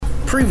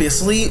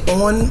Previously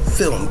on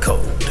Film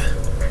Code.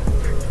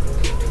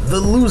 The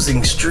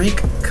losing streak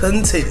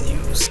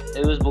continues.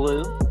 It was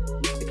blue.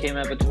 It came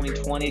out between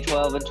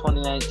 2012 and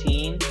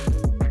 2019.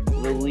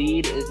 The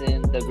lead is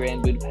in the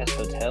Grand Budapest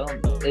Hotel.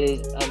 It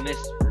is a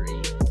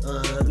mystery.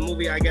 The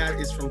movie I got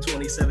is from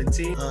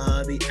 2017.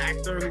 The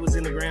actor who was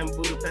in the Grand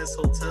Budapest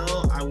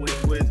Hotel, I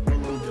went with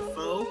Willem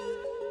Dafoe.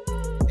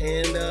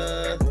 And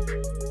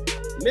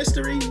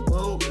mystery,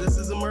 well, this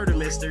is a murder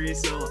mystery,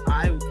 so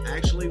I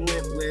actually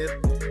went with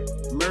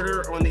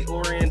Murder on the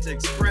Orient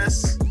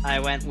Express. I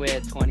went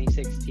with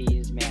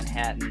 2016's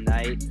Manhattan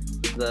Night.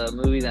 The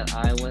movie that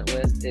I went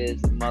with is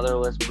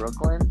Motherless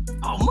Brooklyn.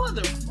 Oh,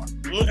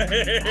 motherfucker.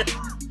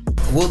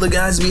 Will the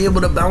guys be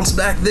able to bounce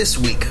back this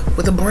week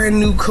with a brand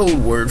new code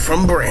word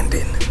from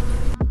Brandon?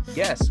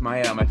 Yes,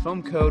 my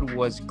film code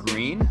was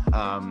green.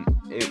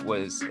 It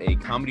was a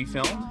comedy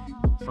film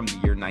from the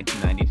year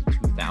 1990 to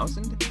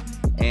 2000.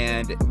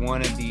 And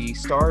one of the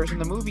stars in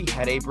the movie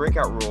had a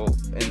breakout role,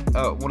 and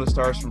one of the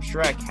stars from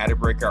Shrek had a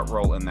breakout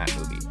role in that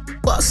movie.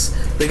 Plus,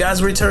 the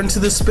guys return to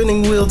the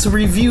spinning wheel to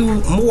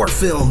review more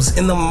films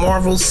in the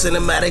Marvel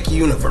Cinematic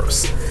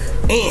Universe,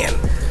 and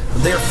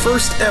their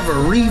first ever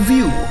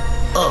review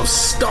of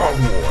Star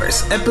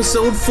Wars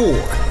Episode 4,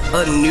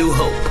 A New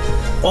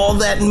Hope. All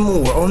that and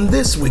more on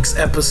this week's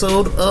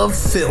episode of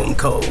Film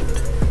Code.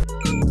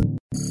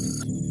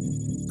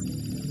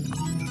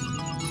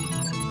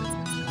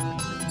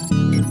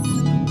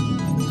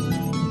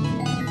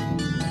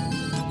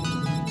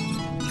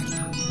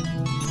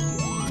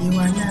 You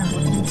are now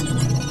entering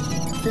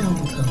Film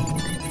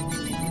Code.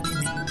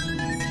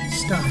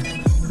 Start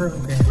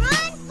program.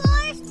 Run,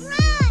 Forrest,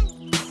 run!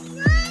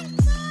 Run,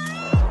 Forrest!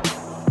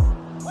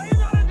 Are you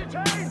not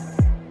entertained?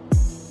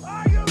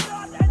 Are you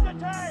not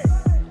entertained?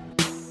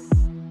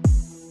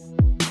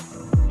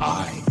 I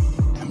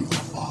am your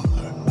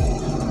father.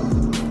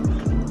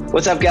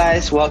 What's up,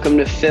 guys? Welcome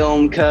to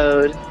Film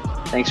Code.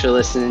 Thanks for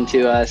listening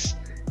to us.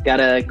 Got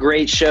a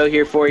great show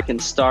here for you in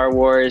Star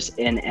Wars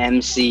and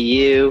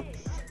MCU.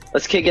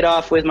 Let's kick it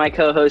off with my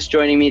co-host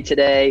joining me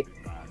today.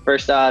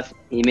 First off,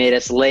 he made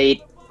us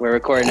late. We're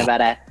recording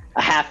about a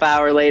half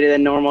hour later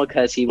than normal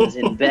because he was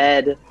in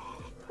bed.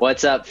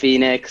 What's up,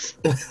 Phoenix?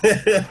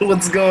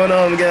 What's going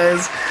on,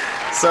 guys?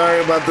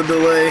 Sorry about the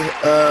delay.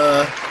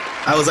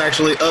 I was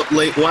actually up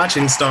late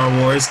watching Star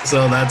Wars,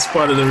 so that's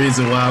part of the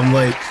reason why I'm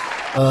late.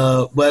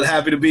 But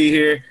happy to be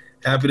here.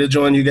 Happy to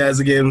join you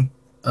guys again.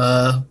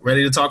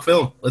 Ready to talk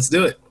film. Let's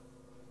do it.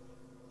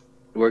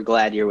 We're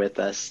glad you're with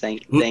us.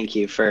 Thank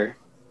you for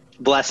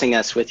blessing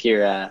us with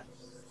your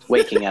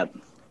waking up.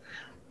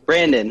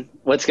 Brandon,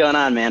 what's going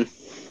on, man?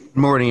 Good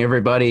morning,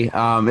 everybody.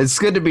 It's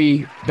good to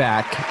be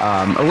back.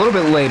 A little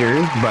bit later,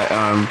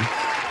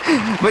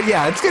 but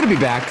yeah, it's good to be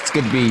back. It's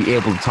good to be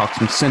able to talk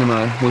some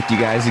cinema with you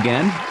guys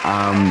again.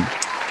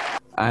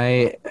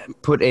 I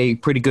put a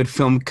pretty good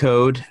film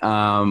code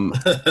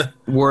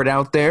word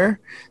out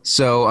there,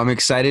 so I'm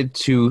excited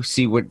to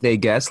see what they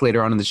guess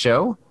later on in the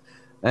show.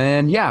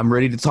 And yeah, I'm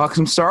ready to talk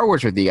some Star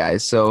Wars with you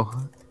guys. So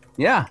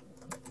yeah.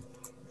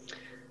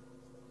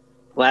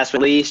 Last but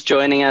not least,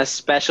 joining us,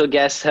 special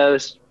guest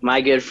host, my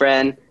good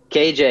friend,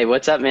 KJ.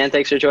 What's up, man?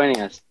 Thanks for joining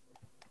us.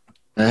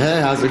 Hey,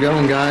 how's it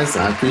going, guys?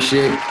 I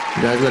appreciate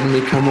you guys letting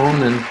me come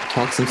on and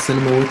talk some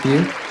cinema with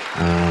you.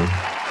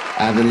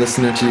 Avid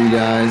listener to you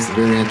guys,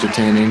 very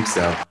entertaining,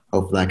 so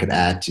hopefully I could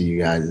add to you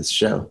guys'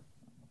 show.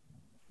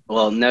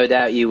 Well, no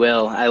doubt you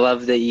will. I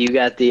love that you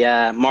got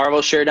the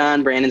Marvel shirt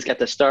on. Brandon's got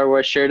the Star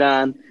Wars shirt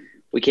on.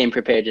 We came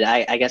prepared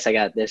today. I guess I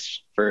got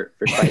this for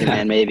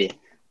Spider-Man, maybe.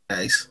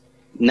 Nice.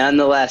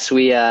 Nonetheless,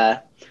 we're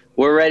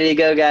ready to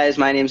go, guys.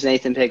 My name's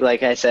Nathan Pig,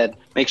 like I said.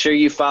 Make sure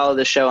you follow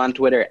the show on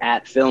Twitter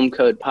at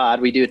FilmCodePod.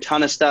 We do a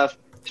ton of stuff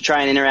to try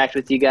and interact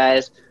with you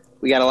guys.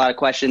 We got a lot of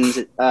questions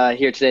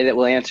here today that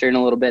we'll answer in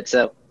a little bit,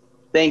 so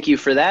thank you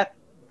for that.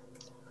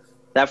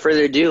 Without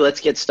further ado, let's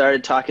get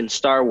started talking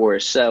Star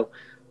Wars. So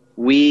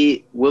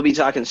we will be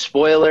talking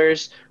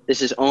spoilers.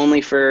 This is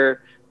only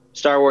for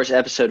Star Wars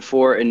Episode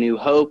 4, A New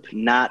Hope,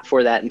 not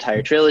for that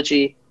entire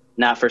trilogy,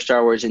 not for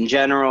Star Wars in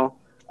general.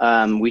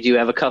 We do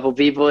have a couple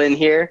people in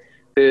here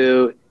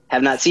who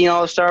have not seen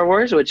all of Star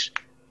Wars, which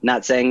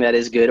not saying that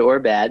is good or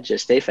bad,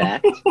 just a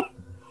fact.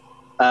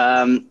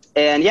 And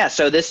yeah,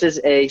 so this is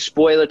a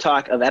spoiler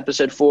talk of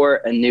Episode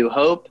 4, A New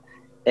Hope.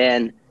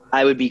 And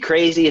I would be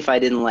crazy if I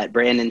didn't let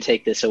Brandon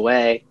take this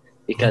away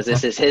because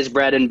this is his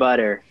bread and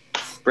butter.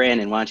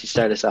 Brandon, why don't you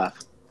start us off?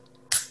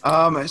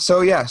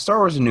 So yeah, Star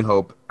Wars: A New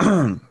Hope.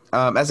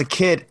 As a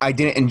kid, I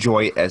didn't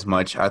enjoy it as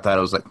much. I thought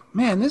it was like,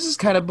 man, this is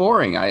kind of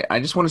boring. I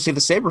just want to see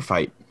the saber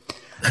fight.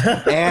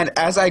 And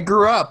as I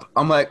grew up,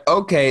 I'm like,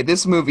 okay,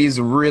 this movie is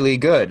really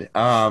good.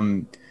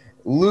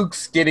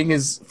 Luke's getting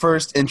his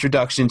first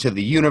introduction to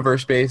the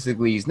universe,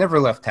 basically. He's never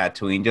left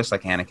Tatooine, just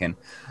like Anakin,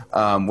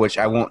 which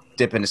I won't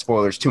dip into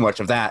spoilers too much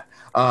of that.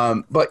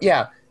 But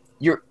yeah,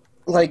 you're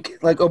like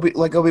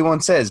Obi-Wan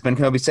says, Ben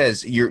Kenobi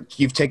says,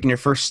 you've taken your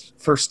first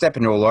step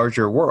into a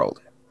larger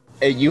world.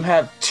 You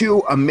have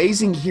two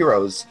amazing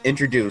heroes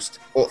introduced,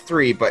 well,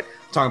 three, but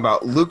I'm talking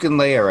about Luke and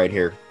Leia right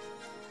here.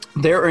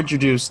 They're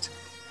introduced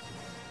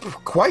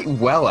quite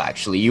well,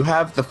 actually. You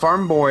have the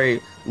farm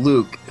boy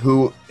Luke,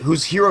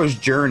 whose hero's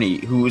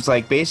journey, who's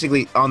like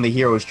basically on the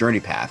hero's journey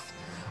path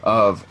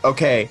of,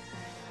 okay,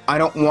 I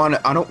don't want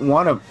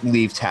to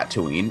leave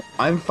Tatooine.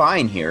 I'm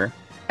fine here.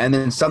 And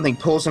then something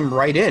pulls him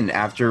right in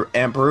after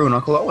Aunt Beru and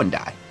Uncle Owen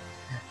die.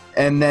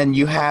 And then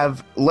you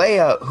have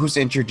Leia, who's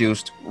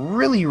introduced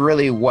really,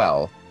 really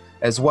well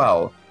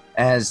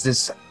as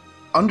this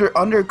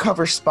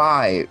undercover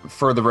spy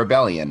for the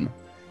rebellion.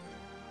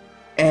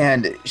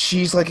 And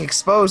she's like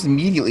exposed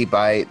immediately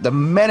by the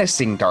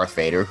menacing Darth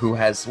Vader, who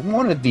has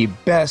one of the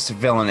best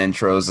villain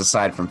intros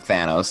aside from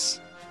Thanos.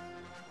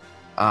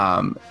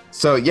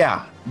 So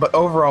yeah, but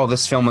overall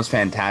this film was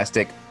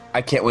fantastic.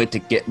 I can't wait to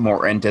get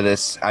more into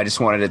this. I just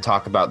wanted to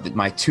talk about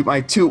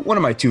one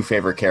of my two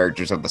favorite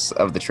characters of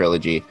the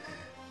trilogy.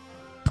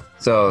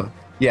 So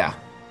yeah.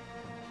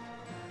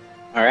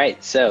 All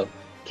right, so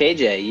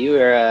KJ, you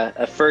are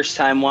a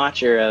first-time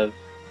watcher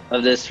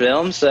of this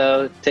film,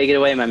 so take it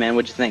away, my man.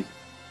 What'd you think?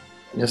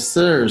 Yes,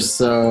 sir.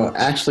 So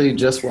actually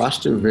just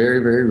watched it very,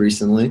 very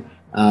recently.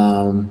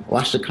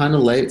 Watched it kind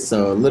of late,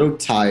 so a little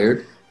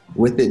tired.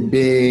 With it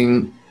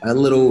being a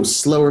little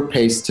slower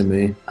pace to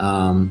me,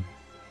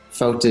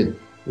 felt it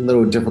a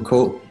little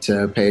difficult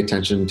to pay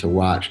attention to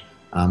watch.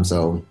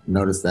 So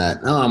noticed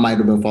that, I might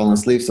have been falling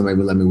asleep, so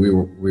maybe let me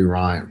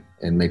rewind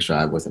and make sure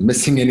I wasn't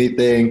missing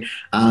anything.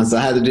 So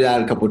I had to do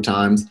that a couple of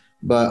times.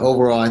 But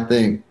overall, I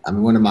think,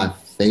 one of my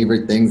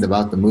favorite things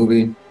about the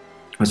movie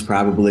was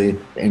probably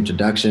the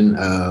introduction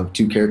of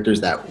two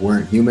characters that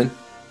weren't human.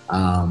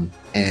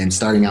 And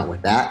starting out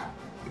with that,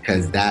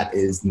 because that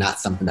is not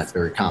something that's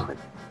very common.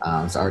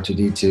 So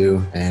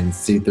R2-D2 and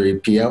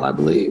C-3PO, I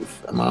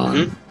believe. I'm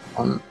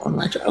on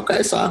my track.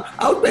 Okay, so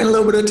I was paying a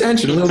little bit of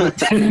attention,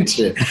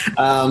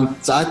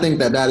 So I think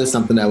that is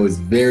something that was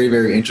very,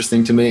 very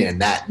interesting to me, and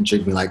that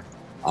intrigued me like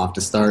off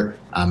the start.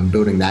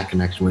 Building that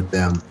connection with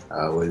them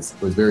was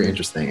very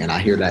interesting, and I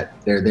hear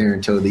that they're there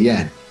until the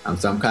end.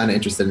 So I'm kind of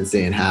interested in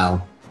seeing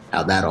how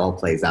that all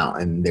plays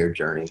out in their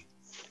journey.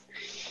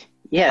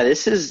 Yeah,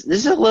 this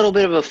is a little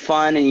bit of a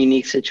fun and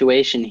unique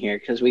situation here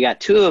because we got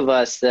two of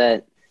us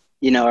that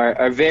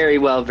are very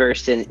well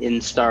versed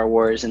in Star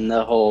Wars and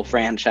the whole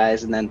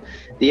franchise, and then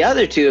the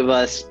other two of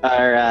us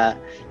are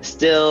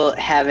still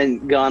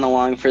haven't gone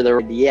along for the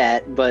ride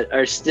yet, but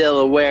are still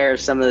aware of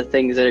some of the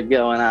things that are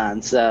going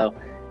on. So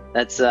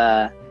that's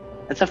a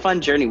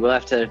fun journey. We'll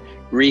have to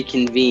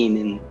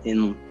reconvene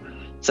in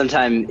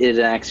sometime in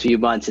the next few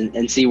months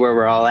and see where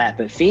we're all at.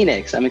 But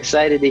Phoenix, I'm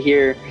excited to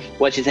hear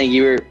what you think.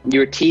 You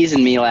were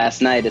teasing me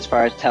last night as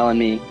far as telling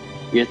me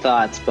your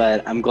thoughts,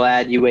 but I'm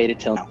glad you waited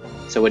till now.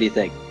 So what do you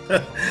think?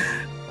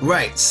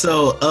 Right.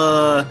 So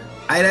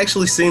I had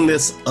actually seen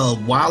this a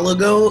while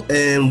ago,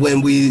 and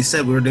when we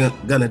said we were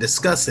going to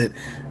discuss it,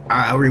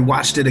 I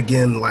rewatched it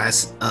again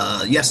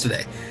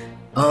yesterday.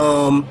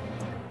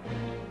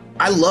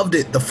 I loved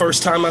it the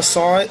first time I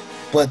saw it,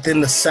 but then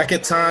the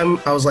second time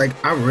I was like,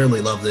 I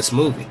really love this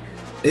movie.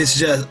 It's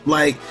just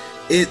like,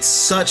 it's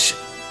such,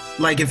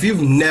 like, if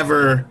you've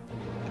never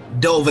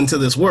dove into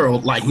this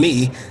world like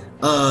me,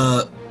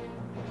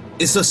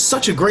 it's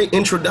such a great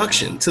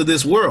introduction to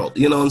this world,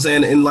 you know what I'm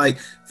saying? And like,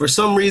 for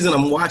some reason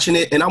I'm watching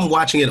it, and I'm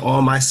watching it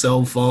on my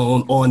cell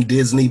phone on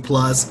Disney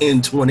Plus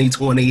in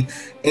 2020,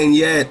 and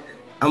yet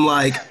I'm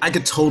like, I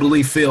could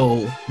totally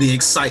feel the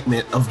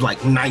excitement of like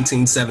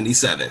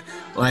 1977,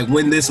 like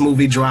when this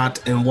movie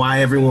dropped and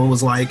why everyone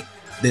was like,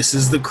 this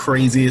is the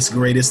craziest,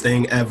 greatest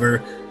thing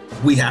ever.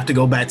 We have to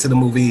go back to the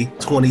movie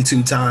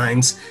 22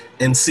 times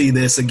and see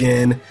this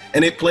again.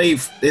 And it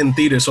played in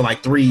theaters for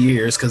like 3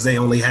 years because they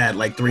only had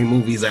like 3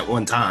 movies at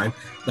one time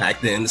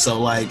back then. So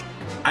like,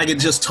 I could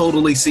just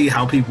totally see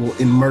how people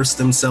immersed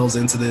themselves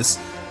into this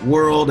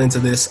world, into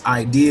this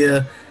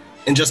idea,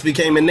 and just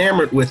became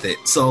enamored with it.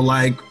 So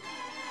like,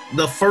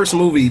 the first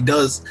movie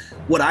does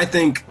what I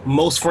think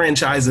most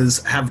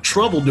franchises have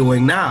trouble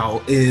doing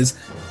now, is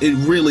it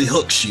really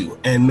hooks you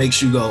and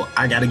makes you go,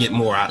 I got to get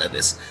more out of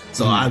this.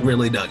 So I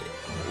really dug it.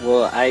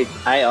 Well,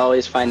 I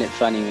always find it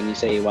funny when you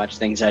say you watch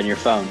things on your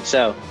phone.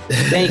 So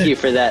thank you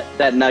for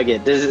that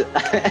nugget. This is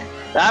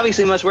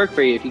obviously must work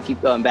for you if you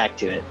keep going back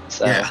to it.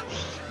 So, yeah.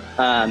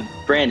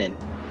 Brandon,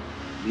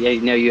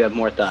 you have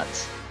more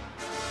thoughts.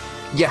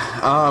 Yeah.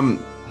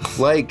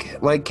 Like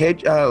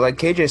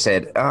KJ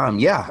said,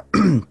 yeah,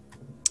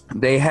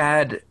 they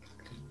had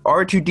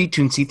R2-D2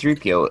 and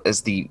C-3PO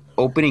as the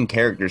opening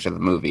characters of the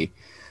movie,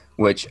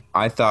 which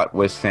I thought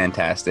was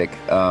fantastic.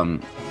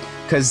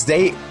 Because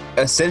they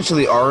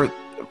essentially are,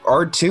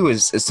 R2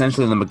 is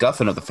essentially the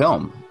MacGuffin of the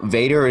film.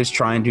 Vader is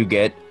trying to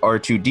get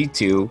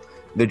R2-D2,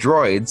 the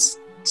droids,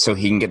 so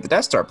he can get the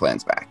Death Star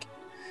plans back.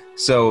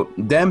 So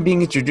them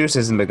being introduced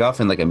as a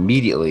MacGuffin like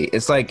immediately,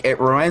 it's like, it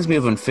reminds me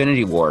of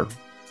Infinity War,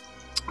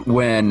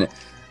 when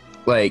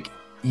like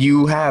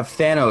you have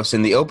Thanos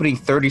in the opening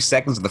 30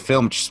 seconds of the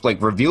film just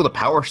like reveal the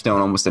Power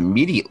Stone almost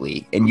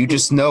immediately, and you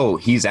just know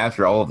he's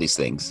after all of these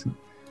things,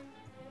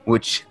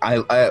 which I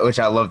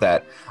love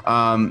that.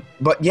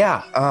 But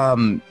yeah,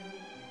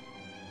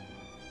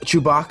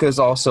 Chewbacca is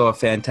also a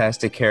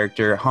fantastic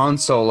character. Han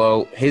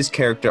Solo, his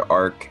character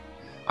arc.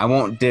 I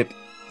won't dip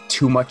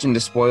too much into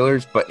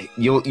spoilers, but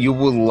you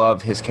will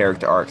love his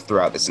character arc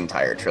throughout this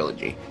entire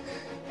trilogy.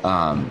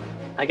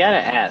 I gotta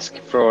ask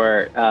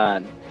for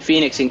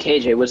Phoenix and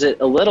KJ, was it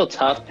a little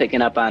tough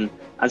picking up on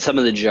some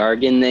of the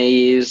jargon they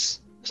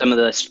use, some of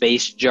the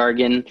space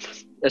jargon,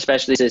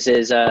 especially since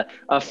this is a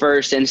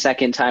first and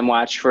second time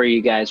watch for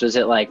you guys? Was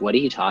it like, what are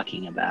you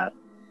talking about?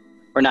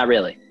 Or not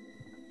really?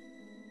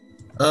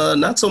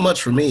 Not so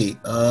much for me.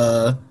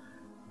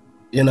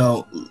 You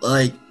know,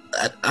 like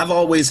I've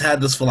always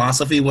had this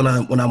philosophy when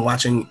I'm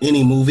watching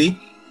any movie,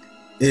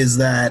 is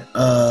that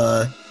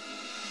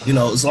you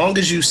know, as long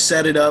as you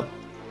set it up,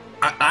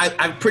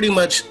 I pretty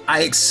much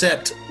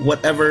accept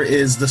whatever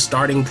is the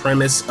starting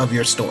premise of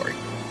your story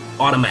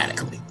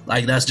automatically.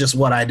 Like that's just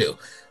what I do.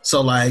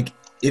 So like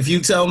if you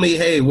tell me,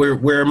 hey,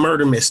 we're a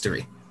murder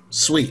mystery,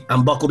 sweet,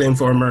 I'm buckled in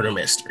for a murder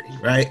mystery,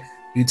 right?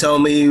 You tell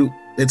me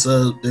it's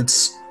a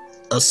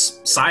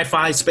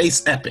sci-fi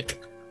space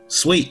epic,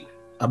 sweet,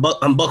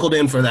 I'm buckled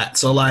in for that.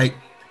 So like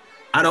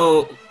I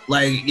don't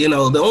like, you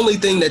know, the only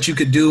thing that you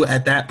could do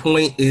at that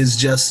point is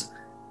just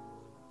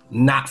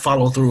not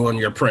follow through on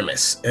your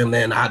premise, and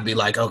then I'd be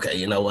like, okay,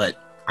 you know what,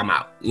 I'm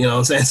out. You know what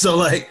I'm saying? So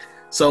like,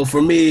 so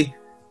for me,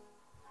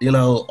 you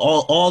know,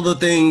 all the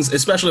things,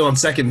 especially on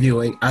second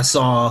viewing, I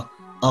saw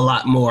a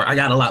lot more. I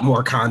got a lot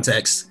more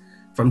context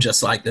from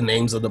just like the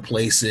names of the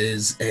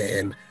places,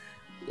 and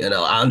you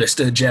know, I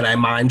understood Jedi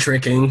mind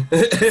tricking.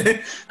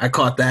 I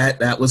caught that.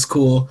 That was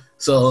cool.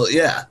 So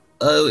yeah,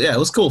 it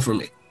was cool for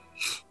me.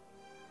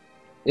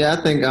 Yeah,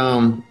 I think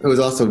it was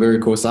also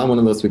very cool. So I'm one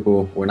of those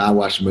people, when I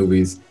watch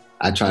movies,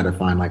 I try to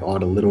find like all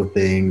the little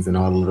things and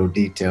all the little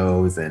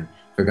details and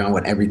figure out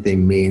what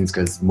everything means,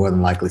 because more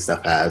than likely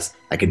stuff has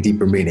like a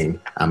deeper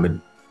meaning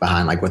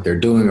behind like what they're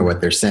doing or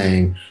what they're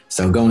saying.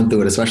 So going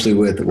through it, especially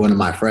with one of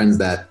my friends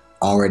that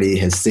already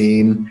has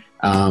seen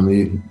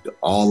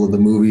all of the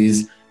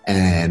movies,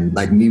 and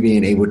like me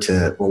being able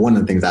to, well, one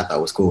of the things I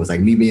thought was cool was like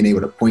me being able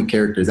to point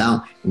characters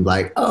out and be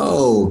like,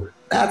 oh,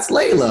 that's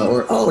Layla,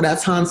 or oh,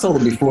 that's Han Solo,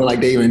 before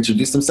like they even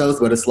introduce themselves.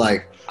 But it's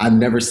like, I've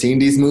never seen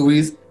these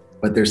movies,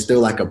 but they're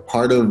still like a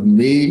part of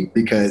me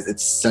because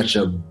it's such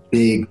a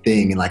big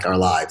thing in like our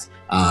lives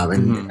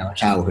and in our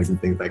childhoods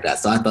and things like that.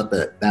 So I thought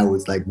that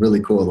was like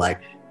really cool.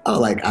 Like, oh,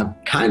 like I've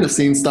kind of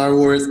seen Star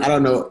Wars. I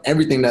don't know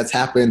everything that's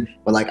happened,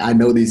 but like I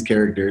know these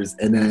characters.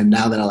 And then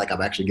now that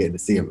I'm actually getting to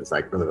see them, it's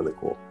like really, really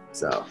cool.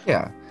 So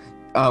yeah.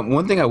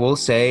 One thing I will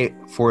say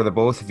for the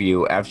both of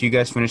you, after you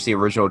guys finish the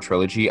original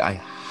trilogy, I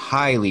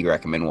highly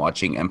recommend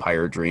watching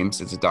Empire of Dreams.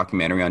 It's a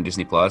documentary on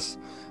Disney Plus.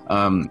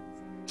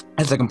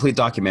 It's a complete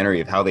documentary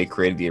of how they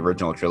created the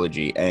original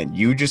trilogy, and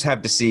you just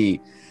have to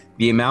see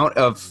the amount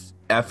of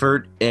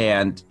effort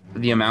and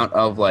the amount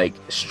of like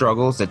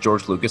struggles that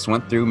George Lucas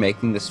went through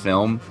making this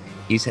film.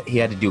 He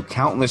had to do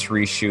countless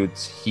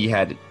reshoots.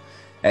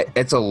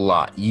 It's a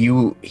lot.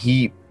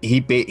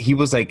 He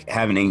was like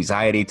having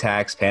anxiety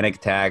attacks, panic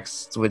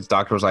attacks. So his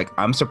doctor was like,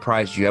 "I'm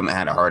surprised you haven't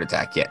had a heart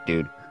attack yet,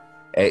 dude."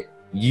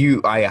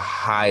 I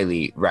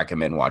highly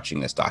recommend watching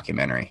this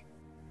documentary.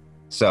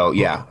 So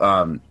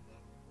yeah.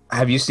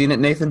 Have you seen it,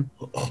 Nathan?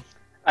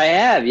 I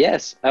have,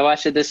 yes. I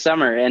watched it this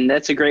summer, and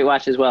that's a great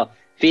watch as well.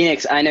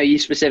 Phoenix, I know you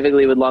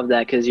specifically would love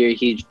that because you're a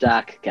huge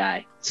doc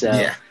guy. So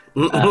Yeah.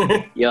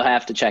 You'll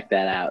have to check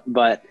that out.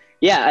 But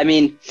yeah, I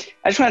mean,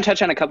 I just want to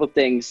touch on a couple of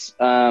things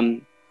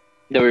that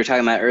we were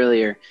talking about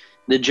earlier.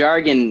 The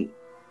jargon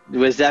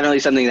was definitely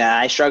something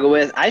that I struggle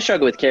with. I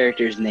struggle with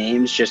characters'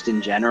 names just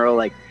in general.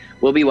 Like,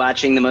 we'll be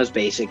watching the most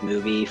basic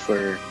movie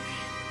for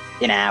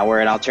an hour,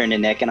 and I'll turn to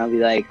Nick and I'll be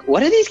like,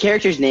 what are these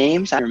characters'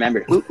 names? I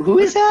remember. Who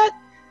is that?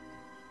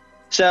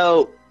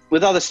 So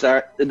with all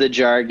the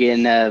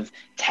jargon of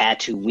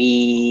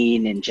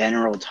Tatooine and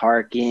General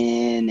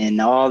Tarkin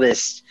and all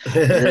this,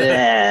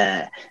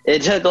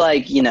 it took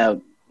like, you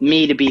know,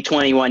 me to be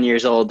 21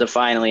 years old to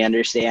finally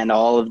understand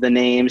all of the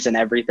names and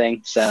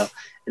everything. So,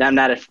 and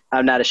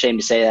I'm not ashamed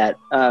to say that.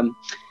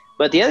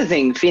 But the other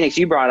thing, Phoenix,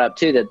 you brought up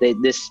too, that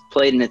this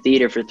played in the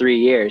theater for 3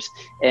 years,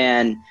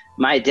 and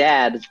my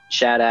dad,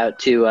 shout out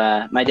to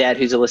my dad,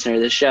 who's a listener to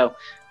this show,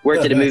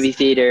 worked at a movie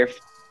theater,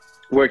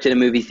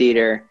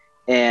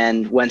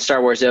 and when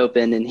Star Wars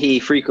opened, and he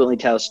frequently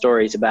tells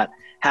stories about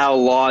how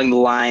long the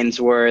lines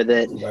were,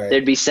 that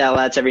there'd be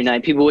sellouts every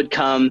night. People would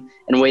come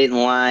and wait in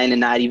line and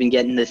not even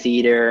get in the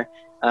theater.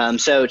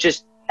 So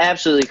just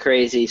absolutely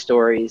crazy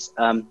stories.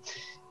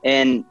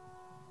 And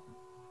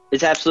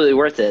it's absolutely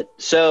worth it.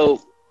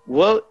 So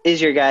what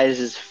is your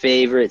guys'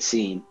 favorite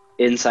scene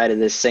inside of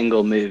this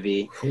single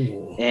movie?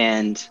 Cool.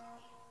 And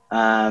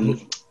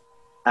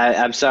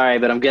I'm sorry,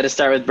 but I'm going to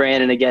start with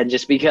Brandon again,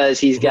 just because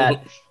he's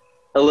got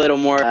a little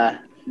more,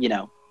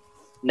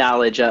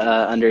 knowledge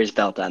under his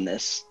belt on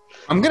this.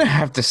 I'm going to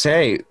have to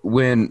say,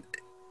 when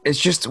it's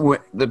just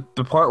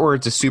the part where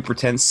it's a super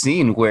tense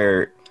scene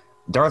where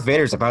Darth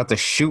Vader's about to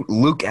shoot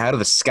Luke out of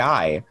the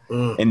sky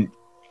and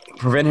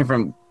prevent him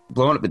from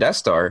blowing up the Death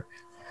Star.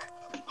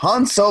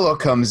 Han Solo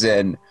comes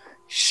in,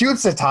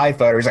 shoots a TIE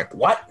fighter. He's like,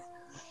 what?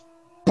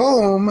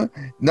 boom,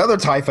 another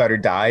TIE fighter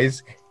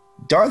dies.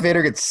 Darth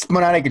Vader gets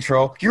spun out of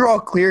control. You're all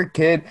clear,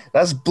 kid.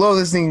 Let's blow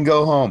this thing and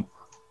go home.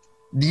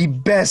 The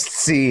best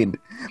scene,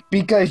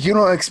 because you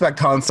don't expect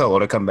Han Solo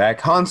to come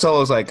back. Han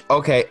Solo's like,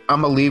 okay,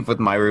 I'm gonna leave with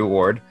my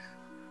reward,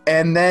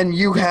 and then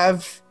you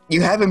have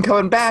him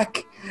coming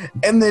back,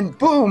 and then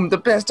boom, the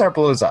Death Star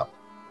blows up.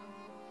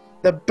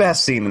 The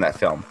best scene in that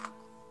film.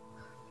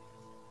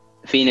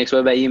 Phoenix, what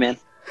about you, man?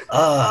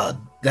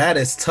 That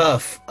is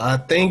tough. I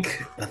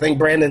think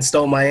Brandon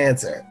stole my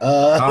answer.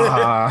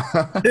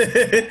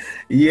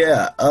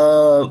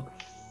 Yeah.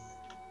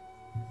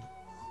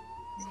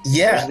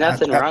 Yeah, There's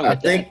nothing wrong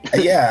with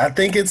that. Yeah, I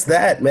think it's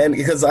that, man,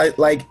 because I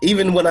like,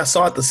 even when I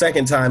saw it the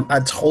second time, I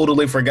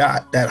totally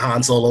forgot that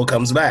Han Solo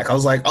comes back. I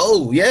was like,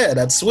 oh yeah,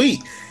 that's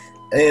sweet.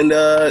 And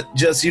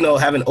just,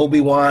 having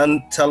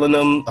Obi-Wan telling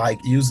him, like,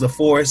 use the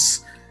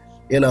Force,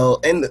 and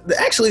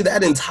actually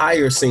that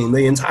entire scene,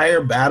 the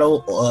entire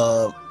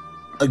battle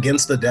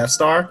against the Death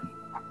Star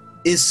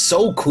is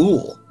so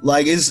cool.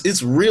 Like,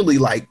 it's really,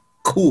 like,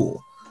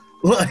 cool.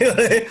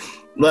 Like,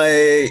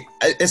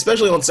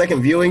 especially on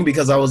second viewing,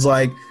 because I was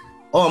like,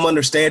 oh, I'm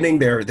understanding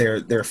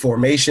their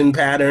formation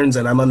patterns,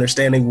 and I'm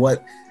understanding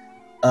what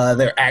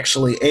they're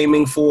actually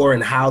aiming for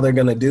and how they're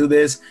gonna do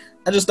this.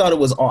 I just thought it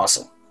was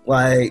awesome.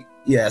 Like,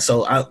 yeah.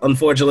 So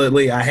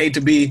unfortunately, I hate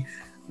to be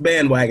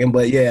bandwagon,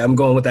 but yeah, I'm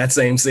going with that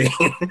same scene.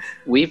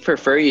 We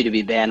prefer you to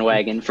be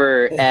bandwagon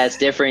for as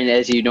different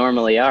as you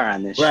normally are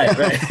on this show.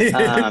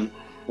 Right.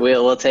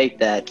 We'll take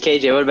that.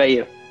 KJ, what about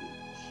you?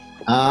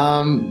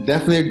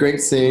 Definitely a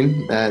great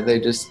scene that they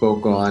just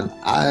spoke on.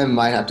 I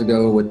might have to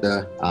go with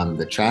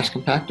the trash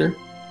compactor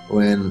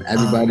when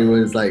everybody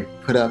was like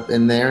put up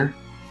in there.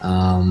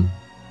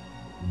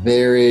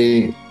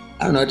 Very,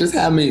 I don't know, it just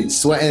had me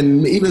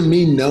sweating. Even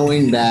me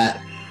knowing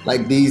that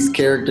like these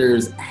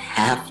characters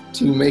have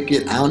to make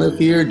it out of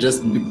here,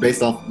 just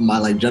based off my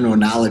like general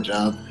knowledge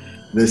of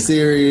the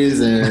series,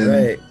 and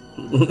Right.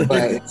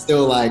 but it's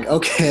still like,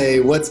 okay,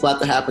 what's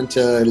about to happen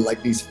to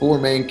like these four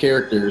main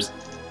characters?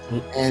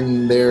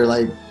 And they're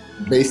like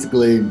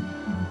basically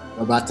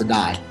about to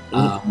die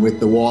with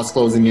the walls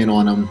closing in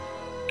on them,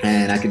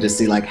 and I could just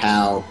see like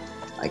how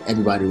like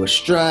everybody was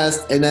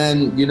stressed, and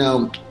then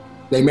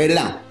they made it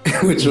out,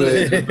 which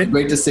was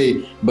great to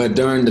see. But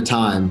during the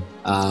time,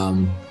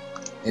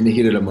 in the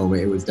heat of the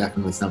moment, it was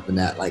definitely something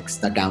that like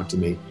stuck out to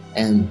me,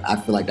 and I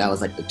feel like that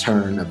was like the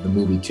turn of the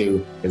movie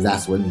too, because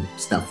that's when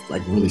stuff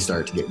like really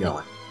started to get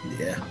going.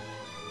 Yeah.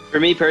 For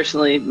me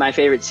personally, my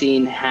favorite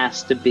scene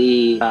has to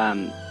be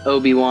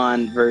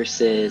Obi-Wan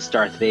versus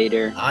Darth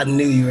Vader. I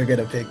knew you were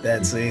gonna pick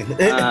that scene.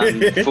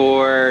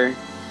 For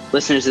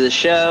listeners of the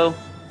show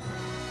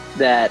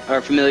that are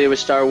familiar with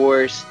Star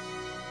Wars,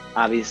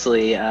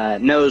 obviously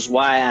knows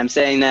why I'm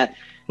saying that.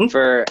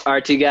 For our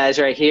two guys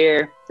right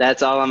here,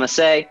 that's all I'm gonna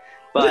say.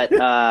 But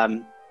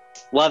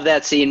love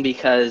that scene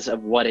because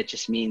of what it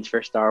just means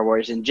for Star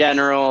Wars in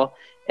general.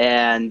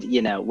 And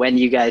when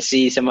you guys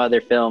see some other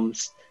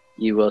films,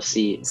 you will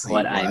see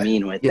what I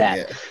mean with that.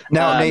 Yeah.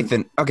 Now,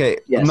 Nathan, okay,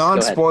 yes,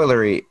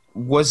 non-spoilery,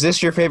 was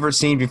this your favorite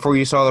scene before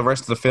you saw the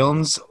rest of the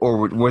films,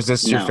 or was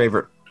this your No.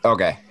 favorite?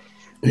 Okay.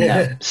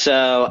 No.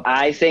 So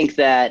I think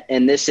that,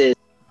 and this is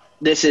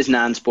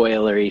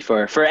non-spoilery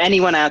for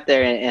anyone out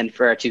there and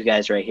for our two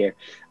guys right here.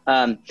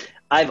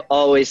 I've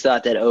always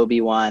thought that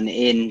Obi-Wan,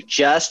 in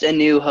just A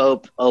New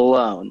Hope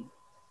alone,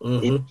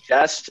 in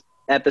just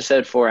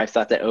Episode 4, I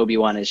thought that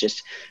Obi-Wan is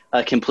just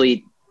a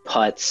complete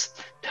putz,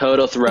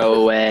 total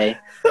throwaway,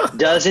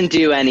 doesn't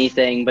do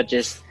anything but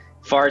just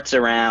farts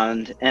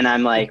around. And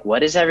I'm like,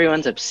 what is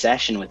everyone's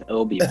obsession with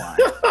Obi-Wan?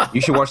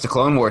 You should watch the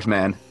Clone Wars,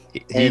 man.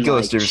 He And,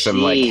 goes like, through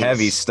some like jeez.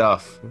 heavy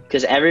stuff.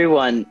 Because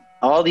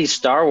all these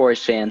Star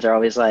Wars fans are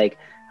always like,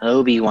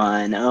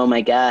 Obi-Wan, oh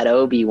my God,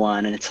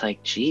 Obi-Wan. And it's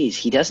like, geez,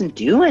 he doesn't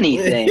do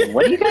anything.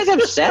 What are you guys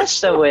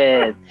obsessed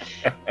with?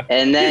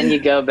 And then you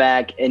go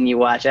back and you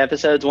watch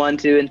episodes 1,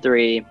 2, and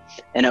 3,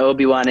 and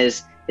Obi-Wan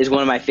is one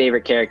of my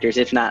favorite characters,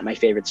 if not my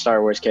favorite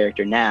Star Wars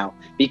character now,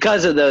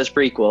 because of those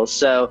prequels.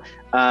 So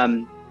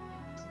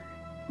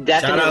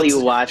definitely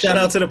watch Shout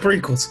them. out to the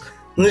prequels.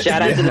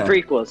 Shout out to the Yeah.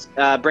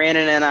 prequels.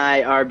 Brandon and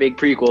I are big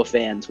prequel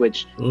fans,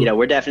 which,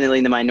 we're definitely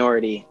in the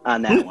minority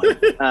on that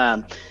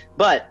one.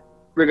 But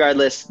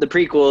regardless, the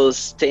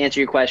prequels, to answer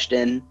your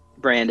question,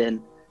 Brandon,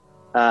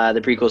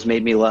 the prequels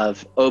made me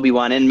love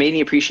Obi-Wan and made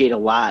me appreciate a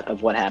lot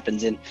of what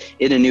happens in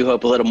A New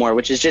Hope a little more,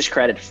 which is just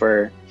credit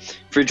for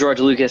George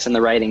Lucas and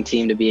the writing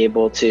team to be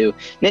able to...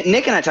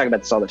 Nick and I talk about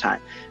this all the time.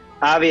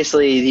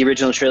 Obviously, the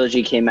original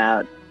trilogy came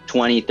out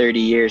 20, 30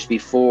 years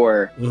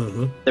before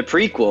the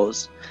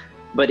prequels.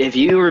 But if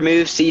you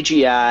remove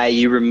CGI,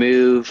 you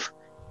remove,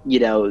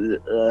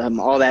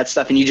 all that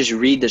stuff, and you just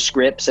read the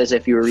scripts as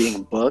if you were reading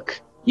a book,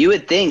 you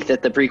would think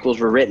that the prequels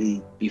were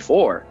written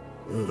before.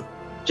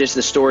 Just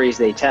the stories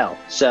they tell.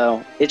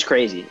 So it's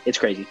crazy. It's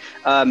crazy.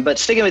 But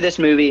sticking with this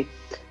movie,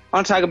 I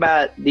want to talk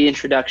about the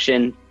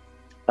introduction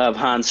of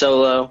Han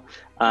Solo.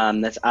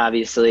 That's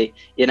obviously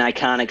an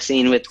iconic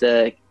scene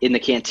in the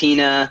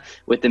cantina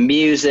with the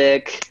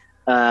music.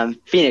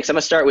 Phoenix, I'm going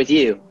to start with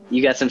you.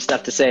 You got some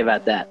stuff to say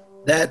about that.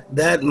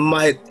 That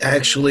might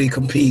actually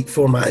compete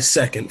for my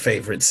second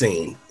favorite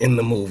scene in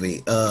the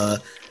movie.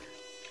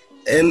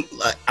 And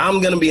like,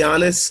 I'm gonna be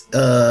honest.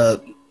 I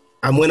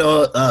went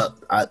on.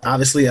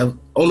 Obviously, I've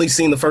only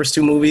seen the first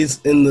two movies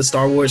in the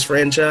Star Wars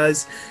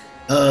franchise.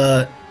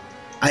 I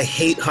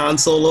hate Han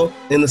Solo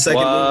in the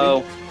second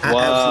movie. I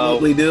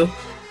absolutely do.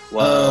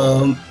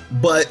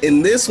 But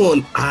in this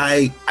one,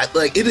 I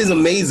like. It is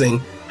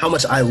amazing how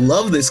much I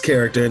love this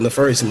character in the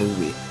first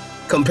movie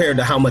compared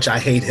to how much I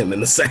hate him in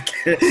the second.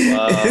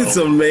 It's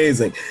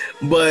amazing.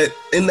 But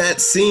in that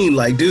scene,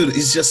 like, dude,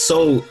 he's just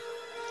so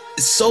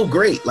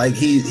great. Like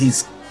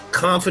he's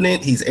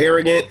confident, he's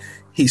arrogant,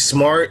 he's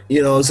smart,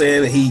 you know what I'm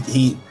saying?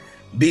 He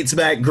beats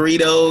back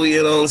Greedo,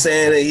 you know what I'm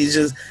saying? He's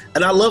just,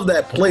 and I love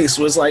that place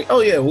where it's like,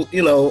 oh yeah, well,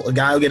 you know, a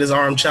guy will get his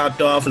arm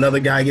chopped off, another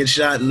guy gets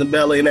shot in the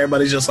belly, and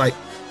everybody's just like,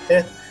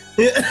 eh.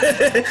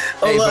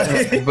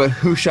 But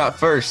who shot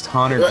first,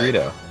 Han or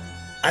Greedo?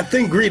 I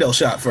think Greedo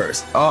shot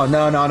first. Oh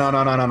no!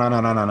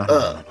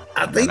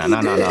 I think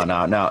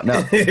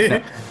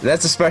No.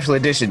 That's a special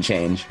edition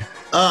change.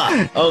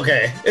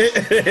 Okay.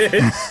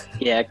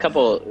 Yeah,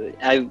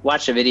 I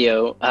watched a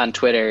video on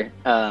Twitter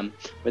where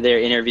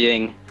they're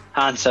interviewing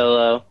Han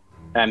Solo.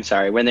 I'm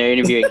sorry, when they're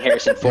interviewing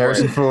Harrison Ford.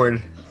 Harrison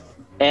Ford.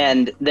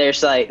 And they're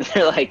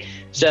like,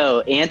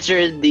 so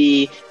answer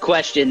the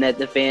question that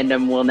the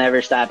fandom will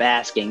never stop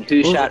asking.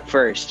 Who shot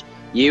first,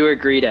 you or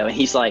Greedo? And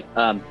he's like,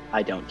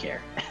 I don't care.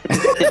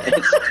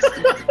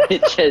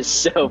 It's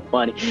just so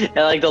funny. And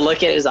like the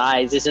look at his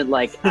eyes isn't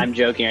like I'm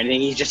joking or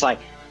anything. He's just like,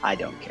 I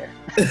don't care.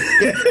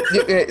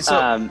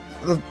 So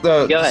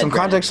some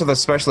context for the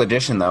special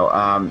edition though.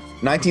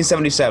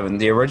 1977,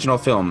 the original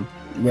film,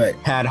 Right.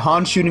 had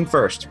Han shooting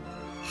first,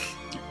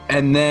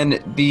 and then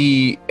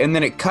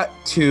it cut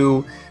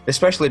to the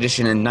special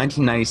edition in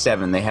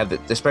 1997. They had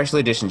the special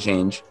edition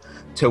change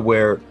to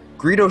where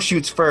Greedo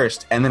shoots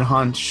first, and then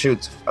Han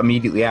shoots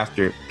immediately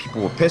after.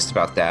 People were pissed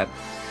about that.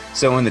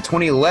 So in the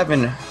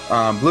 2011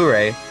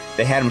 Blu-ray,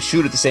 they had him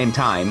shoot at the same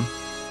time.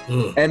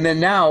 And then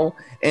now,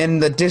 in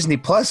the Disney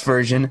Plus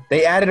version,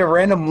 they added a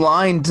random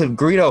line to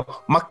Greedo,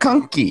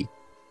 "Makunki."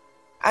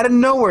 Out of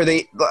nowhere,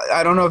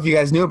 I don't know if you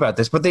guys knew about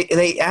this, but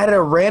they added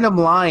a random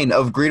line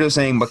of Greedo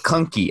saying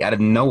 "Makunki" out of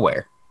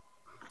nowhere.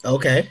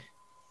 Okay.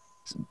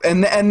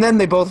 And then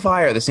they both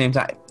fire at the same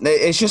time.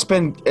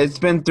 It's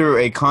been through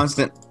a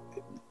constant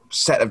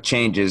set of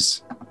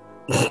changes.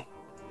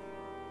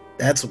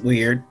 That's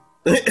weird.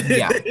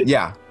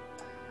 Yeah.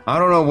 I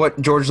don't know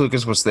what George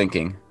Lucas was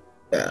thinking.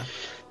 Yeah.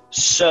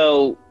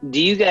 So,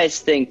 do you guys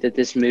think that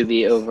this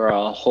movie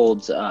overall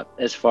holds up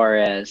as far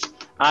as,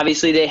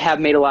 obviously they have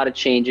made a lot of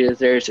changes.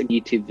 There's a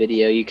YouTube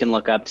video you can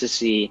look up to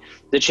see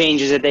the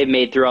changes that they've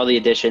made through all the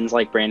additions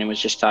like Brandon was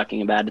just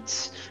talking about.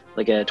 It's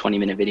like a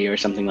 20-minute video or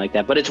something like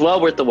that, but it's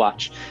well worth the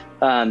watch.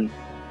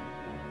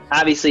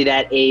 Obviously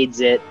that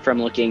aids it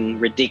from looking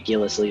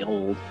ridiculously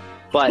old.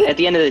 But at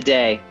the end of the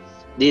day,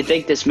 do you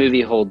think this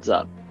movie holds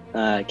up?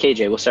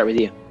 KJ, we'll start with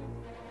you.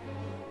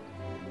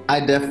 I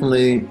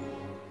definitely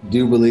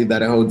do believe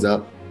that it holds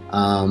up.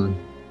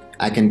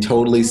 I can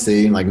totally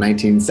see, like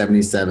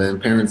 1977,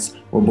 parents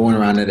were born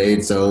around that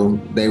age, so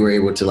they were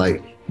able to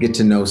like get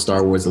to know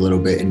Star Wars a little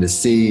bit and to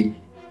see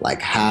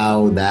like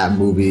how that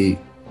movie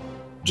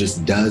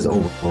just does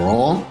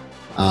overall.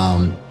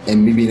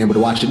 And me being able to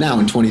watch it now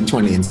in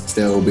 2020 and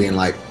still being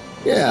like,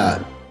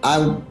 yeah,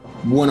 I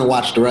want to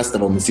watch the rest of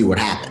them and see what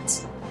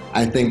happens.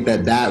 I think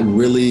that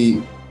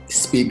really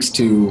speaks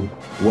to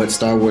what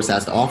Star Wars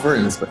has to offer,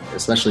 and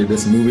especially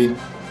this movie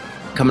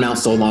coming out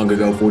so long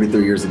ago,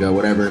 43 years ago,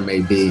 whatever it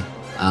may be,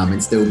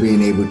 and still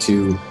being able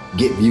to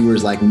get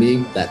viewers like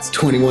me that's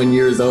 21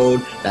 years old,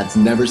 that's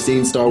never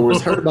seen Star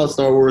Wars, heard about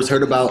Star Wars,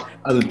 heard about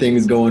other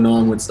things going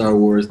on with Star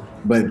Wars,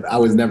 but I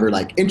was never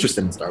like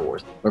interested in Star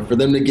Wars. But for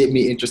them to get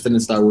me interested in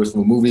Star Wars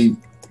from a movie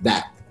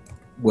that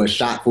was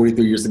shot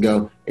 43 years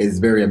ago is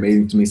very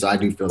amazing to me. So I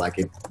do feel like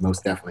it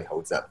most definitely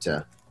holds up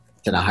to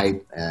the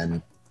hype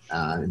and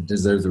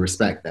deserves the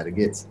respect that it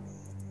gets.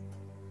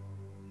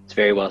 It's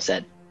very well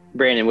said.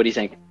 Brandon, what do you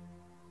think?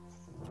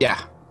 Yeah,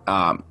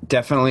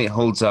 definitely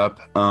holds up.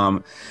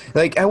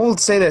 Like, I will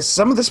say this,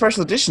 some of the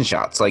special edition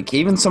shots, like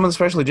even some of the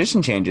special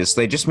edition changes,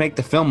 they just make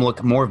the film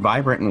look more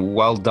vibrant and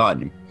well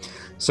done.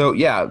 So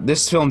yeah,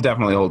 this film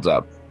definitely holds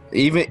up.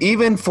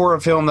 Even for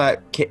a film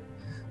that,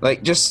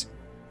 like, just,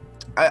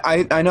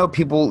 I know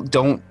people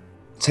don't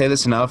say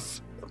this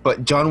enough,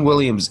 but John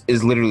Williams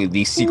is literally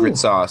the secret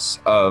sauce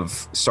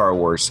of Star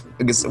Wars.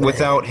 Because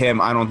without him,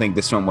 I don't think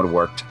this film would have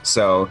worked.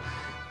 So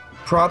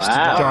props to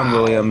John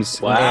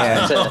Williams. Wow.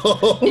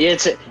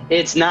 And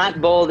It's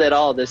not bold at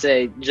all to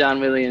say John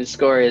Williams'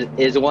 score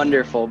is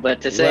wonderful,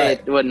 but to say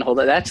it wouldn't hold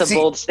up, that's a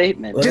bold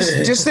statement.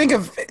 Just thinking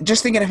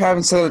of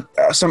having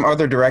some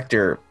other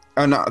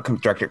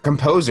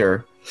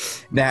composer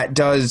that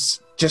does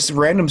just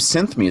random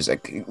synth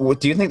music.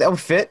 Do you think that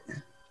would fit?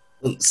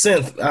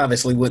 Synth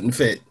obviously wouldn't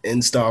fit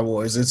in Star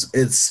Wars.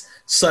 It's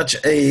such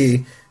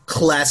a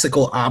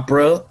classical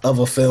opera of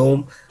a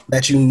film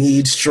that you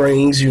need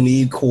strings, you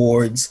need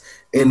chords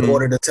in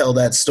order to tell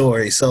that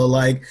story. So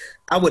like,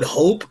 I would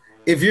hope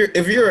if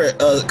you're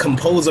a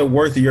composer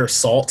worth your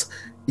salt,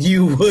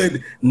 you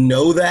would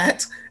know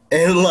that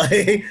and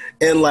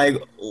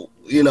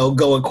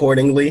go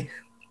accordingly.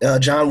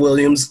 John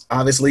Williams,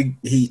 obviously,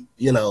 he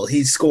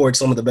scored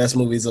some of the best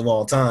movies of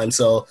all time.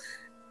 So,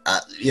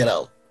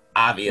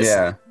 obviously,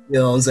 Yeah. you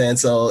know what I'm saying.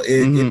 So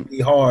it'd be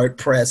hard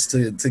pressed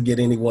to get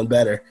anyone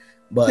better.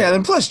 But Yeah,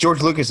 and plus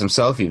George Lucas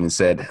himself even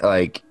said,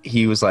 like,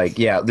 he was like,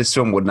 yeah, this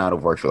film would not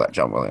have worked without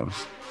John Williams.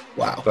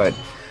 wow. But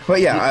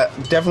yeah,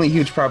 definitely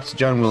huge props to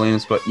John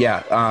Williams. But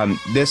yeah,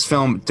 this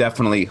film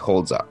definitely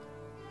holds up.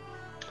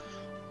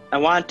 I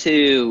want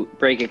to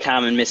break a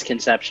common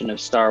misconception of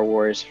Star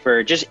Wars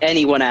for just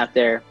anyone out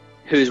there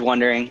who's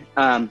wondering.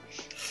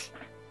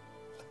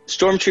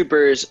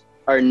 Stormtroopers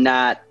are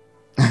not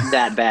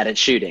that bad at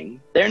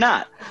shooting. They're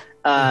not.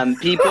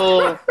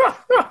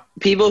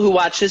 People who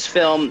watch this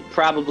film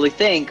probably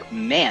think,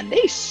 man,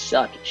 they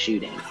suck at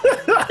shooting.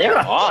 They're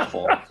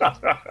awful.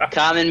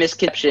 Common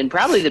misconception,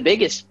 probably the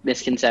biggest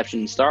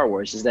misconception in Star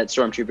Wars, is that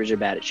Stormtroopers are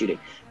bad at shooting.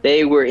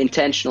 They were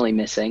intentionally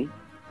missing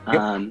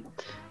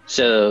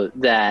so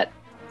that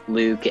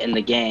Luke and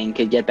the gang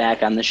could get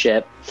back on the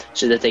ship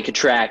so that they could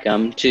track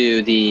them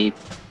to the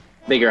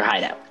bigger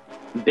hideout,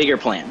 bigger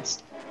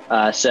plans.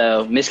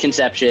 So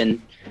misconception.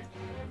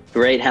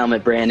 Great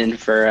helmet, Brandon,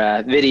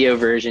 for video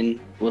version.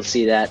 We'll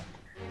see that.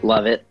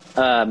 Love it.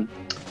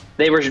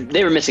 They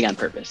were missing on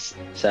purpose.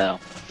 So,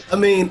 I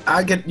mean,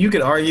 you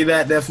could argue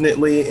that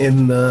definitely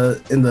in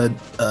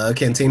the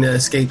cantina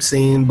escape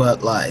scene,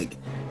 but like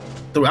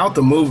throughout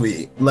the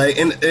movie, like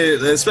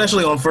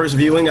especially on first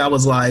viewing, I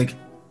was like,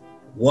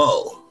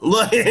 whoa,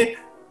 like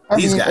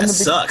these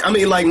guys suck. I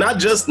mean, like not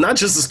just the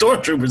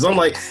stormtroopers. I'm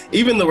like,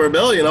 even the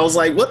rebellion. I was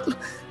like, what?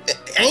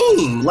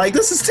 Aim, like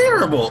this is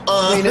terrible.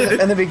 I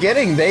mean, in the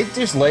beginning, they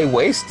just lay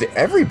waste to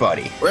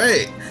everybody.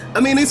 Right.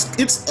 I mean,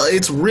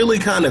 it's really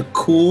kind of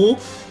cool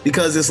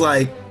because it's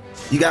like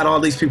you got all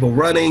these people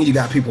running, you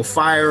got people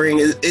firing.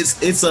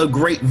 It's a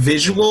great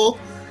visual,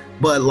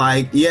 but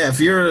like, yeah, if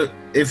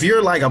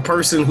you're like a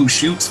person who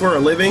shoots for a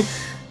living,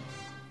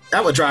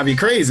 that would drive you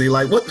crazy.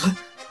 Like what?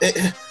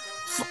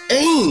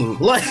 Aim,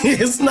 like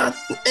it's not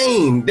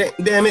aim.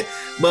 Damn it.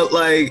 But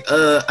like,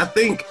 I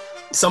think.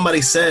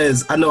 Somebody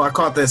says, I know I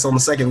caught this on the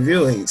second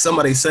viewing,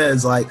 somebody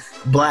says like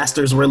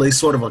blaster's really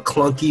sort of a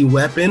clunky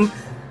weapon.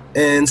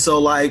 And so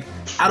like,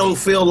 I don't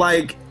feel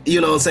like,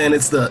 you know what I'm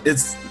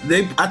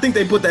saying, I think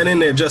they put that in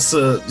there just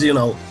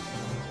to,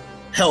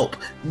 help.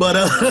 But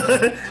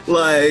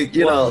like,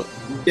 yeah.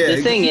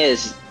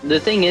 The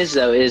thing is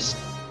though, is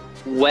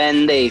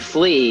when they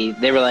flee,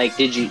 they were like,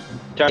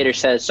 Darth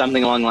says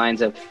something along the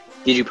lines of,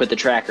 did you put the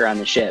tracker on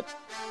the ship?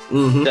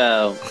 Mm-hmm.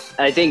 So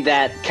I think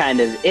that kind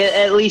of,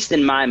 at least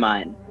in my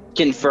mind,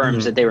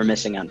 confirms that they were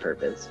missing on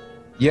purpose.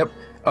 Yep.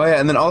 Oh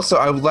yeah, and then also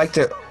I would like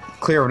to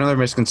clear up another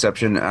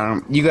misconception.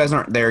 You guys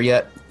aren't there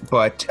yet,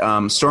 but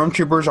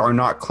stormtroopers are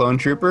not clone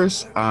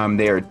troopers.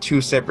 They are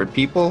two separate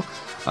people.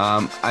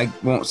 I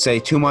won't say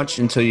too much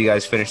until you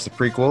guys finish the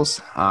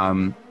prequels.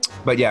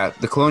 But yeah,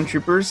 the clone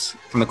troopers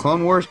from the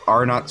Clone Wars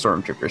are not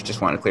stormtroopers. Just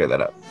want to clear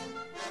that up.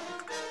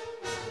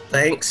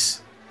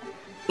 Thanks.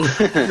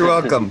 You're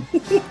welcome.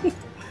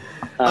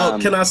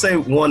 Can I say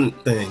one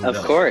thing? Of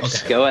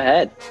course. Okay. Go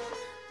ahead.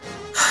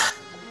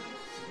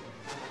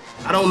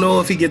 I don't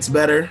know if he gets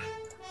better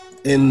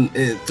in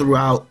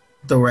throughout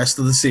the rest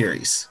of the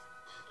series.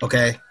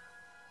 Okay?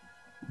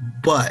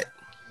 But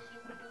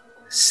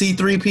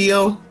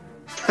C-3PO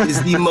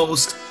is the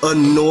most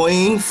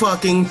annoying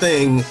fucking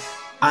thing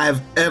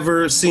I've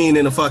ever seen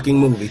in a fucking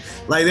movie.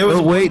 Like there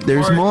was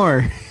there's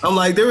more. I'm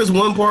like, there was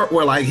one part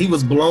where like he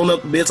was blown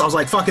up bits. I was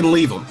like, fucking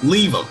leave him.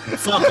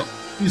 Fuck him.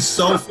 He's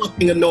so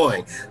fucking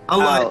annoying. I'm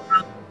like,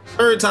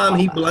 third time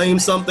he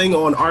blames something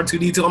on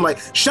R2-D2. I'm like,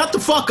 shut the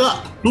fuck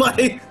up.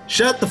 Like,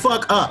 shut the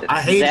fuck up.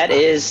 I hate that.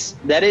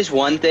 That is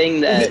one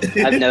thing that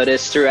I've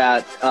noticed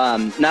throughout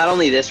not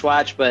only this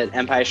watch, but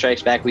Empire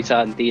Strikes Back we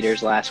saw in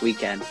theaters last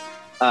weekend.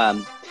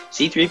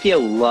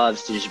 C-3PO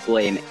loves to just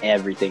blame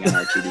everything on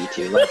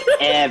R2-D2. Like,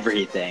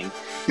 everything.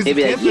 He'd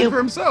be like, for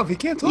himself. He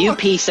can't talk. You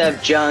piece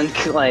of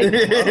junk. Like,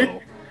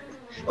 whoa.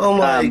 Oh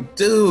my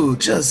dude,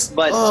 just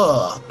but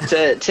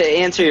to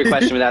answer your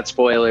question without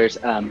spoilers,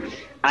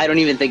 I don't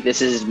even think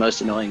this is his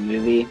most annoying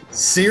movie.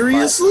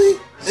 Seriously?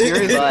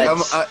 Seriously?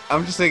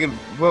 I'm just thinking,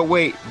 well,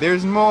 wait,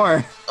 there's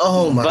more.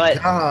 Oh my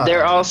god. But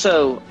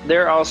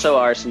there also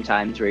are some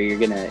times where you're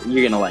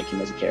gonna like him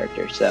as a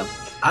character. So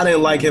I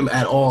didn't like him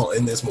at all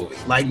in this movie.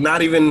 Like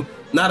not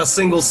a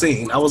single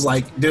scene. I was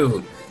like,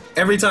 dude,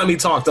 every time he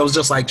talked, I was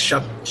just like,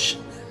 shut.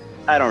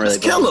 I don't really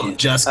kill him.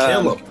 Just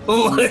kill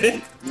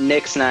him.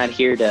 Nick's not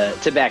here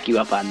to back you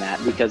up on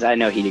that because I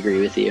know he'd agree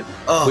with you,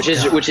 which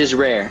is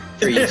rare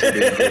for you to agree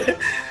with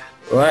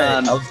you.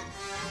 Right.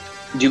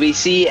 Do we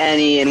see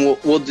any? And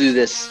we'll do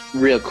this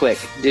real quick.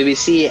 Do we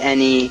see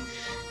any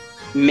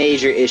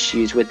major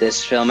issues with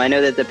this film? I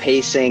know that the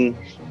pacing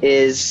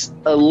is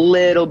a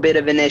little bit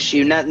of an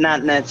issue, not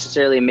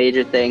necessarily a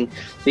major thing,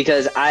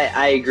 because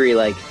I agree.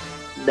 Like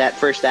that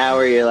first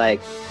hour, you're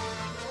like,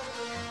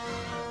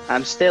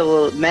 I'm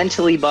still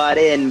mentally bought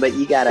in, but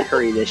you gotta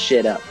hurry this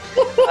shit up.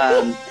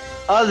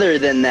 Other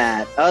than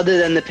that, other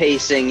than the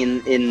pacing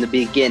in the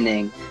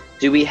beginning,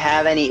 do we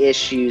have any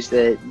issues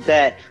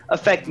that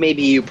affect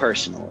maybe you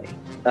personally?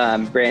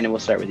 Brandon, we'll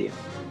start with you.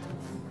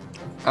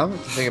 I don't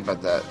have to think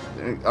about that.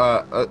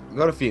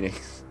 Go to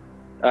Phoenix.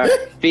 All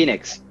right,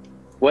 Phoenix,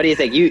 what do you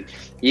think?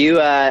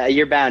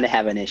 You're bound to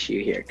have an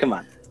issue here. Come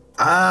on.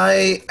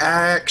 I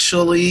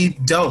actually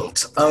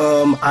don't.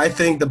 I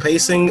think the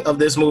pacing of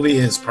this movie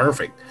is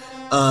perfect.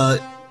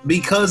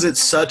 Because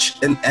it's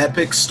such an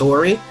epic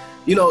story.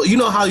 You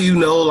know how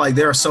like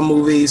there are some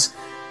movies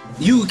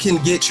you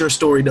can get your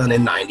story done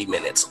in 90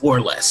 minutes or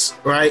less,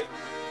 right?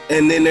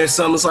 And then there's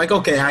some it's like,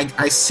 okay,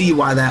 I see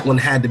why that one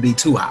had to be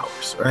 2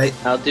 hours, right?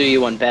 I'll do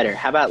you one better.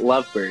 How about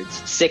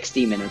Lovebirds?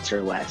 60 minutes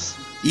or less.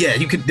 Yeah,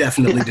 you could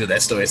definitely do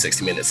that story in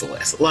 60 minutes or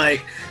less.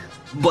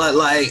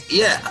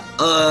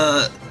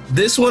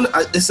 This one,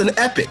 it's an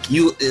epic.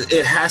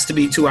 It has to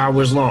be 2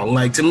 hours long.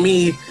 Like, to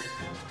me,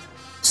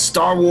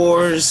 Star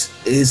Wars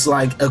is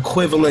like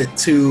equivalent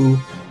to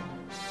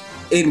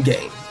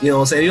Endgame. You know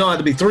what I'm saying? You don't have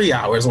to be 3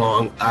 hours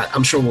long.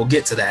 I'm sure we'll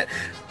get to that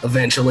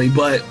eventually.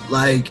 But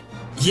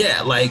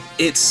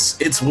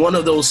it's one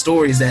of those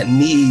stories that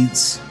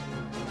needs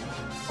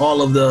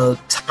all of the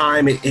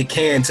time it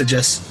can to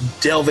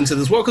just delve into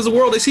this world, because the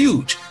world is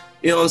huge.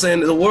 You know what I'm saying?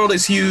 The world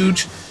is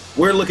huge.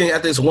 We're looking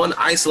at this one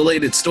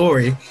isolated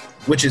story,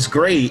 which is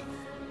great,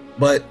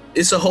 but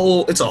it's a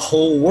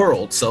whole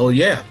world. So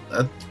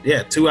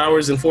 2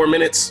 hours and 4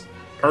 minutes,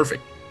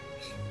 perfect.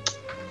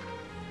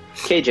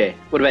 KJ,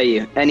 what about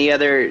you? Any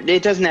other,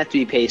 it doesn't have to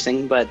be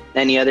pacing, but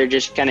any other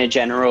just kind of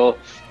general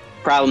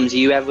problems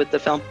you have with the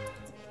film?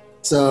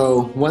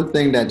 So one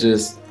thing that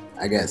just,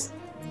 I guess,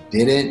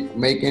 didn't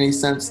make any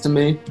sense to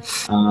me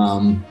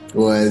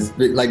was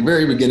like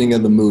very beginning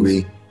of the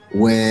movie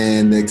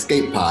when the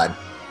escape pod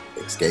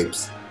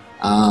escapes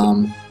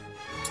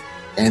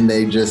and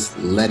they just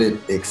let it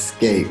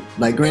escape.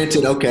 Like,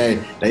 granted, okay,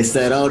 they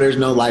said, oh, there's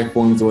no life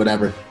forms or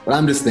whatever, but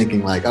I'm just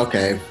thinking like,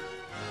 okay,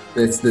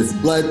 it's this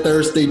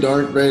bloodthirsty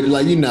Darth Vader,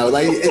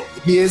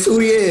 he is who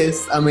he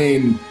is. I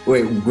mean,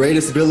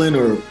 greatest villain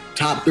or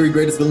top 3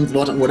 greatest villains of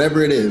all time,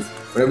 whatever it is,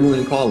 whatever you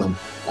want to call him,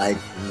 like,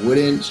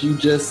 wouldn't you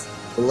just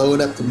blow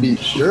it up to be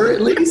sure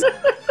at least?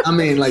 I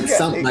mean,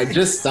 something,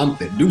 just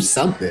something, do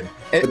something.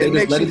 But they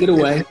just let it get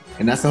away,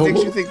 and that's the whole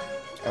movie.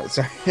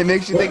 It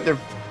makes you think they're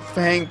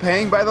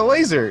paying by the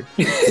laser.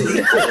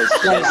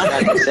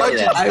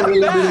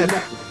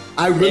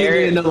 I really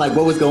didn't know like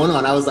what was going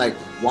on. I was like,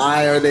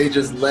 why are they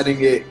just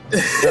letting it go?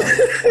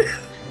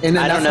 And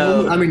then I don't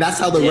know. I mean, that's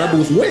how the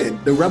Rebels win.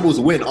 The Rebels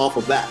win off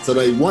of that. So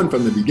they won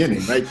from the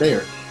beginning right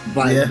there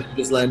by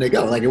just letting it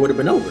go. Like, it would have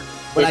been over.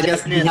 But I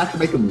guess you have to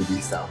make a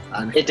movie, so.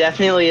 It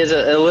definitely is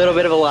a little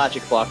bit of a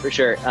logic flaw for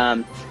sure.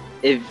 I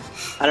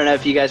don't know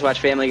if you guys watch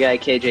Family Guy.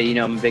 KJ, you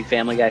know I'm a big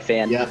Family Guy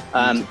fan. Yeah.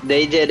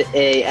 They did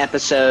a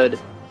episode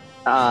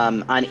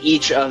on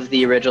each of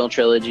the original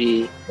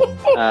trilogy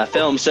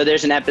films. So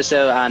there's an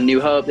episode on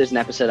New Hope, there's an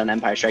episode on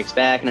Empire Strikes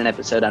Back, and an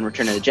episode on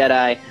Return of the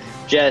Jedi,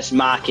 just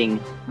mocking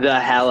the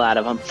hell out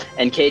of them.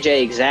 And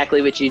KJ,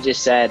 exactly what you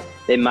just said,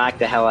 they mocked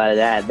the hell out of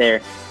that.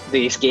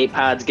 The escape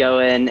pods go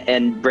in,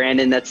 and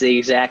Brandon, that's the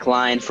exact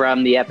line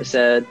from the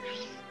episode.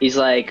 He's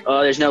like,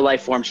 oh, there's no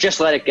life forms, just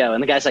let it go.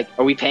 And the guy's like,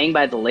 are we paying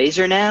by the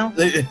laser now?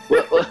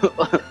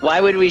 Why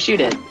would we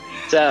shoot it?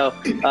 So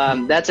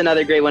that's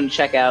another great one to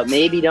check out.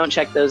 Maybe don't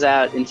check those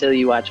out until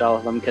you watch all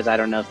of them, because I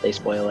don't know if they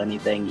spoil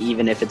anything.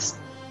 Even if it's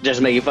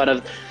just making fun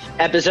of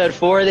episode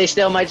 4, they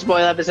still might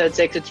spoil episode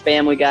 6. It's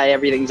Family Guy,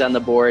 everything's on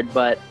the board.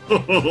 But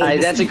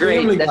that's a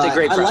great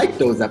I like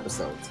those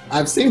episodes.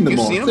 I've seen them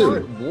all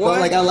too.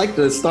 But I like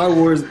the Star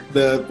Wars,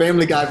 the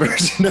Family Guy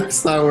version of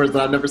Star Wars,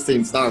 but I've never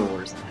seen Star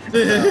Wars.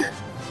 So,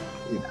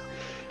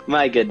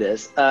 My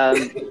goodness.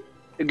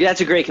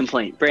 That's a great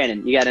complaint.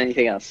 Brandon, you got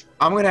anything else?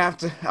 I'm gonna have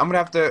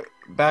to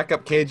back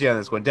up KJ on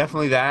this one.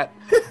 Definitely that.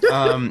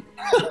 And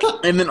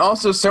then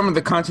also some of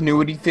the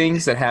continuity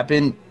things that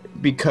happen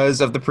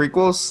because of the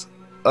prequels.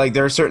 Like,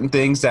 there are certain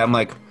things that I'm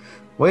like,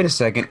 wait a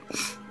second,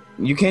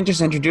 you can't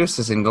just introduce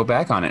this and go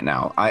back on it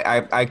now.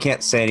 I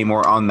can't say any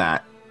more on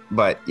that.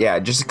 But yeah,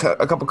 just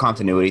a couple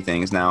continuity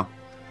things now.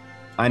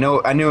 I know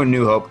A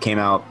New Hope came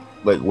out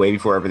like way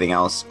before everything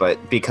else,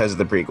 but because of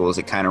the prequels,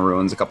 it kind of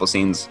ruins a couple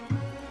scenes.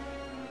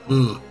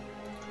 Well,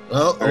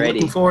 I'm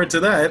looking forward to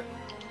that.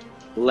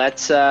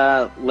 Let's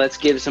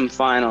give some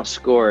final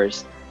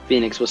scores.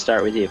 Phoenix, we'll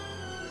start with you.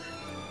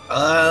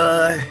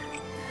 Okie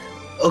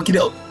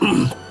doke.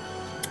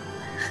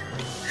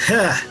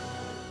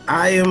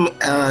 I am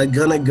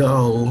gonna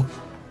go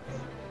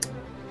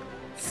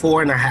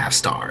 4.5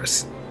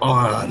 stars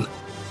on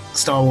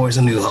Star Wars: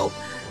 A New Hope,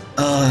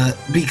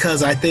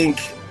 because I think,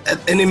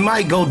 and it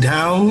might go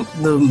down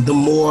the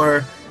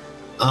more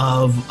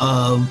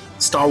of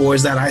Star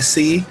Wars that I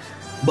see,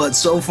 but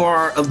so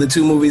far of the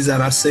 2 movies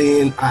that I've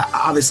seen,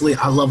 I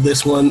love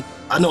this one.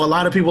 I know a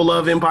lot of people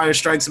love Empire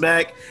Strikes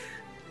Back.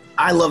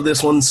 I love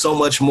this one so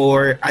much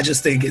more. I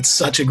just think it's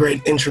such a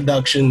great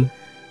introduction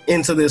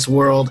into this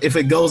world. If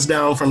it goes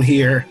down from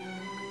here,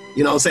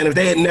 you know what I'm saying? If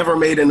they had never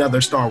made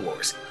another Star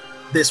Wars,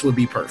 this would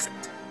be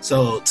perfect.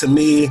 So to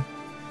me,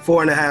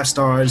 4.5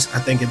 stars. I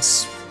think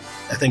it's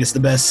the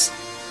best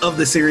of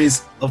the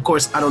series. Of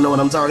course, I don't know what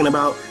I'm talking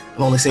about.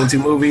 I've only seen 2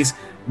 movies,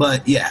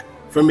 but yeah,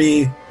 for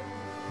me,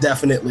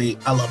 definitely,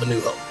 I love A New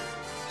Hope.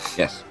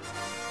 Yes.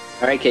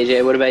 All right,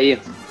 KJ, what about you?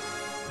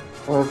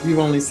 Well, if you've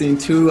only seen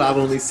 2, I've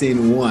only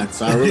seen 1,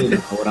 so I really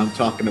don't know what I'm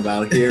talking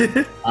about here.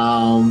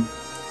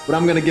 But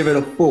I'm going to give it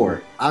a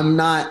 4. I'm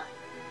not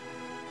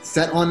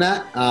set on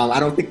that. I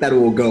don't think that it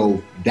will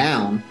go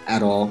down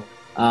at all.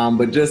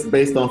 But just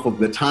based off of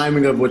the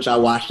timing of which I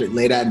watched it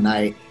late at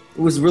night,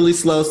 it was really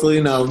slow.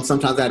 So,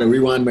 sometimes I had to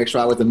rewind, make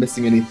sure I wasn't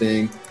missing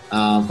anything,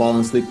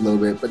 falling asleep a little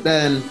bit. But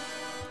then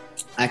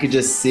I could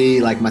just see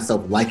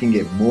myself liking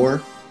it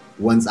more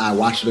once I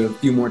watched it a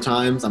few more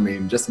times. I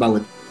mean, just about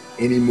with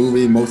any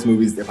movie, most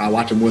movies, if I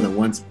watch it more than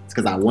once, it's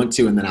because I want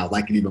to, and then I'll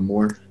like it even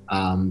more.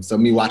 So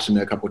me watching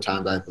it a couple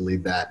times, I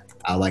believe that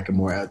I'll like it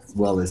more, as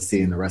well as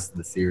seeing the rest of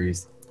the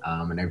series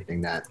and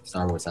everything that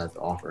Star Wars has to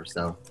offer.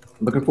 So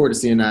I'm looking forward to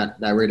seeing that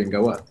rating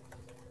go up.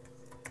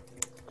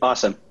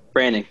 Awesome.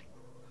 Brandon.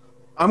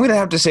 I'm going to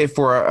have to say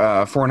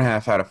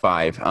 4.5 out of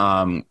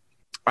 5.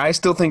 I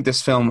still think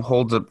this film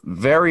holds up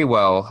very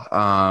well.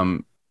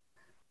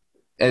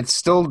 It's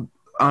still,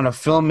 on a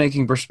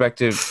filmmaking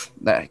perspective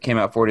that came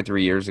out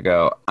 43 years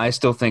ago, I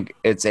still think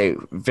it's a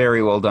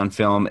very well done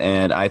film,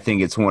 and I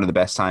think it's one of the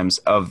best times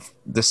of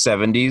the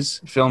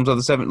 70s films of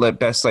the 70s,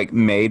 best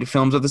made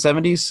films of the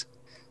 70s.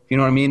 You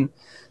know what I mean?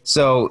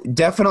 So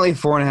definitely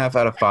 4.5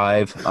 out of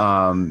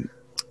 5.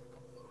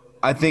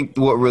 I think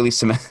what really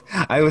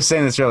I was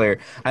saying this earlier.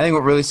 I think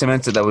what really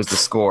cemented that was the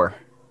score,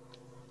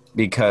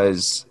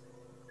 because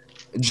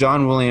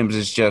John Williams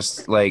is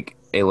just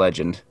a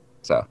legend.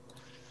 So,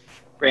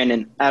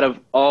 Brandon, out of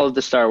all of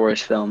the Star Wars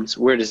films,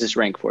 where does this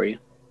rank for you?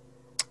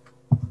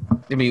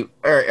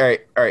 All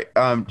right.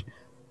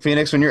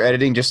 Phoenix, when you're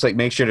editing, just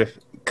make sure to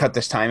cut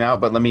this time out.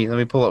 But let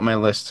me pull up my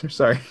list.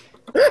 Sorry.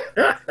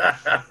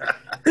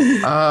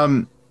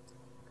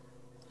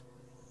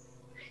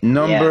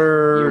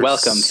 You're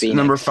welcome, Phoenix.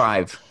 Number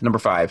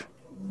five.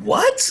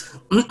 What?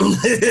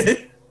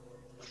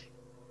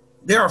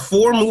 There are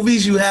 4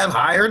 movies you have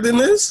higher than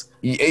this?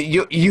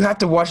 You have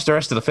to watch the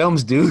rest of the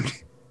films, dude.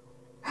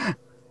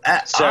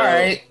 So, all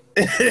right.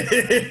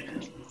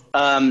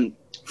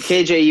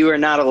 KJ, you are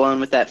not alone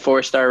with that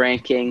 4-star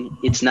ranking.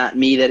 It's not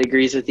me that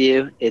agrees with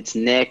you. It's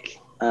Nick.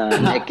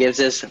 Nick gives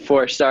us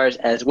 4 stars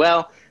as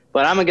well.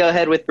 But I'm going to go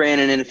ahead with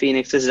Brandon and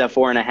Phoenix. This is a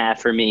 4.5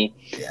 for me.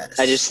 Yes.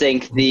 I just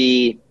think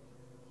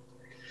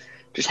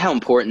just how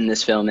important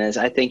this film is.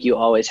 I think you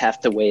always have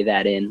to weigh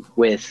that in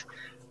with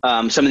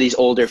some of these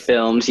older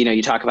films.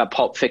 You talk about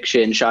Pulp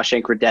Fiction,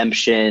 Shawshank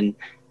Redemption,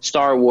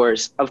 Star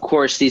Wars. Of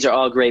course, these are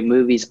all great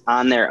movies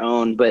on their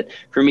own, but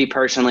for me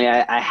personally,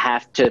 I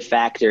have to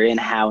factor in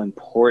how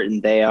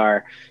important they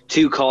are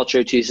to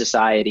culture, to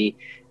society.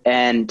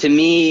 And to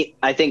me,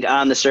 I think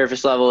on the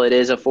surface level, it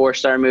is a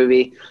 4-star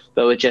movie,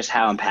 but with just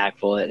how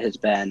impactful it has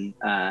been,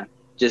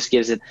 just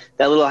gives it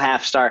that little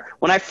half star.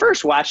 When I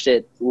first watched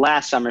it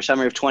last summer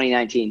of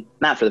 2019,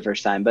 not for the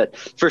first time, but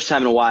first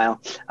time in a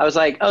while, I was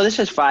like, oh, this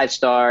is 5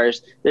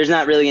 stars. There's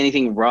not really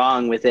anything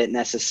wrong with it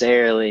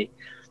necessarily.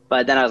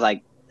 But then I was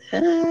like,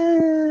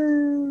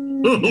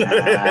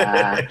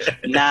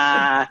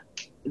 nah.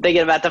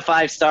 Thinking about the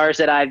 5 stars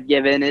that I've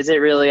given, is it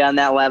really on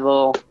that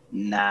level?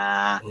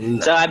 Nah.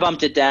 So I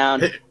bumped it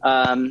down.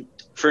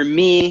 For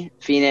me,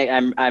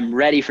 Phoenix, I'm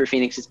ready for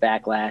Phoenix's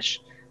backlash.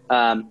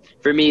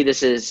 For me,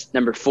 this is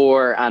number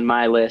 4 on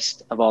my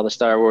list of all the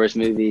Star Wars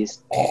movies.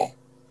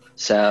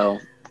 So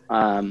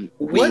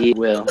we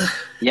will.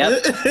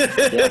 Yep.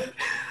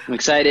 I'm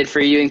excited for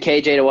you and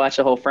KJ to watch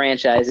the whole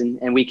franchise,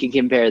 and we can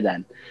compare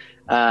then.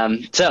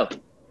 So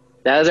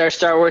that was our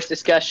Star Wars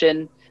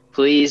discussion.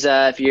 Please,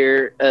 if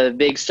you're a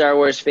big Star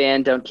Wars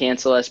fan, don't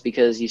cancel us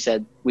because we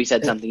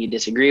said something you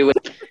disagree with.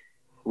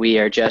 We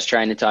are just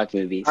trying to talk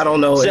movies. I don't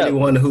know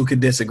anyone who could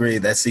disagree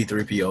that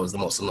C-3PO is the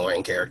most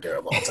annoying character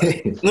of all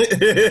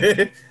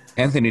time.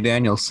 Anthony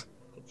Daniels.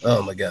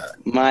 Oh, my God.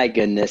 My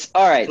goodness.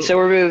 All right, so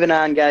we're moving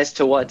on, guys,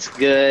 to What's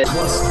Good.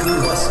 What's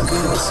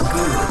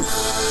good?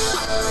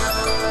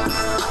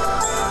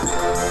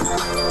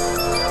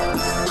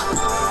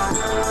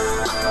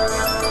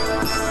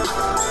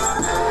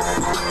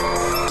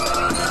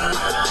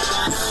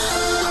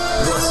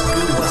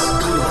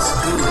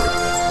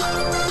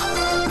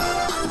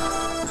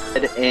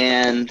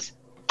 And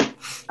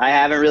I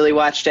haven't really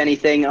watched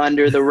anything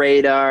under the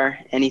radar,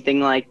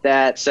 anything like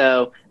that.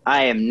 So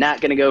I am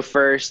not going to go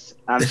first.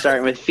 I'm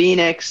starting with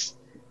Phoenix.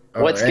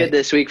 What's good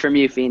this week from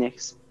you,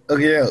 Phoenix?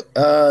 Okay,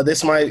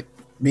 this might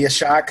be a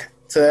shock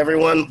to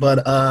everyone,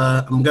 but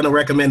I'm going to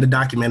recommend a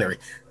documentary.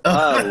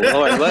 Oh,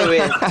 Lord.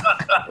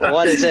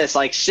 What is this,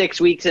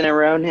 6 weeks in a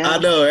row now? I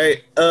know,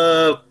 right?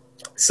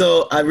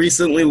 So I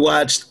recently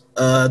watched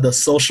The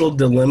Social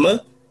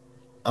Dilemma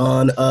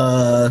on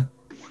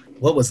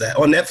what was that?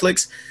 On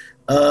Netflix.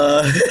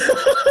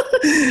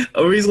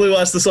 I recently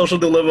watched The Social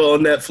Dilemma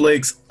on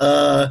Netflix.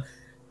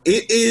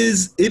 It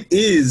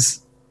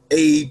is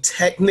a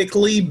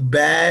technically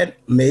bad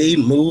made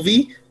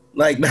movie.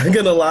 Not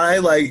gonna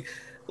lie.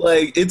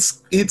 Like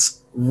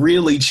it's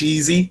really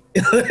cheesy,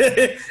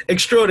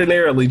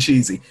 extraordinarily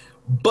cheesy,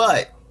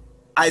 but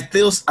I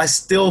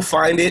still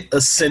find it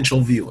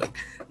essential viewing.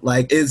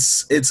 Like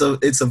it's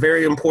a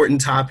very important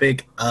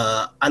topic.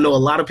 I know a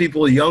lot of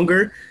people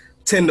younger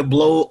tend to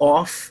blow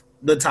off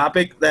the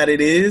topic that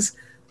it is,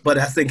 but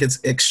I think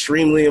it's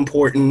extremely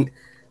important.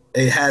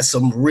 It has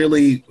some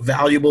really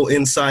valuable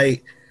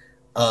insight.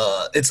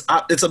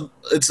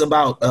 It's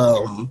about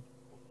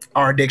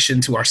our addiction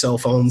to our cell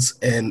phones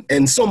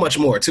and so much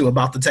more too,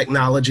 about the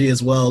technology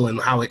as well and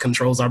how it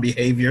controls our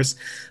behaviors.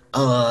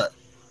 I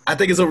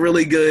think it's a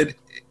really good,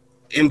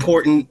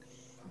 important,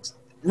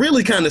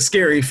 really kind of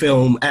scary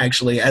film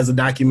actually as a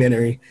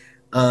documentary,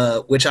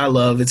 which I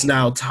love. It's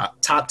now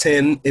top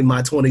 10 in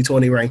my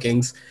 2020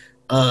 rankings.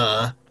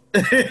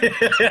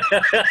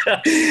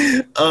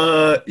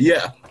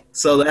 Yeah.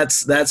 So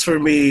that's for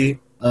me,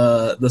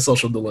 The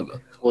Social Dilemma.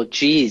 Well,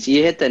 geez,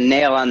 you hit the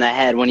nail on the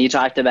head when you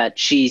talked about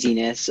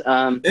cheesiness.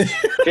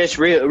 Just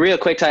real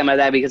quick talking about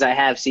that because I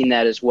have seen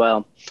that as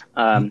well.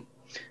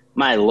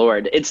 My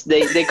Lord,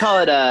 they call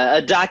it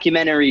a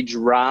documentary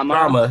drama.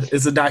 Drama.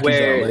 It's a docudrama,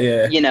 where,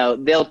 yeah. You know,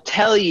 they'll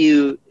tell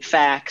you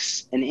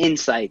facts and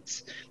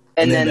insights,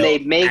 and then they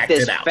make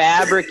this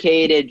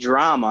fabricated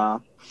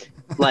drama,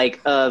 like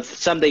of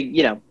something,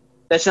 you know,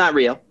 that's not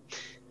real,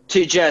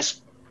 to just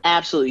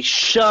absolutely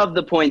shove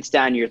the points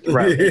down your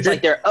throat. It's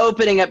like they're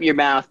opening up your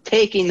mouth,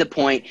 taking the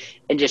point,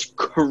 and just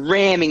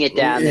cramming it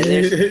down.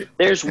 And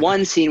there's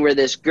one scene where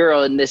this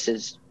girl, and this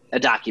is a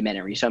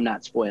documentary, so I'm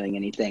not spoiling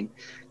anything.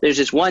 There's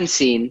this one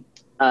scene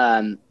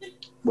where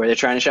they're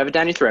trying to shove it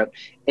down your throat,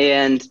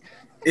 and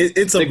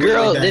it's the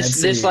girl, really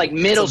this like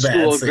middle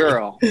school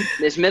girl,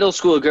 this middle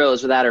school girl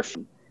is without her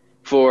phone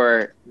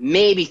for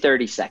maybe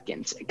 30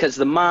 seconds because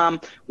the mom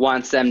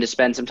wants them to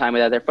spend some time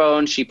without their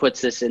phone. She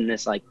puts this in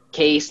this like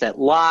case that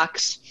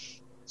locks.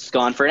 It's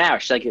gone for an hour.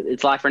 She's like,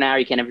 it's locked for an hour.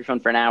 You can't have your phone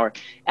for an hour.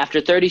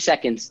 After 30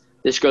 seconds,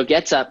 this girl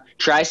gets up,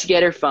 tries to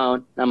get her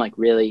phone. And I'm like,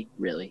 really?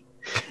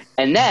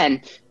 And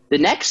then the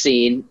next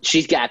scene,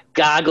 she's got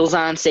goggles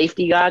on,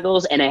 safety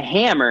goggles, and a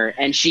hammer,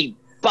 and she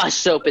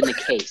busts open the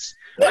case.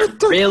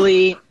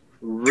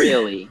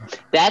 Really?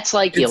 That's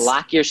like you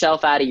lock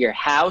yourself out of your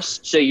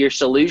house, so your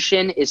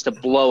solution is to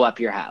blow up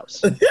your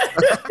house.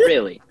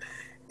 Really?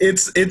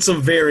 It's a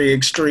very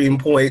extreme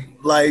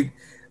point. Like,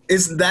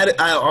 it's that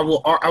I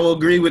will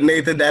agree with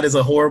Nathan. That is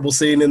a horrible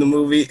scene in the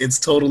movie. It's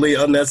totally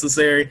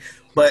unnecessary.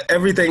 But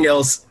everything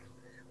else,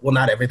 well,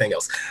 not everything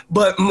else,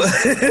 but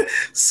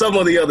some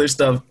of the other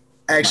stuff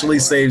actually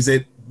saves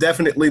it.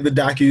 Definitely the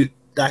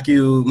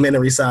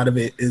documentary side of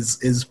it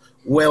is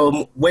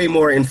way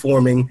more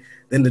informing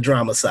than the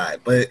drama side.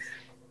 But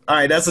all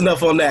right, that's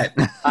enough on that.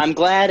 I'm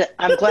glad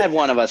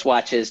one of us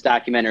watches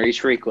documentaries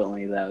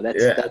frequently, though.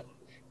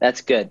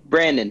 That's good.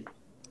 Brandon,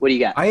 what do you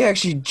got? I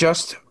actually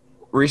just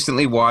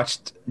recently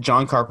watched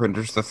John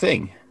Carpenter's The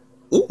Thing.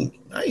 Ooh,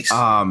 nice.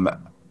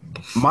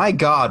 My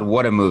God,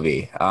 what a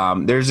movie.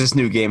 There's this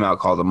new game out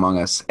called Among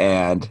Us,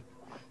 and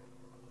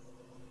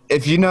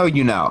if you know,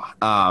 you know.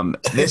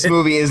 This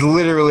movie is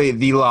literally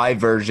the live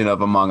version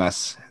of Among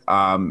Us.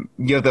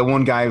 You have that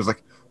one guy who's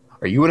like,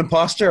 "Are you an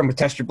imposter? I'm going to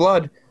test your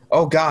blood."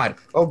 Oh, God,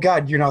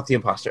 you're not the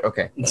imposter.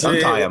 Okay,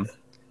 untie him.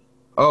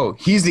 Oh,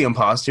 he's the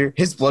imposter.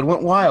 His blood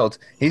went wild.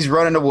 He's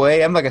running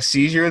away. I'm like a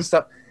seizure and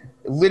stuff.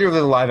 Literally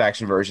the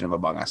live-action version of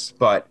Among Us.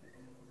 But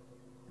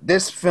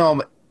this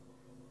film,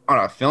 on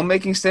a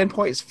filmmaking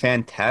standpoint, is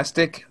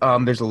fantastic.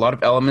 There's a lot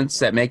of elements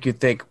that make you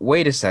think,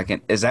 wait a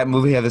second, is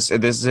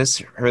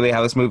this really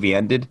how this movie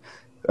ended?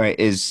 Right,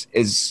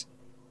 is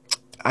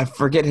I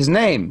forget his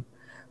name,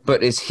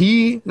 but is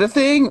he the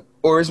Thing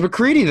or is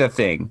McCready the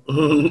Thing?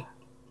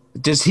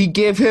 Does he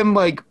give him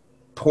like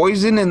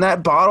poison in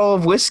that bottle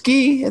of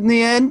whiskey in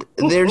the end?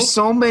 There's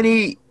so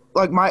many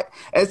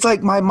it's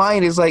like my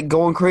mind is like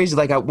going crazy.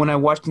 Like when I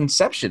watched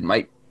Inception,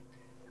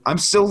 I'm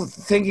still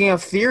thinking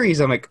of theories.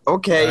 I'm like,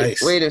 okay,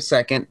 nice. Wait a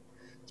second.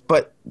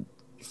 But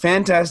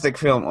fantastic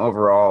film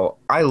overall.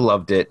 I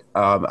loved it.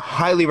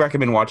 Highly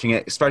recommend watching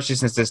it, especially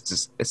since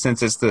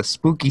it's the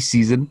spooky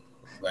season.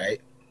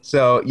 Right.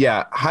 So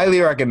yeah,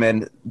 highly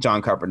recommend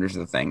John Carpenter's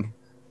The Thing.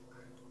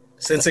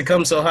 Since it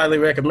comes so highly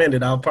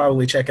recommended, I'll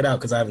probably check it out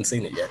because I haven't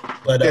seen it yet.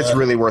 But it's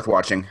really worth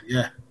watching.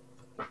 Yeah.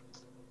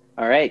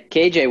 All right,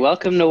 KJ,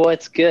 welcome to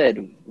What's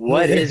Good.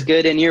 What is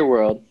good in your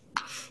world?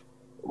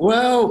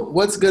 Well,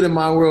 what's good in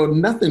my world?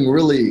 Nothing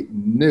really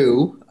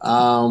new.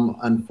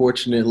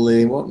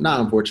 Unfortunately, well, not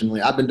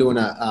unfortunately, I've been doing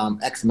a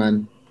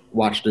X-Men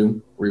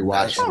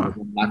rewatch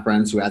with my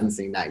friends who hasn't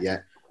seen that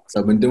yet. So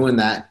I've been doing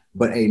that.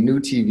 But a new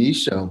TV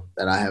show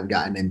that I have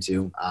gotten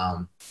into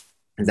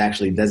is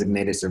actually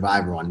Designated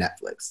Survivor on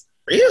Netflix.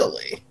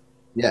 Really?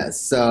 Yes.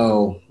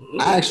 So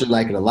I actually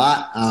like it a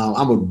lot.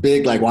 I'm a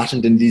big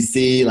Washington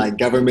D.C.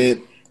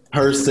 government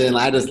person.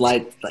 I just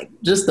like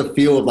just the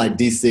feel of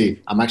DC.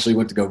 I'm actually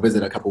went to go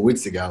visit a couple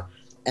weeks ago,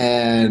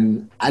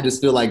 and I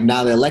just feel like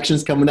now the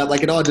election's coming up,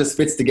 it all just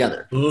fits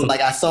together. So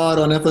I saw it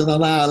on Netflix.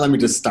 I'm like, let me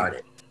just start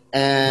it,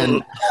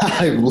 and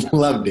I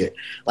loved it.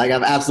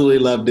 I've absolutely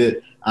loved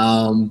it.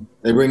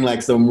 They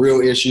bring some real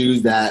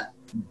issues that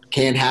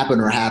can happen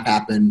or have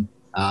happened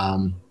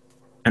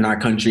in our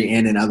country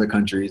and in other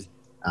countries.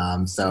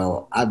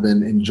 So I've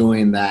been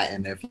enjoying that.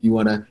 And if you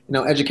want to,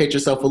 educate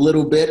yourself a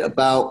little bit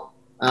about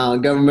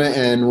government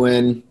and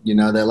when,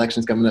 the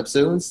election's coming up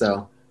soon.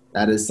 So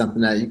that is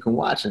something that you can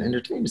watch and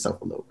entertain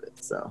yourself a little bit.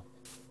 So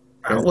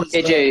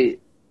AJ,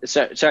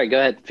 sorry, go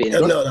ahead, Phoenix.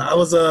 No, I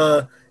was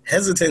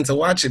hesitant to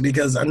watch it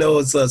because I know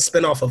it's a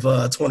spinoff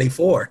of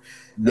 24.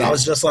 Yeah. I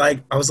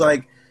was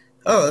like,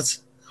 oh,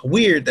 it's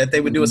weird that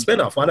they would do a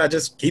spinoff. Why not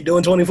just keep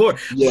doing 24?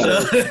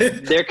 Yeah.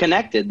 But, They're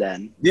connected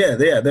then. yeah,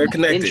 they're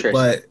connected. Interesting.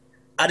 But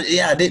I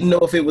didn't know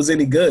if it was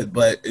any good.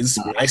 But it's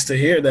nice to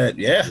hear that.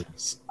 Yeah,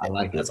 I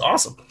like it. that's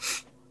awesome.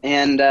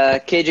 And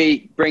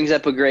KJ brings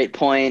up a great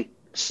point.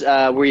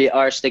 We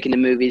are sticking to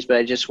movies, but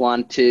I just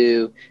want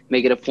to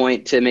make it a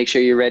point to make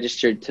sure you're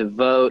registered to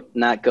vote.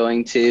 Not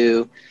going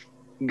to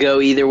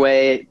go either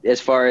way as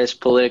far as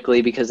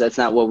politically, because that's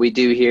not what we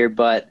do here.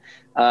 But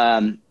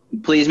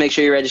please make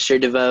sure you're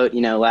registered to vote.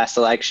 Last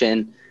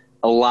election,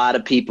 a lot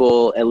of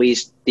people, at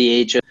least the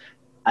age of,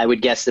 I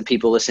would guess the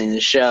people listening to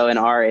the show and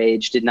our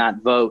age, did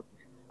not vote.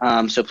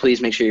 So please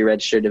make sure you're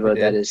registered to vote.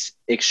 That is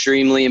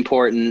extremely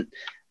important.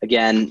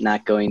 Again,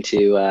 not going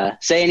to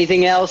say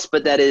anything else,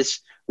 but that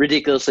is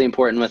ridiculously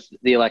important with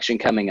the election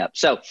coming up.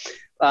 So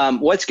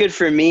what's good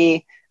for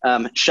me,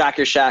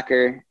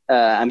 shocker,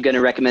 I'm going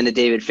to recommend a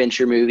David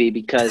Fincher movie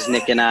because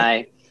Nick and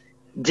I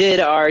did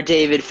our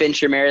David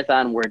Fincher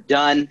marathon. We're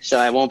done, so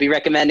I won't be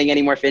recommending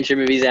any more Fincher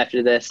movies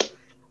after this.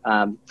 But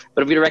I'm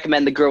going to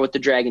recommend The Girl with the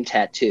Dragon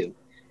Tattoo.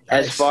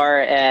 Nice. As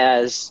far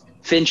as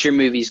Fincher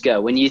movies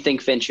go, when you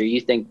think Fincher, you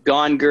think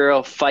Gone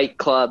Girl, Fight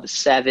Club,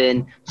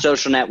 Seven,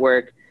 Social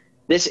Network.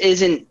 This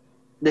isn't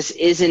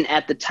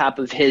at the top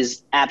of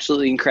his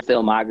absolutely incredible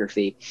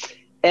filmography.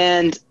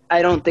 And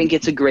I don't think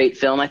it's a great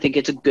film. I think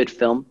it's a good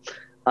film.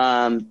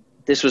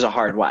 This was a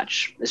hard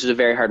watch. This was a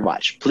very hard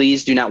watch.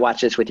 Please do not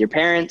watch this with your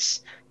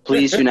parents.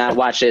 Please do not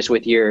watch this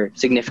with your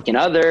significant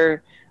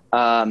other.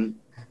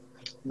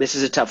 This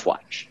is a tough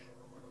watch.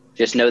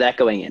 Just know that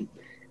going in.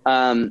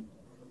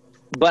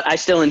 But I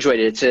still enjoyed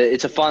it.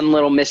 It's a fun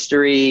little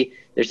mystery.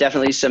 There's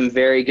definitely some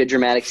very good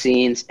dramatic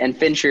scenes, and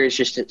Fincher is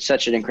just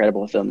such an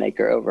incredible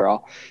filmmaker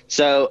overall.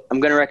 So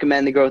I'm going to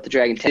recommend The Girl with the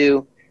Dragon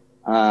 2,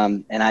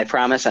 and I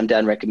promise I'm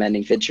done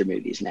recommending Fincher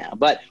movies now.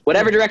 But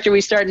whatever director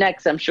we start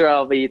next, I'm sure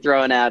I'll be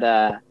throwing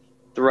out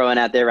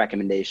their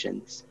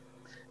recommendations.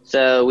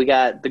 So we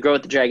got The Girl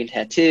with the Dragon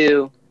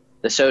Tattoo,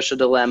 The Social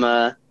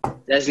Dilemma,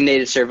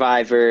 Designated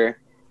Survivor,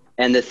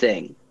 and The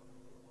Thing.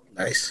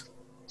 Nice.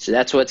 So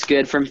that's what's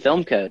good from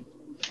Film Code.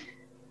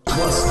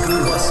 What's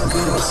good? What's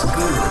good? What's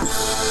good?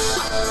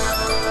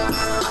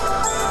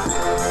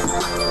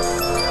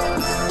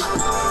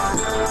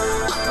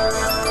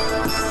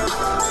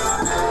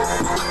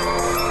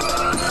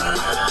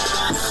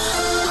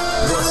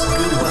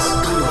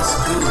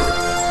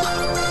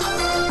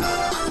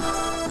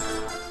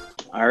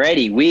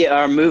 Alrighty, we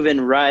are moving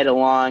right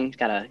along.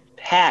 Got a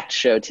packed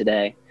show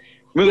today.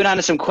 Moving on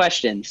to some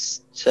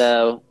questions.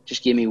 So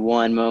just give me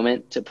one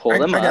moment to pull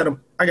them up.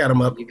 I got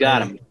them up. You got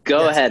them.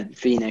 Go ahead,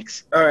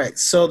 Phoenix. All right.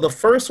 So the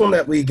first one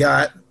that we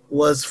got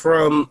was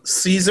from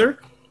Caesar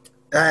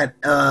at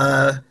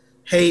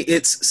Hey,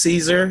 It's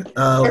Caesar.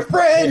 My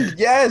friend,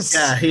 yes.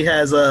 Yeah, he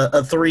has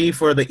a 3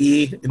 for the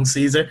E in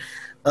Caesar.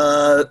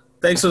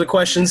 Thanks for the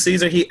question,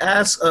 Caesar. He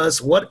asks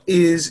us, what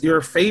is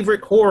your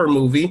favorite horror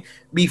movie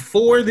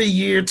before the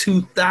year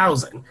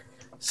 2000?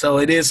 So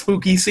it is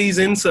spooky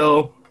season.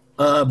 So,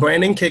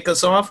 Brandon, kick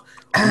us off.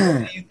 What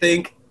do you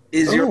think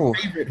is your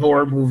favorite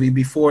horror movie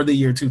before the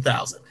year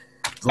 2000?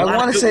 I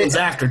want to say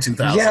after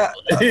 2000. Yeah,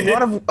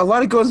 a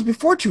lot of goes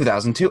before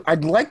 2000 too.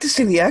 I'd like to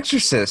say The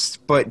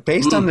Exorcist, but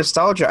based on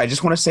nostalgia, I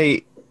just want to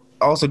say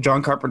also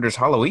John Carpenter's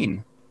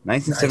Halloween,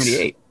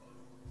 1978.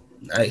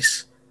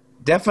 Nice.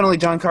 Definitely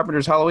John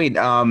Carpenter's Halloween.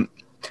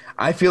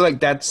 I feel like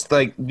that's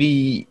like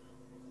the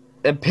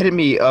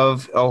epitome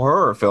of a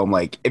horror film.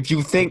 Like if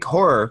you think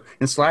horror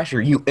and slasher,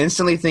 you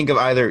instantly think of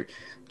either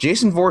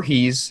Jason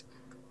Voorhees,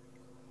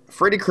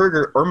 Freddy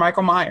Krueger, or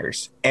Michael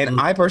Myers. And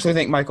I personally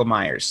think Michael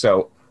Myers.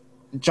 So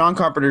John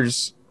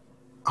Carpenter's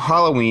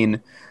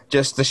Halloween,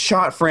 just the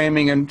shot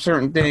framing and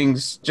certain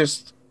things,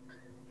 just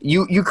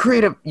you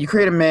create a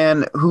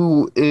man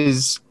who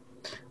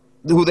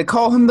they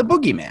call him the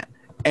boogeyman.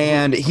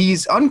 And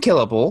he's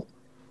unkillable.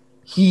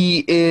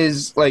 He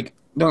is, like,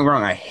 don't get me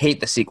wrong, I hate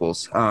the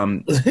sequels.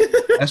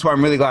 That's why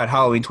I'm really glad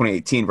Halloween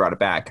 2018 brought it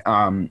back.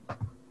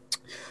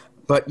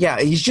 But, yeah,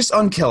 he's just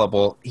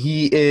unkillable.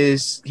 He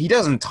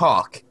doesn't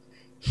talk.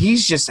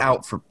 He's just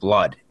out for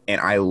blood,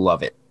 and I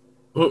love it.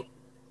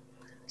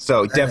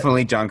 So,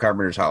 definitely John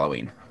Carpenter's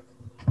Halloween.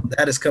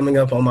 That is coming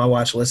up on my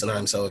watch list, and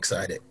I'm so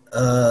excited.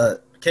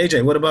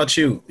 KJ, what about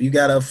you? You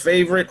got a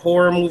favorite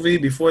horror movie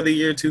before the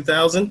year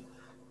 2000?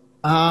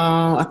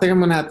 I think I'm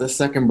gonna have to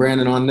second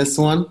Brandon on this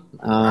one.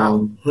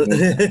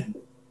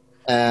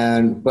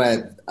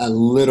 But a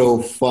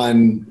little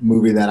fun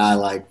movie that I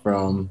like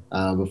from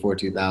before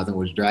 2000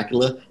 was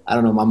Dracula. I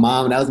don't know,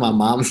 that was my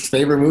mom's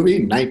favorite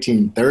movie,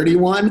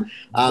 1931.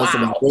 So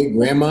my great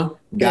grandma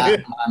got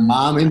my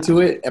mom into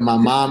it, and my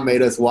mom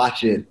made us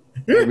watch it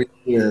every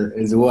year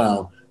as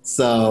well.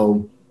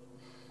 So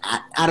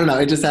I don't know,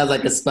 it just has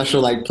like a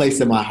special like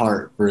place in my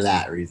heart for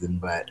that reason.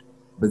 But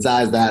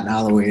besides that,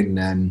 Halloween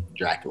and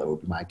Dracula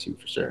would be my two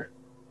for sure.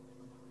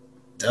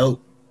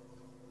 Dope.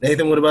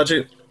 Nathan, what about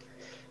you?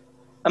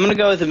 I'm going to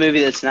go with a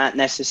movie that's not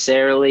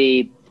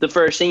necessarily the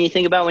first thing you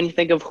think about when you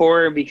think of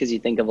horror, because you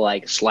think of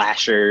like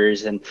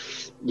slashers and,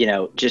 you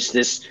know, just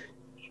this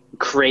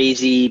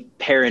crazy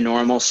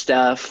paranormal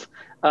stuff.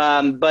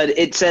 But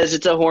it says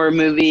it's a horror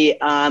movie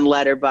on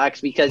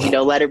Letterboxd because, you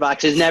know,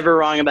 Letterboxd is never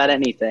wrong about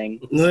anything.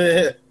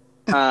 You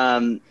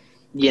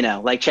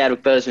know, like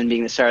Chadwick Boseman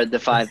being the star of The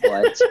Five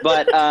Bloods.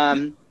 But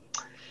going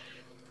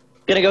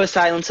to go with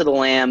Silence of the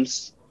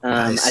Lambs.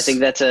 Nice. I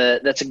think that's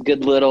a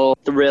good little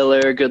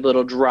thriller, good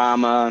little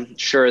drama.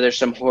 Sure, there's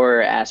some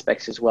horror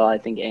aspects as well. I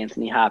think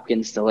Anthony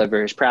Hopkins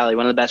delivers probably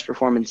one of the best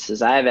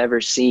performances I've ever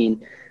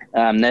seen.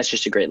 That's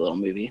just a great little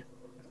movie.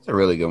 It's a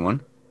really good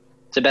one.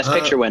 It's a Best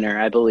Picture winner,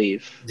 I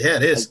believe. Yeah,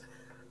 it is.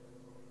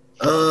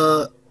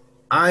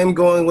 I'm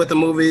going with a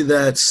movie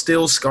that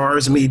still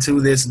scars me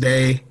to this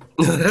day.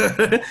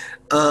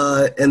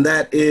 And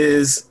that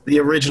is the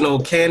original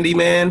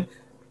Candyman.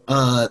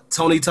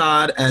 Tony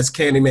Todd as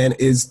Candyman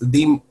is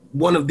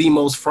one of the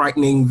most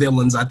frightening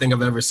villains I think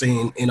I've ever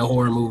seen in a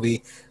horror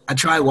movie. I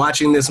tried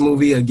watching this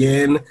movie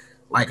again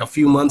like a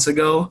few months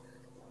ago,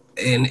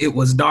 and it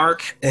was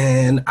dark,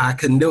 and I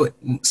couldn't do it.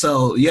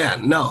 So, yeah,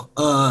 no.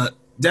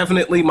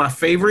 Definitely my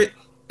favorite,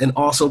 and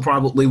also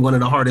probably one of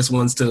the hardest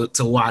ones to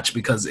watch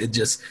because it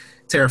just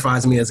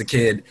terrifies me as a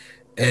kid.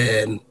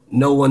 And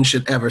no one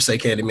should ever say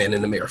Candyman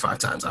in the mirror 5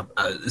 times.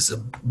 It's a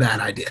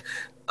bad idea.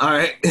 All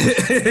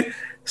right.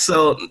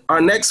 So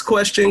our next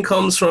question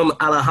comes from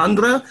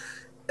Alejandra,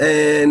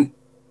 and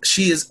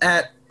she is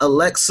at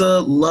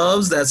Alexa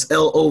Loves, that's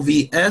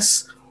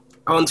Lovs,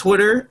 on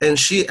Twitter, and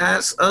she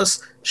asks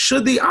us,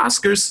 should the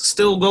Oscars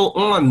still go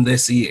on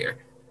this year?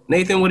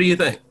 Nathan, what do you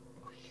think?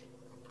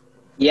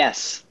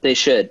 Yes, they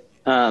should.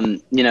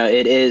 You know,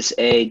 it is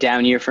a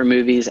down year for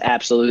movies,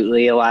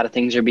 absolutely. A lot of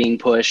things are being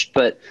pushed,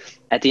 but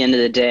at the end of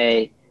the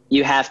day,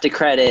 you have to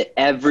credit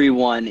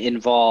everyone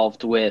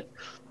involved with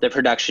the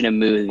production of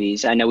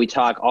movies. I know we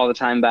talk all the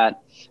time about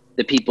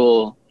the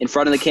people in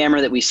front of the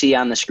camera that we see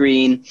on the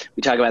screen.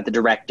 We talk about the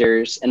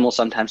directors, and we'll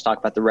sometimes talk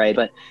about the writer,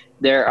 but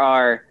there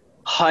are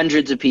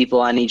hundreds of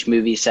people on each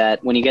movie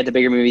set. When you get to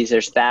bigger movies,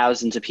 there's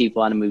thousands of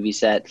people on a movie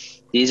set.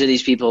 These are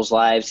these people's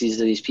lives.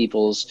 These are these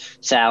people's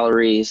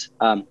salaries.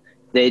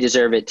 They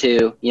deserve it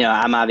too. You know,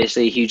 I'm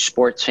obviously a huge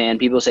sports fan.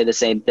 People say the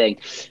same thing.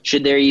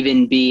 Should there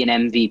even be an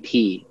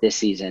MVP this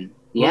season?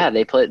 Yeah,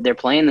 they're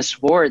playing the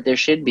sport. There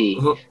should be.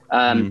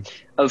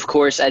 Of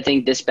course, I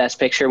think this Best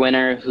Picture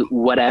winner,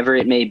 whatever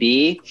it may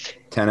be,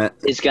 Tenet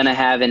is going to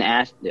have an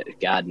is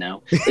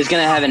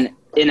going to have an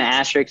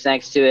asterisk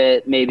next to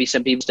it. Maybe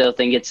some people still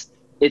think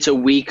it's a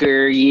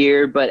weaker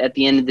year, but at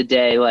the end of the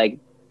day, like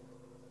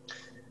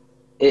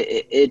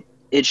it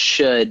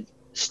should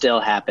still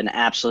happen.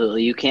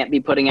 Absolutely, you can't be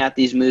putting out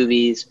these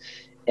movies.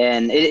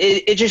 And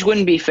it just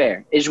wouldn't be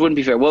fair. It just wouldn't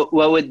be fair. What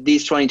would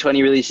these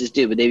 2020 releases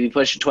do? Would they be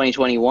pushed to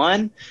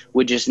 2021?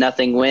 Would just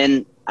nothing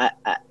win?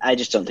 I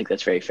just don't think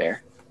that's very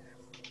fair.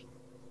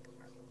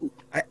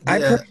 I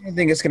personally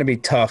think it's going to be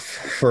tough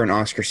for an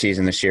Oscar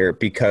season this year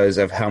because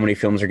of how many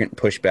films are getting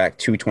pushed back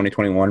to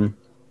 2021.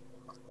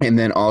 And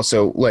then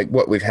also, like,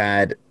 what we've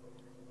had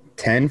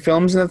 10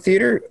 films in the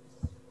theater.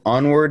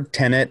 Onward,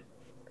 Tenet,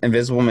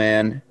 Invisible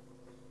Man,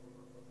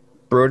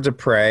 Birds of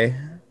Prey.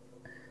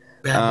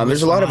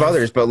 There's a lot of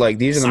others, but like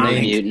these are the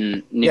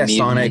main.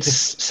 Sonic,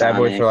 Bad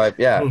Boys for Life,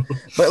 yeah.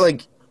 But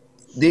like,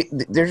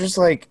 they're just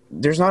like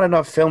there's not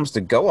enough films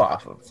to go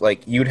off of.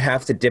 Like you'd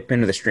have to dip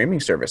into the streaming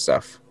service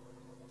stuff.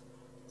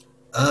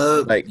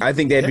 Like I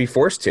think they'd be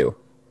forced to.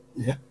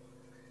 Yeah.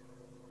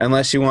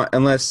 Unless you want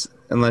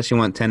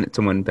Tenet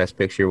to win Best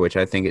Picture, which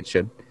I think it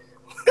should.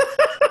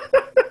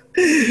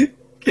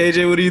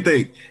 KJ, what do you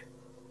think?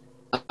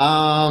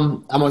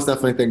 I most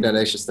definitely think that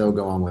they should still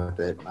go on with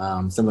it.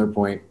 Similar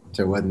point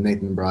to what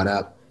Nathan brought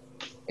up.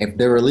 If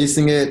they're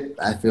releasing it,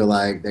 I feel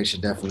like they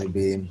should definitely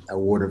be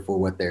awarded for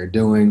what they're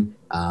doing.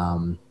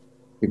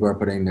 People are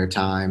putting their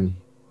time,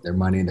 their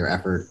money, their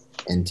effort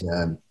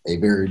into a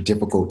very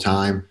difficult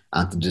time.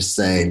 Not to just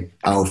say,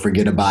 oh,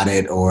 forget about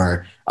it,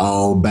 or,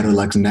 oh, better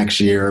luck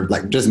next year.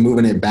 Like just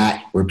moving it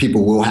back where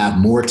people will have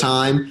more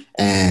time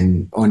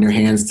and on their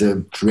hands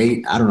to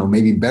create, I don't know,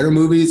 maybe better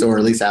movies, or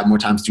at least have more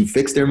times to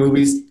fix their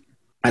movies.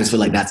 I just feel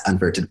like that's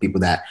unfair to the people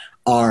that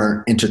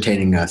are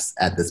entertaining us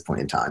at this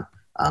point in time.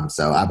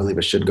 So I believe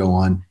it should go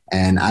on,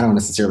 and I don't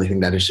necessarily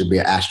think that it should be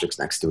an asterisk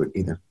next to it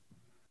either.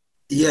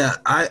 Yeah,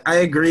 I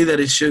agree that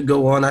it should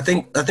go on. I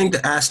think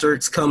the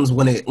asterisk comes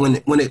when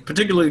it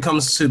particularly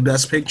comes to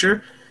Best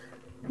Picture,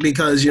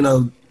 because you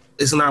know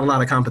it's not a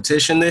lot of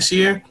competition this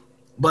year.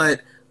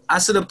 But I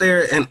sit up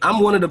there and I'm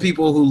one of the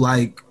people who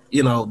like,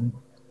 you know,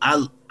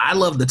 I I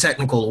love the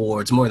technical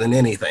awards more than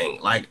anything.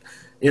 Like,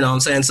 you know what I'm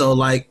saying? So,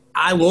 like,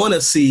 I want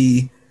to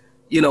see,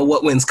 you know,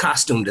 what wins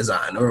costume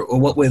design or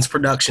what wins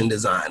production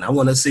design. I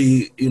want to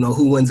see, you know,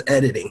 who wins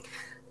editing.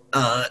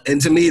 And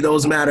to me,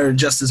 those matter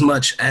just as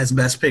much as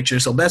Best Picture.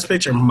 So Best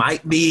Picture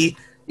might be,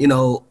 you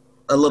know,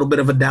 a little bit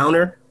of a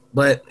downer,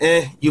 but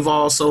you've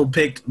also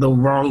picked the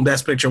wrong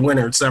Best Picture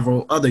winner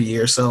several other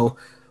years. So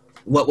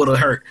what would it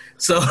hurt?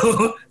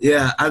 So,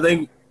 yeah, I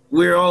think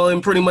we're all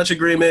in pretty much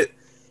agreement.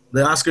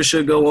 The Oscars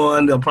should go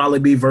on. They'll probably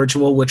be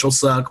virtual, which will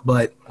suck,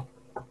 but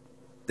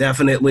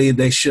definitely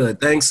they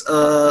should. Thanks,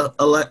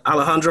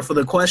 Alejandra, for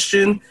the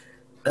question.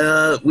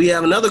 We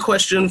have another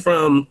question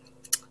from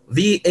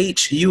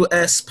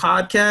VHUS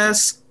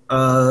Podcast.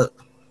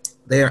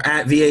 They are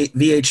at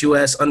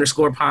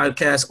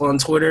VHUS_podcast on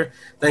Twitter.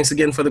 Thanks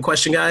again for the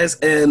question, guys.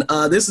 And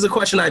this is a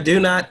question I do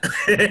not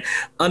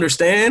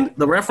understand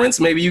the reference.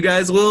 Maybe you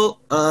guys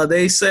will.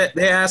 They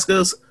ask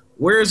us,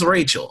 "Where's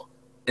Rachel?"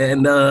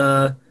 And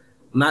I'm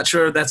not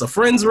sure if that's a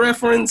Friends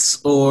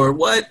reference or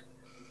what.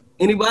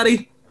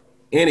 Anybody?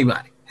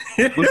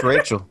 Who's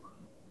Rachel?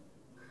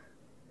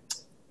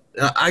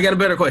 I got a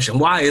better question.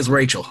 Why is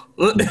Rachel?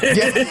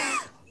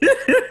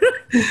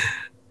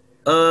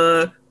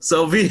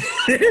 So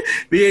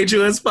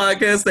VHUS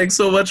Podcast, thanks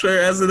so much for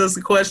asking us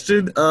a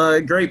question.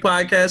 Great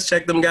podcast.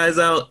 Check them guys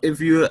out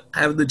if you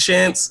have the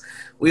chance.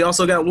 We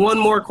also got one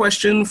more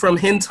question from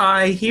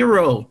Hentai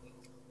Hero.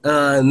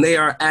 And they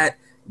are at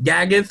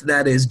Gaggeth,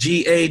 that is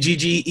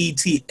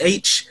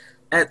GAGGETH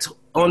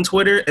on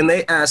Twitter. And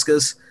they ask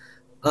us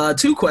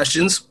two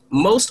questions: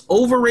 most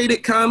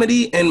overrated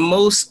comedy and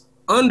most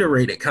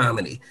underrated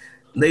comedy.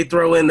 They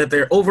throw in that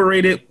their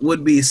overrated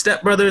would be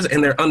Step Brothers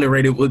and their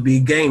underrated would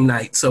be Game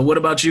Night. So what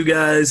about you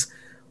guys?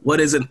 What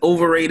is an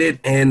overrated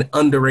and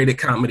underrated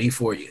comedy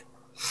for you?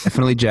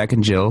 Definitely Jack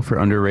and Jill for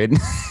underrated.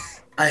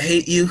 I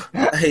hate you.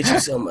 I hate you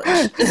so much.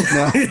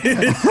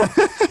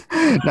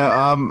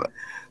 No,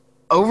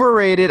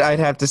 overrated, I'd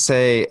have to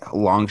say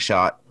Long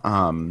Shot.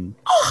 I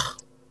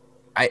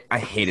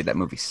hated that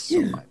movie so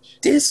much.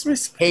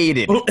 Disrespect.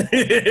 Hated.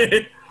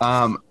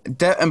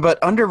 But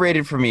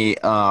underrated for me,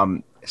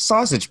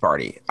 Sausage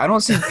Party. I don't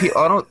see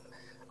people.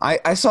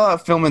 I saw a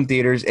film in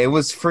theaters. It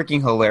was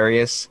freaking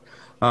hilarious.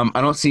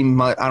 I don't see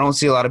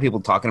a lot of people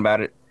talking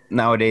about it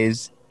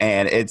nowadays,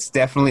 and it's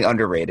definitely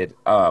underrated.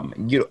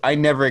 I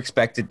never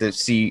expected to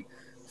see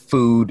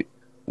food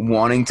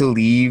wanting to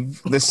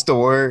leave the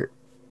store,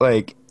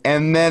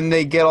 and then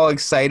they get all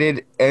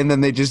excited, and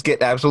then they just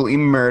get absolutely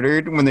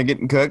murdered when they're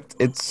getting cooked.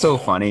 It's so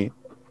funny.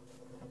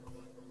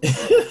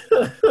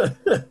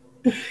 KJ,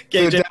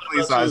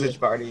 definitely Sausage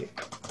Party.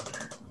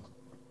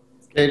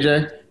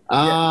 KJ,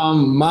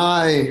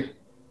 my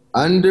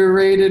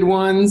underrated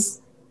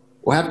ones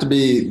will have to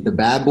be the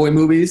Bad Boy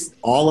movies.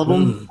 All of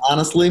them,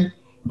 honestly.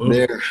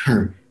 They're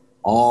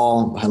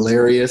all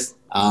hilarious.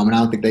 And I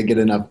don't think they get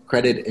enough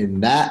credit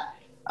in that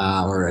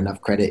or enough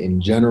credit in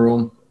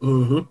general.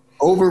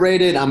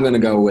 Overrated, I'm going to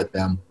go with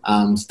them.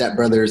 Step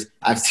Brothers,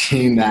 I've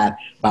seen that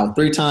about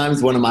 3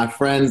 times. One of my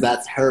friends,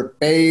 that's her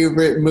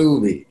favorite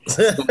movie.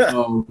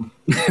 So,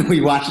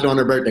 we watched it on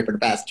her birthday for the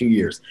past 2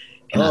 years.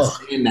 And I've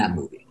seen that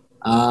movie.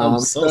 I'm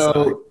so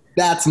sorry.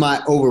 That's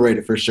my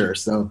overrated for sure.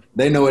 So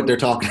they know what they're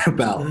talking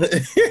about.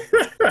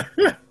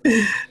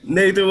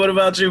 Nathan, what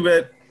about you,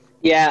 man?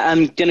 Yeah,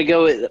 I'm going to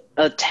go with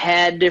a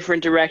tad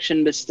different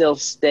direction, but still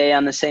stay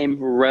on the same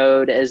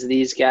road as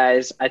these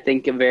guys. I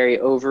think a very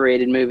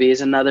overrated movie is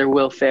another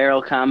Will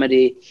Ferrell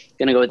comedy.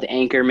 Going to go with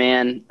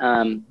Anchorman.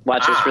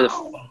 Watch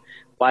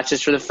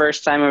this for the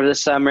first time over the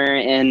summer,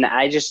 and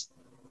I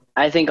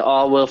think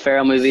all Will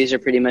Ferrell movies are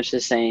pretty much the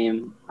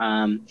same.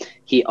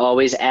 He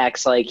always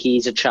acts like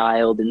he's a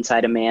child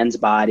inside a man's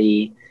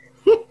body,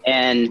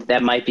 and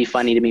that might be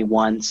funny to me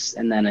once,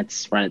 and then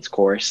it's run its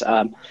course.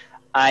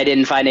 I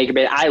didn't find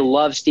Anchorman. I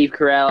love Steve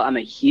Carell. I'm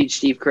a huge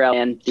Steve Carell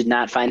fan. Did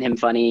not find him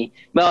funny.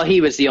 Well,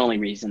 he was the only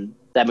reason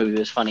that movie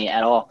was funny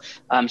at all.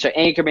 So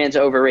Anchorman's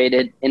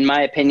overrated, in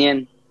my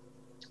opinion.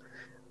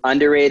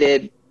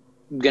 Underrated,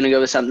 I'm going to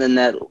go with something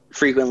that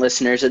frequent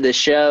listeners of this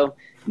show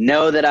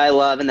know that I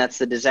love, and that's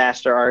The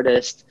Disaster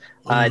Artist.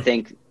 I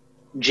think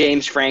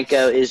James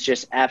Franco is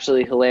just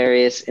absolutely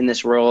hilarious in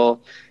this role,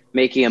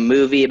 making a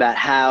movie about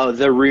how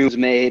The Room's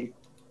made.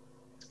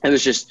 It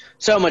was just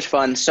so much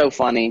fun, so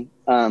funny.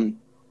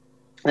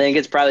 I think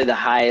it's probably the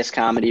highest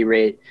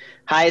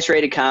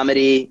rated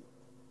comedy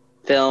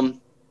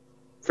film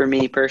for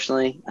me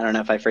personally. I don't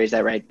know if I phrased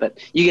that right, but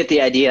you get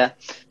the idea.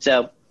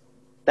 So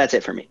that's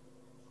it for me.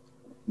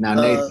 Now,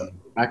 Nathan,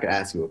 if I could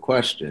ask you a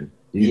question.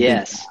 Do you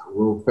think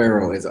Will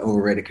Ferrell is an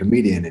overrated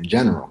comedian in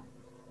general?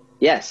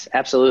 Yes,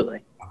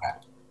 absolutely. Okay.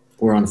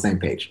 We're on the same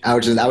page.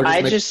 I'm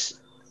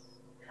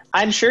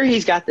sure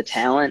he's got the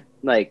talent,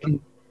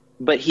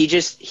 but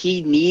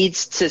he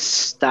needs to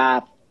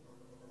stop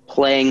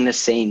playing the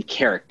same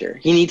character.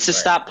 He needs to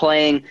stop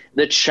playing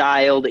the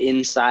child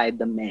inside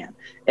the man.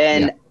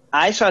 And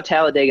I saw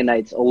Talladega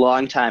Nights a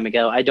long time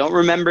ago. I don't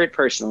remember it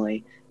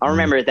personally, I don't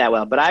remember it that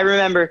well, but I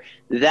remember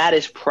that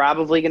is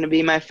probably going to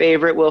be my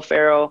favorite Will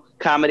Ferrell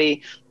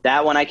comedy.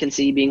 That one I can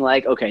see being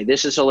like, okay,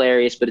 this is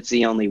hilarious, but it's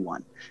the only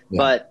one. Yeah.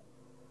 But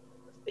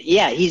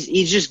yeah,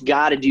 he's just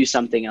got to do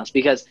something else,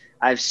 because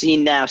I've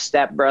seen now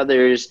Step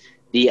Brothers,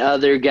 The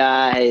Other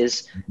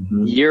Guys,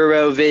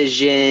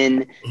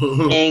 Eurovision,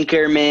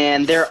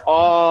 Anchorman. They're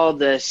all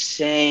the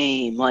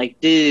same. Like,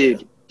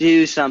 dude,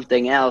 do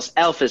something else.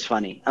 Elf is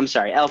funny. I'm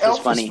sorry, Elf is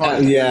funny.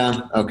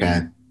 Yeah.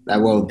 Okay. I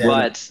will.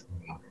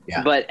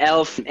 But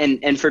Elf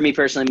and for me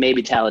personally,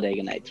 maybe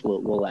Talladega Nights.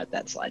 We'll let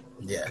that slide.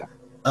 Yeah.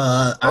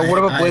 what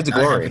about Blades of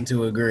Glory? I happen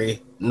to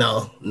agree.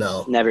 No.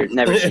 Never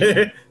seen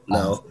it.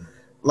 No.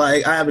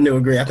 Like, I happen to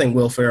agree. I think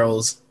Will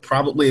Ferrell's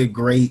probably a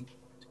great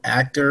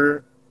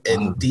actor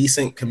and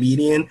decent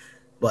comedian,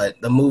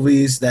 but the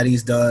movies that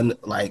he's done,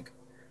 like,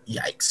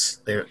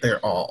 yikes. They're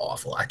all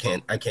awful. I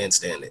can't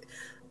stand it.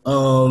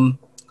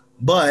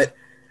 But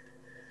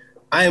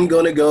I am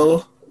going to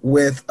go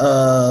with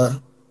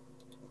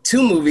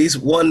two movies.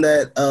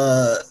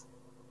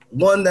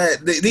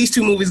 These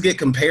two movies get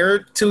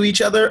compared to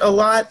each other a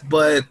lot,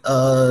 but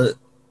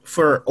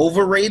for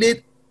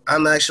overrated,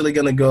 I'm actually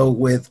going to go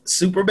with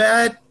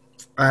Superbad.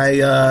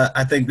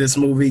 I think this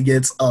movie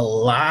gets a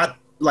lot,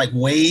 like,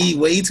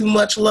 way too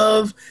much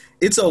love.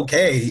 It's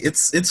okay.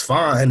 It's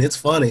fine. It's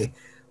funny,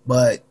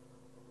 but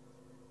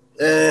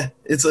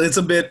it's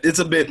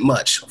a bit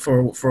much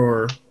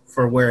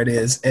for where it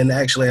is. And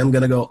actually, I'm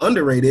going to go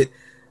underrated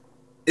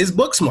is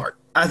Booksmart.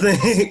 I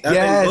think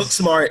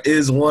Booksmart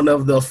is one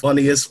of the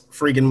funniest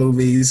freaking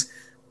movies,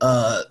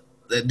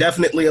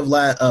 definitely of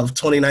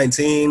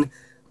 2019.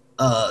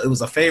 It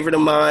was a favorite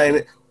of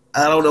mine.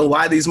 I don't know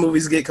why these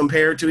movies get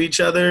compared to each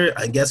other.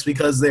 I guess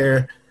because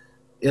they're,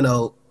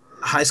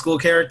 high school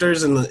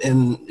characters in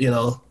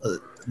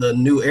the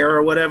new era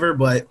or whatever.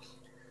 But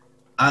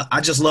I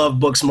just love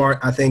Booksmart.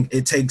 I think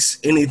it takes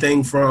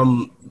anything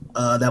from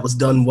that was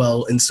done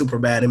well in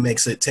Superbad and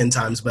makes it 10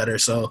 times better.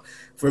 So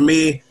for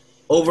me,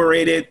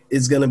 overrated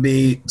is going to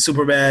be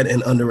Superbad,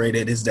 and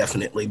underrated is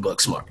definitely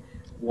Booksmart.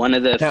 One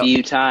of the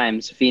few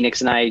times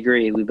Phoenix and I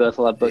agree. We both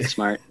love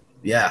Booksmart.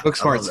 Yeah.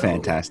 Booksmart's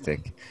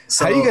fantastic.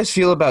 So, how do you guys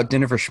feel about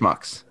Dinner for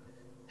Schmucks?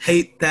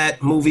 Hate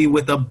that movie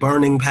with a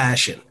burning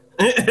passion.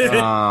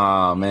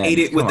 Oh, man. Hate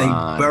it with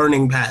a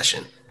burning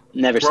passion.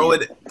 Never seen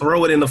it.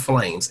 Throw it in the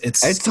flames.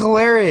 It's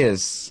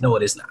hilarious. No,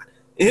 it is not.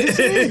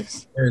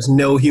 There's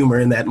no humor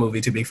in that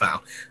movie to be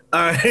found. All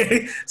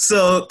right.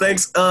 So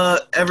thanks,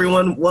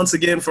 everyone, once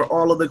again for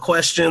all of the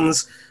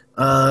questions.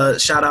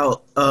 Shout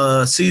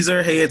out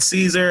Caesar. Hey, it's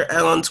Caesar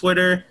on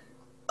Twitter.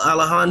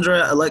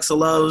 Alejandra, Alexa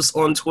Loves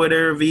on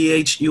Twitter.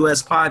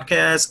 VHUS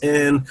Podcast,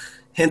 and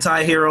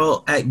Hentai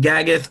Hero at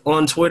Gaggeth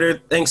on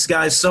Twitter. Thanks,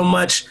 guys, so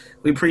much.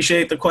 We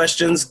appreciate the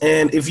questions.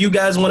 And if you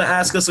guys want to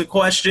ask us a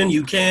question,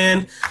 you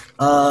can.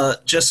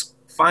 Just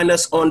find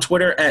us on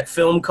Twitter at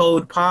Film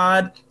Code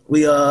Pod.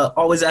 We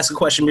always ask a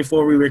question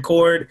before we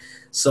record.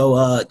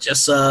 So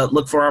just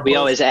look for our... We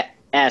always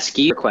ask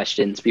you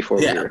questions before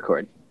we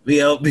record.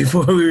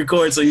 Before we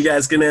record, so you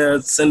guys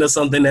can send us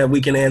something that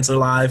we can answer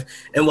live,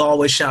 and we'll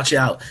always shout you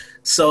out.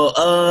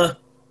 So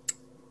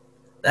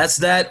that's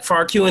that for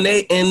our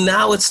Q&A, and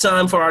now it's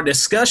time for our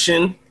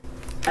discussion.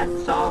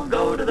 Let's all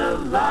go to the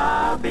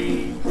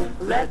lobby.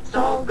 Let's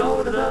all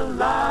go to the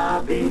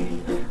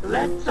lobby.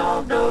 Let's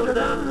all go to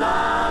the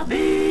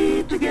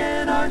lobby to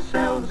get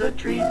ourselves a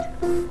treat.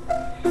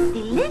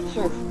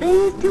 Delicious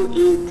things to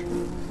eat.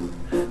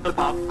 The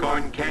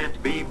popcorn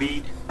can't be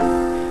beat.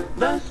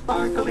 The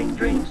sparkling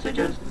drinks are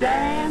just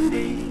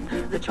dandy.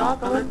 The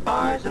chocolate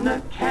bars and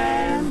the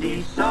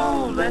candy.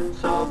 So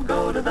let's all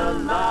go to the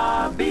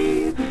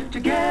lobby to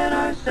get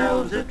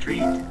ourselves a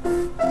treat.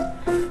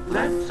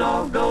 Let's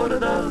all go to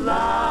the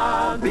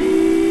lobby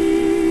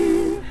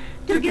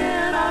to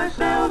get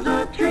ourselves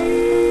a treat.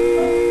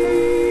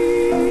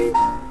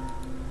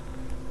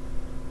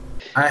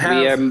 I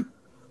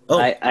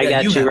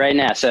got you right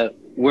now. So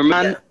we're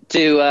on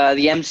to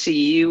the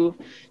MCU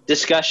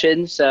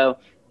discussion. So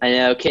I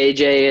know KJ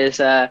is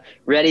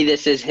ready.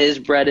 This is his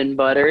bread and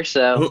butter.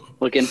 So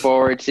looking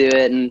forward to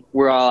it. And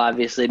we're all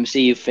obviously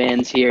MCU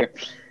fans here.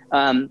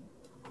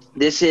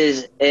 This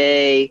is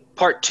a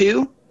part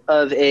 2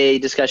 of a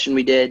discussion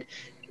we did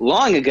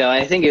long ago.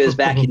 I think it was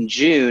back in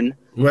June.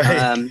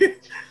 Right.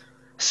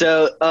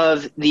 So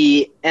of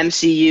the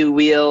MCU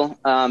Wheel,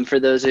 for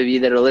those of you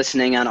that are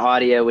listening on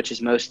audio, which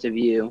is most of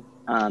you,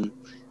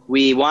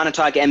 we want to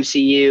talk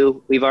MCU.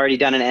 We've already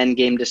done an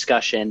Endgame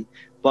discussion,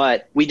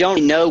 but we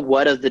don't know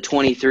what of the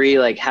 23,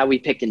 like how we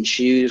pick and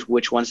choose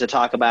which ones to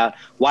talk about.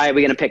 Why are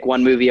we going to pick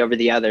one movie over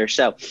the other?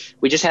 So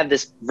we just have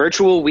this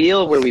virtual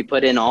wheel where we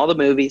put in all the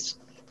movies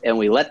and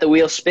we let the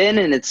wheel spin,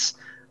 and it's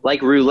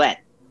like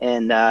roulette,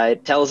 and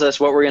it tells us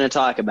what we're going to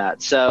talk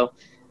about. So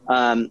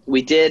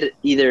we did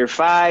either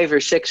 5 or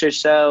 6 or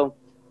so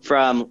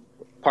from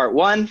part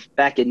 1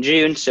 back in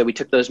June. So we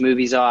took those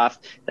movies off.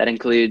 That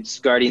includes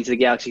Guardians of the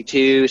Galaxy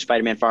 2,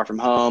 Spider-Man Far From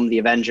Home, The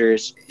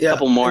Avengers, a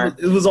couple more.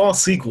 It was all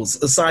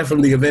sequels aside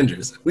from The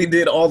Avengers. We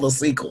did all the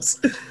sequels.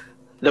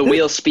 The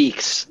wheel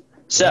speaks.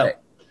 So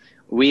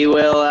We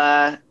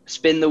will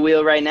spin the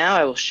wheel right now.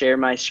 I will share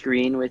my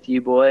screen with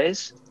you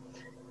boys,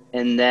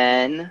 and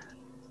then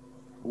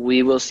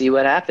we will see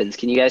what happens.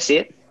 Can you guys see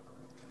it?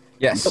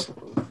 Yes.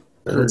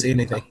 I don't see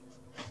anything.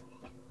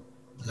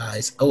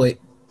 Nice. Oh wait,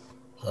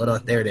 hold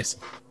on. There it is.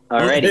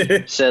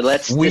 Alrighty. So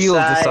let's Wheel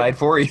decide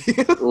for you.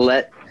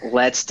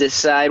 Let's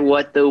decide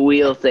what the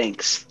wheel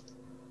thinks.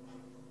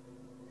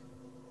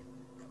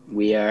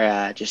 We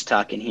are just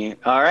talking here.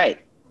 All right.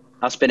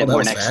 I'll spin it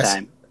more next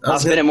time. I'll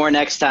spin it more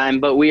next time.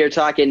 But we are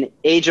talking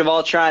Age of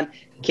Ultron.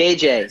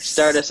 KJ,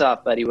 start us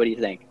off, buddy. What do you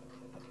think?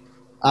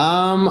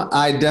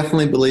 I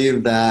definitely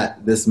believe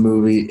that this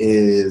movie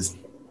is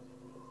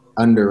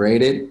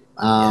underrated.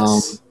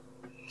 Yes.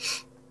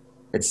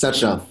 It's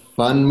such a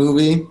fun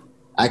movie.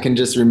 I can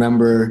just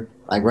remember,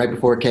 like, right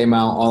before it came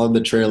out, all of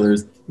the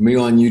trailers, me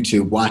on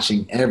YouTube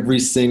watching every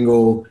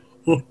single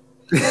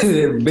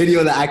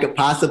video that I could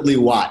possibly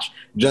watch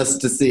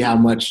just to see how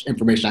much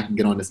information I can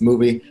get on this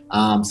movie.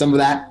 Some of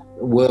that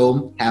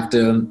will have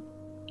to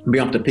be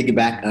off the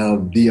piggyback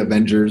of the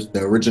Avengers,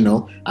 the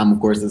original. Of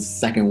course, the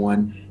second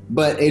one.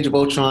 But Age of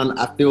Ultron,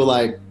 I feel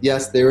like,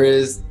 yes, there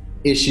is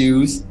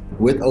issues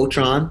with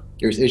Ultron.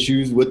 There's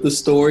issues with the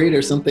story.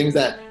 There's some things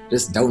that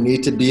just don't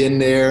need to be in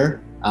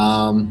there.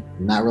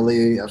 Not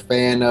really a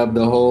fan of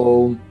the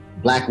whole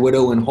Black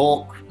Widow and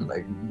Hulk.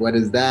 Like, what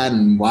is that,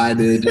 and why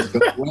did it just go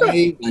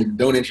away? Like,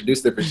 don't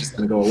introduce it if it's just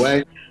going to go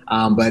away.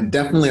 But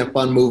definitely a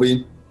fun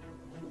movie.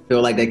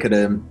 Feel like they could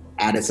have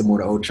added some more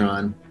to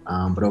Ultron.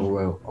 But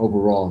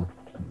overall,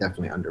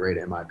 definitely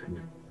underrated in my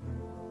opinion.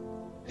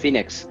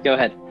 Phoenix, go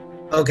ahead.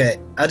 Okay,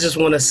 I just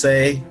want to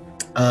say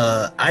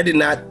I did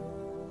not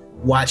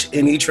watch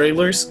any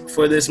trailers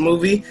for this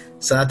movie,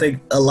 so I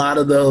think a lot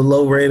of the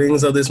low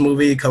ratings of this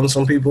movie comes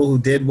from people who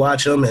did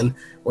watch them and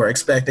were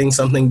expecting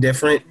something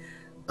different.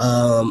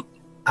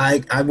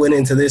 I went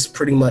into this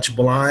pretty much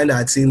blind.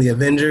 I'd seen the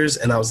Avengers,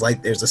 and I was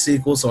like, there's a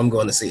sequel, so I'm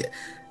going to see it.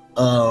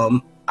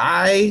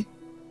 I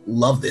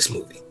love this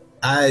movie.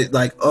 I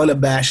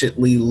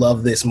unabashedly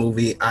love this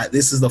movie.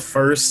 This is the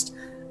first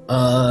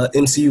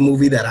MCU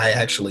movie that I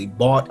actually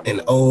bought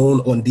and own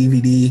on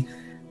DVD.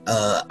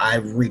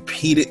 I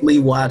repeatedly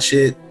watch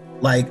it.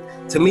 Like,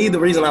 to me, the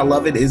reason I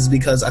love it is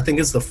because I think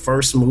it's the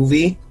first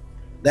movie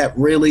that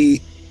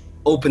really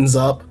opens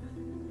up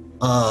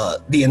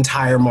the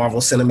entire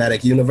Marvel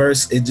Cinematic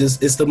Universe.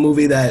 It's the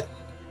movie that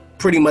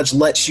pretty much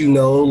lets you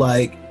know,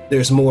 like,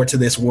 there's more to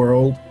this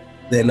world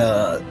than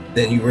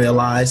you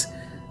realize.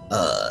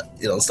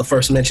 It's the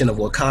first mention of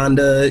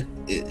Wakanda,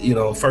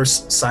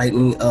 first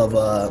sighting of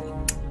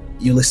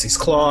Ulysses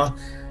Claw.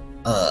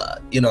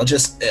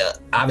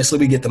 Obviously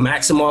we get the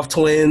Maximoff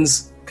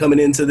twins coming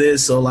into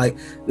this, so like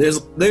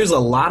there's a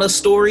lot of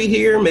story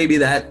here. Maybe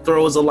that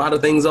throws a lot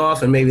of things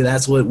off, and maybe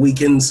that's what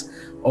weakens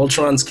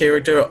Ultron's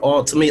character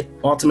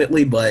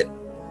ultimately. But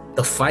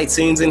the fight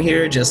scenes in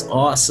here are just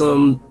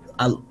awesome.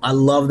 I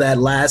love that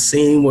last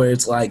scene where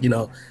it's like,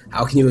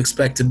 how can you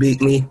expect to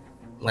beat me?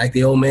 Like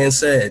the old man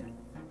said,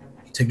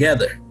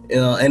 together.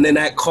 And then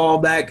that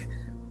callback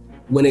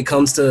when it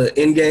comes to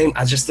Endgame,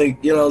 I just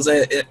think,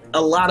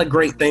 a lot of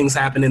great things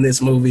happen in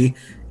this movie.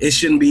 It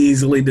shouldn't be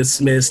easily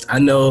dismissed. I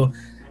know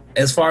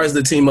as far as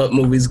the team-up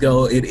movies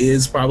go, it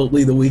is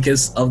probably the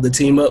weakest of the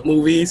team-up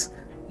movies,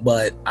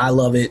 but I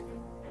love it.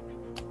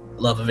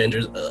 Love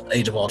Avengers,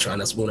 Age of Ultron.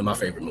 That's one of my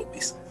favorite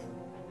movies.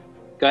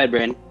 Go ahead,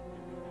 Brandon.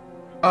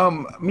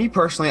 Me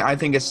personally, I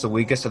think it's the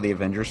weakest of the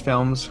Avengers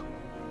films.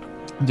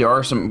 There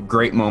are some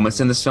great moments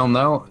in this film,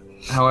 though.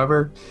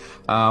 However,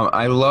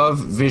 I love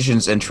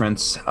Vision's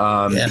entrance.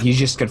 He's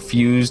just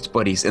confused,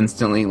 but he's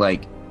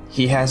instantly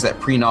he has that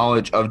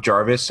pre-knowledge of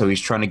Jarvis, so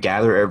he's trying to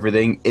gather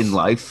everything in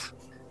life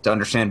to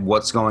understand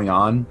what's going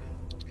on.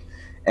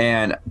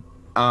 And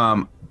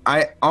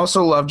I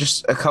also love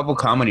just a couple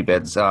comedy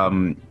bits.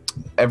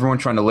 Everyone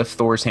trying to lift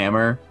Thor's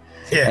hammer.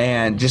 Yeah.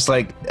 And just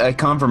a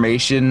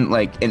confirmation,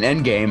 in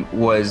Endgame,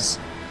 was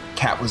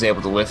Cap was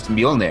able to lift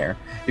Mjolnir,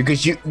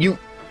 because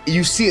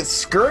you see it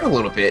skirt a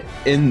little bit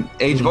in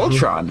Age of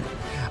Ultron.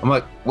 I'm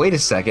like, wait a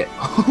second,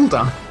 hold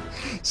on.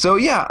 So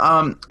yeah,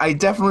 I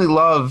definitely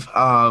love.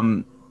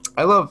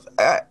 I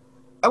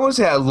won't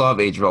say I love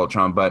Age of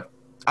Ultron, but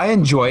I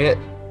enjoy it.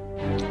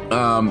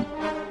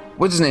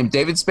 What's his name?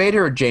 David Spader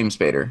or James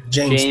Spader?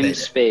 James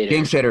Spader.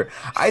 James Spader.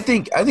 I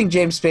think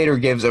James Spader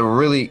gives a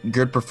really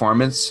good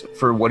performance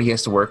for what he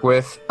has to work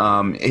with.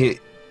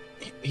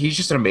 He's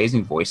just an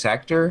amazing voice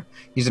actor.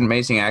 He's an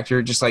amazing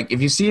actor. Just if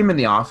you see him in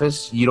The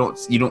Office, you don't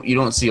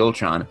see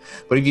Ultron.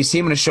 But if you see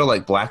him in a show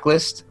like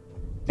Blacklist,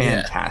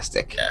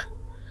 fantastic. Yeah.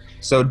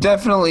 So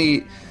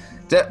definitely,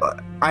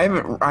 I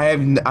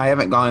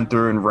haven't gone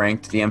through and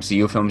ranked the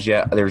MCU films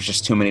yet. There's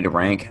just too many to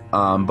rank.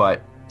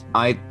 But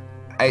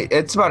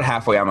it's about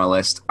halfway on my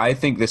list. I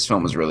think this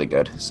film was really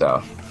good.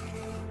 So,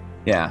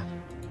 yeah.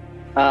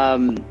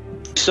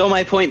 So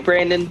my point,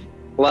 Brandon.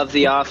 Love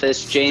The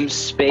Office. James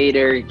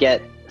Spader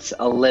gets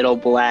a little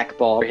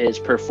blackball for his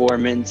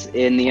performance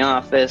in The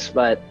Office,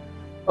 but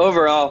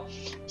overall,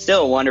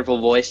 still a wonderful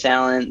voice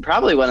talent.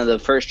 Probably one of the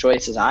first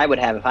choices I would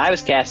have if I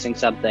was casting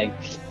something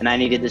and I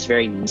needed this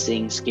very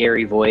menacing,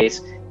 scary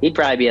voice. He'd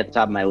probably be at the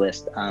top of my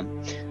list.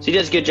 So he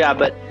does a good job,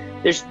 but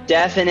there's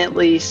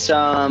definitely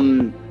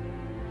some...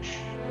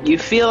 You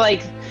feel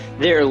like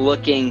they're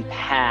looking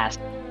past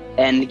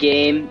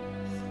Endgame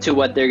to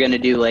what they're going to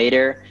do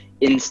later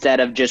instead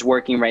of just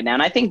working right now.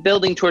 And I think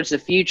building towards the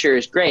future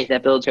is great.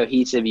 That builds a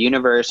cohesive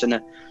universe and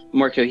a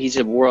more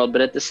cohesive world.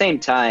 But at the same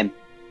time,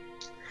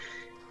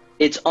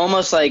 it's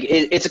almost like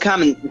it's a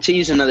common, to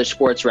use another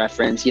sports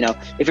reference, you know,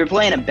 if you're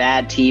playing a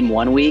bad team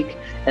one week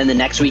and the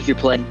next week you're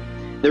playing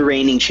the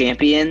reigning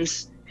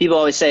champions, people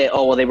always say,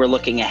 oh, well, they were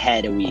looking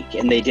ahead a week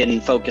and they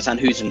didn't focus on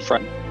who's in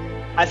front.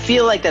 I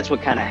feel like that's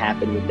what kind of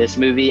happened with this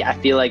movie. I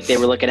feel like they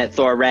were looking at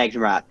Thor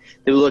Ragnarok.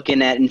 They were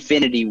looking at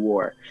Infinity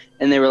War.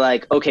 And they were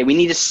like, okay, we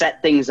need to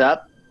set things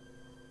up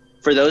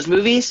for those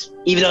movies,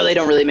 even though they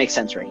don't really make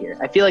sense right here.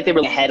 I feel like they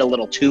were ahead a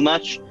little too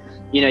much.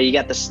 You know, you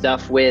got the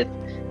stuff with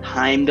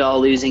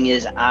Heimdall losing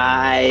his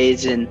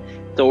eyes and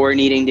Thor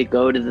needing to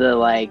go to the,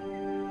 like,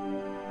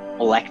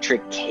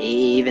 electric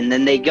cave. And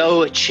then they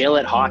go chill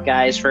at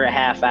Hawkeye's for a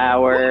half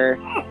hour.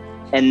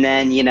 And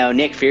then, you know,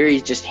 Nick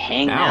Fury's just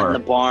hanging out in the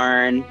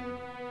barn.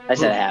 I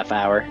said a half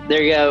hour.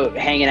 There you go,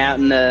 hanging out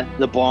in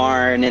the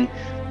barn. And,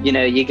 you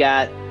know, you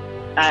got,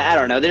 I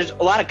don't know, there's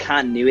a lot of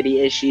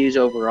continuity issues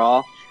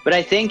overall. But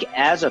I think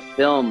as a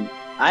film,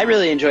 I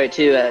really enjoy it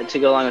too, to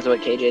go along with what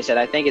KJ said.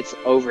 I think it's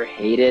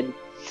overhated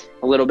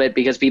a little bit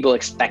because people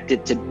expect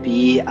it to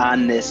be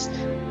on this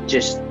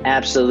just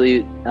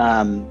absolute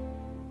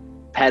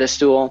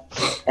pedestal.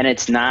 And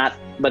it's not,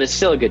 but it's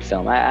still a good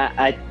film.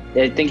 I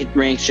think it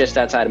ranks just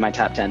outside of my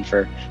top 10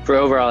 for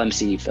overall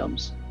MCU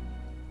films.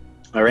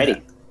 Alrighty.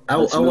 Yeah. I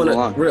want to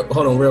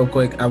hold on real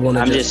quick. I'm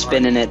just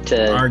spinning it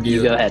to argue.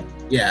 You go ahead.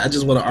 Yeah, I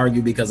just want to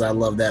argue because I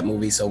love that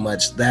movie so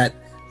much. That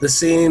the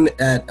scene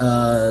at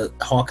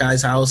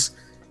Hawkeye's house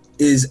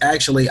is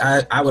actually,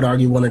 I would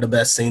argue, one of the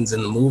best scenes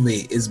in the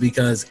movie, is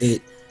because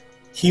it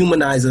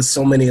humanizes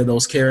so many of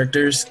those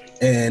characters.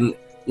 And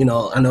you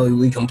know, I know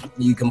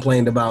you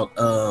complained about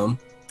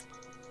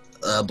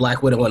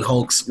Black Widow and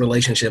Hulk's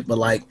relationship, but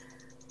like,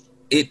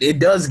 it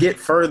does get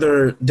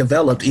further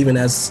developed even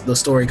as the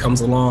story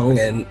comes along,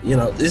 and you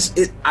know,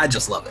 I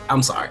just love it.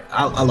 I'm sorry,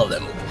 I love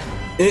that movie.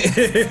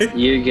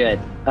 You're good.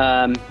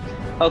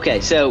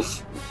 Okay, so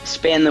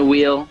span the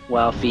wheel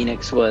while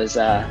Phoenix was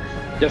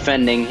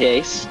defending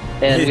Case,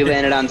 and we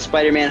landed on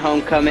Spider-Man: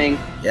 Homecoming.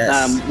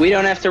 Yes. We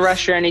don't have to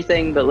rush or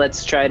anything, but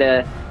let's try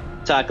to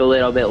talk a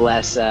little bit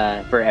less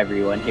for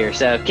everyone here.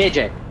 So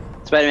KJ,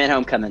 Spider-Man: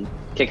 Homecoming,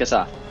 kick us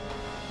off.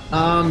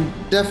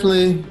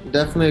 Definitely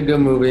a good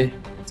movie.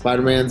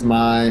 Spider-Man's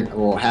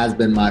has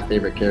been my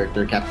favorite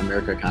character. Captain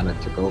America kind of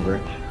took over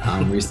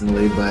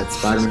recently, but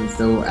Spider-Man's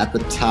still at the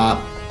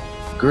top.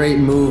 Great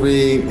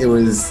movie. It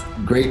was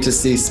great to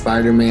see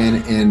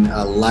Spider-Man in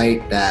a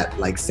light that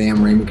like Sam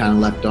Raimi kind of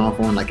left off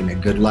on, like in a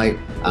good light.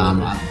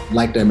 I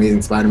like the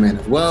Amazing Spider-Man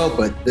as well,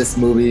 but this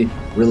movie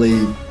really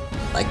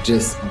like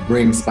just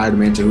brings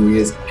Spider-Man to who he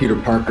is, Peter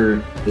Parker,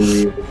 who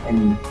he is,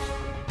 and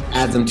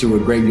adds him to a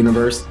great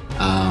universe,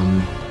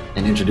 and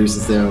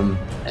introduces him.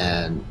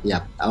 And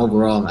yeah,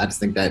 overall, I just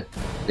think that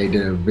they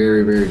did a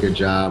very, very good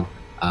job.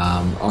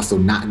 Also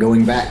not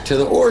going back to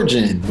the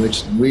origin,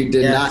 which we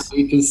did not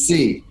even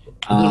see.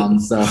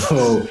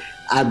 So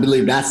I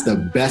believe that's the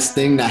best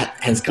thing that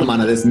has come out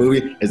of this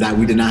movie, is that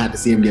we did not have to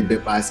see him get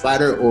bit by a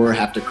spider or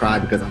have to cry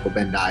because Uncle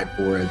Ben died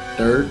for a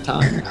third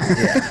time.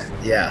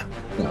 Yeah.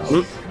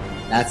 So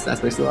that's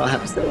basically all I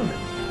have to say on it.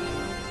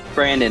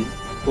 Brandon,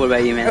 what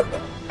about you, man?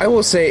 I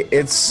will say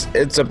it's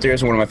up there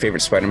as one of my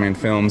favorite Spider-Man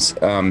films.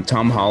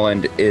 Tom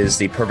Holland is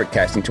the perfect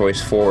casting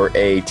choice for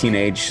a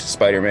teenage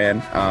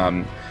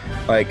Spider-Man.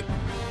 Like,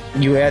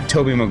 you had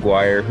Tobey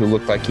Maguire, who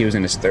looked like he was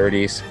in his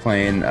 30s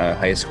playing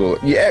high school.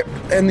 Yeah,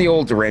 and the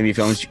old Raimi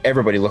films,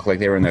 everybody looked like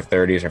they were in their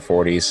 30s or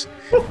 40s,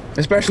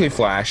 especially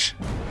Flash.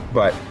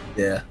 But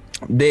yeah,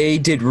 they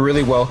did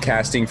really well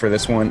casting for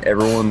this one.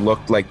 Everyone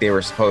looked like they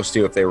were supposed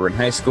to if they were in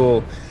high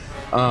school.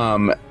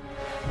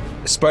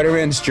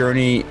 Spider-Man's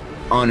journey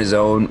on his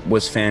own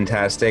was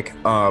fantastic.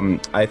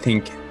 I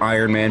think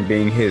Iron Man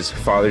being his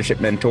fathership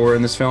mentor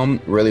in this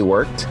film really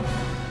worked.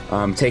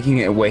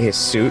 Taking away his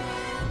suit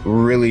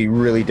really,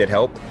 really did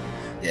help,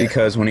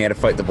 because when he had to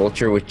fight the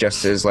Vulture with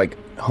just his like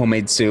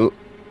homemade suit,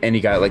 and he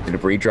got like the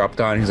debris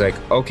dropped on, he's like,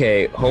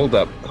 okay, hold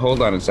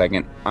on a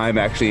second, I'm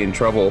actually in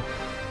trouble.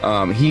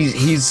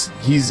 He's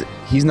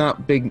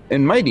not big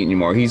and mighty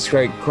anymore. He's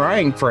like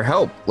crying for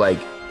help, like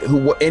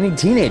any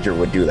teenager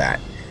would do that.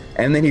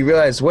 And then he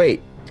realized,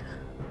 wait,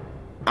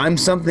 I'm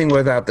something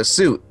without the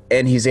suit,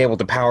 and he's able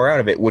to power out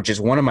of it, which is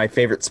one of my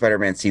favorite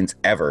Spider-Man scenes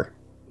ever.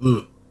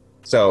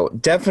 So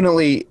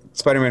definitely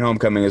Spider-Man: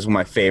 Homecoming is one of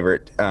my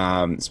favorite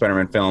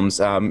Spider-Man films.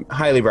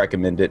 Highly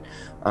recommend it.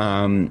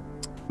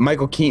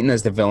 Michael Keaton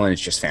as the villain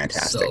is just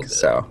fantastic.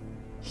 So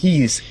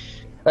he's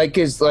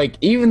like,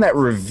 even that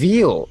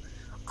reveal,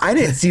 I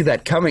didn't see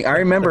that coming. I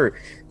remember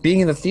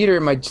being in the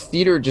theater, my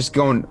theater just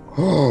going,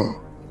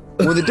 oh,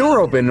 when the door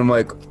opened, I'm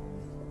like,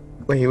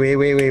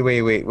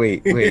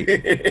 Wait.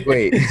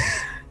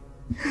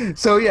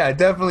 So yeah,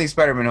 definitely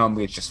Spider-Man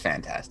Homecoming is just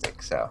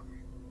fantastic. So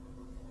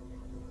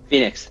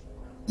Phoenix.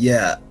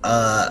 Yeah,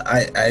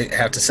 I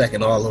have to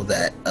second all of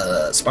that.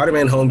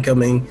 Spider-Man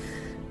Homecoming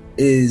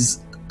is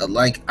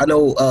like, I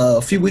know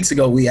a few weeks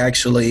ago we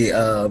actually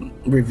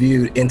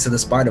reviewed Into the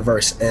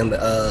Spider-Verse, and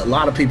a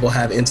lot of people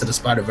have Into the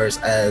Spider-Verse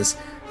as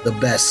the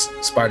best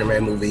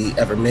Spider-Man movie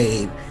ever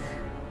made.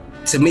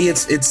 To me,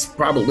 it's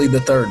probably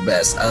the third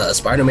best.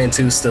 Spider-Man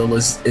 2 still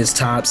is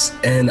tops,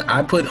 and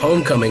I put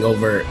Homecoming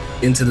over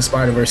Into the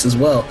Spider-Verse as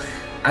well.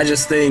 I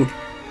just think,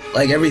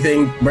 like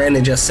everything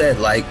Brandon just said,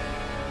 like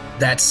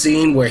that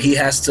scene where he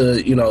has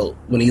to,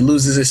 when he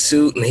loses his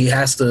suit and he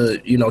has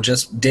to,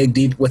 just dig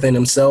deep within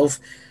himself,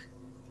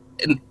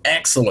 an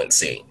excellent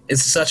scene.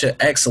 It's such an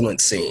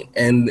excellent scene.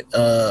 And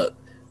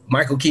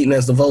Michael Keaton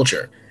as the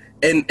Vulture.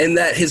 And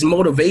that his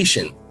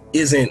motivation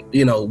isn't,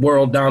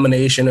 world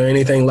domination or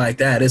anything like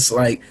that. It's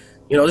like,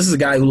 this is a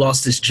guy who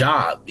lost his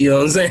job. You know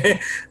what I'm saying?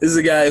 This is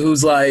a guy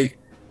who's like,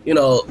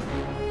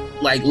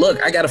 like,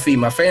 look, I got to feed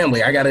my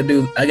family. I got to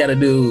do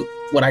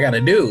what I got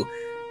to do.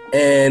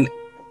 And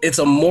it's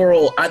a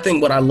moral, I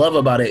think what I love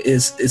about it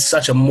is it's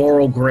such a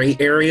moral gray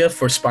area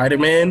for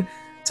Spider-Man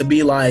to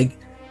be like,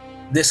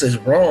 this is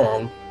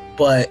wrong,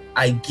 but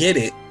I get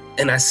it,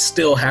 and I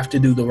still have to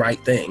do the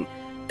right thing.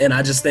 And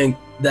I just think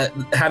that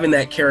having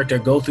that character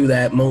go through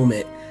that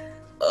moment,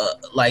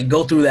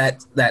 go through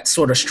that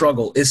sort of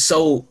struggle is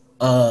so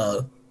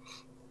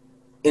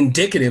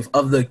indicative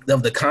of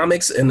the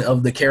comics and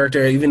of the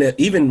character.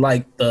 Even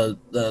like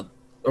the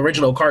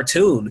original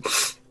cartoon,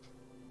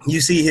 you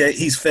see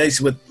he's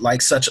faced with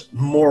like such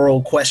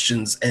moral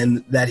questions,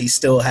 and that he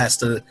still has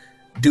to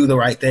do the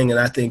right thing. And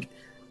I think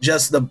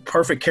just the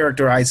perfect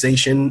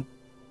characterization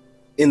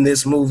in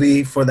this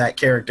movie for that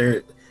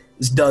character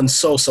is done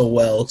so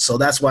well. So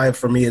that's why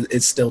for me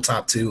it's still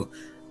top two.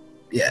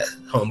 Yeah,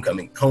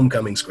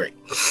 Homecoming's great.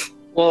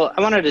 Well,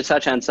 I wanted to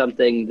touch on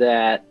something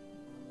that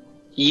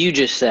you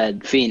just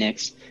said,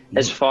 Phoenix,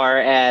 as far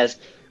as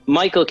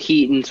Michael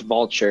Keaton's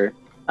Vulture.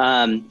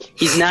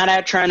 He's not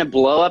out trying to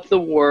blow up the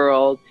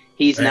world.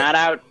 He's not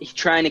out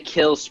trying to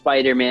kill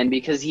Spider-Man,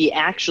 because he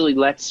actually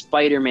lets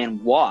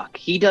Spider-Man walk.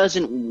 He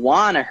doesn't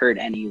want to hurt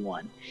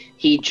anyone.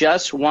 He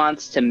just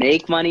wants to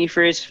make money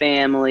for his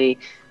family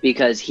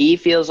because he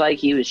feels like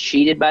he was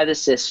cheated by the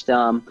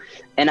system.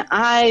 And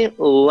I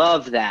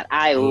love that.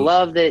 I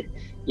love that,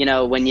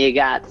 when you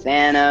got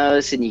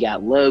Thanos and you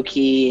got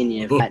Loki and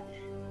you've got,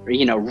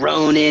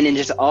 Ronan and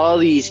just all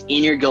these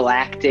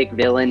intergalactic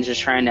villains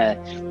just trying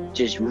to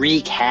just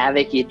wreak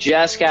havoc. You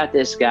just got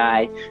this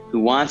guy who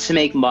wants to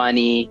make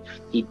money.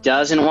 He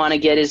doesn't want to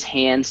get his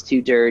hands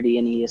too dirty,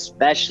 and he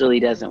especially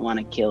doesn't want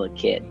to kill a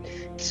kid.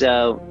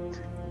 So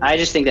I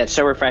just think that's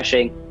so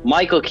refreshing.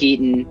 Michael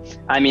Keaton,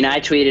 I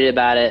tweeted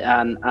about it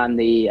on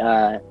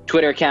the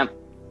Twitter account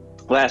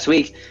last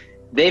week.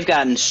 They've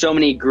gotten so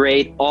many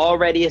great,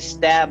 already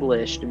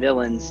established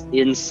villains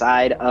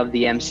inside of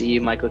the MCU.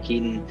 Michael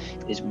Keaton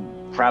is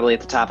probably at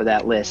the top of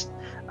that list.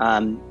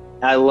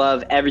 I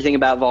love everything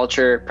about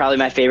Vulture, probably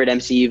my favorite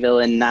MCU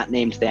villain, not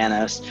named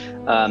Thanos.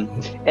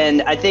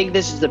 And I think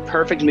this is the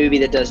perfect movie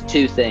that does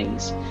two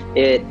things.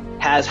 It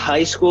has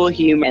high school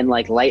humor and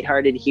like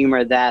lighthearted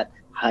humor that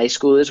high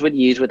schoolers would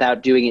use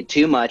without doing it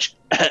too much.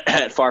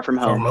 Far From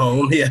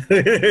Home. Yeah.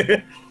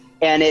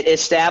 And it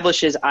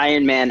establishes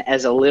Iron Man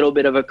as a little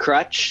bit of a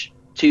crutch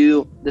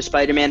to the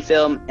Spider-Man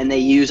film, and they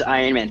use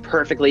Iron Man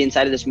perfectly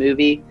inside of this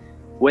movie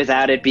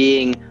without it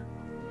being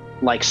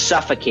like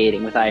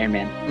suffocating with Iron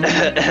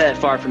Man.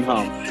 Far From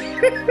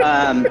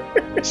Home.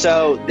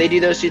 So they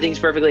do those two things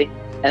perfectly.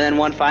 And then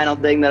one final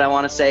thing that I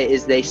want to say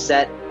is they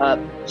set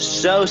up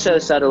so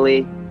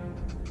subtly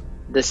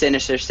the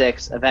Sinister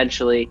Six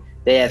eventually.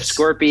 They have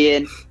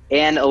Scorpion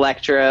and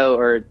Electro,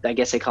 or I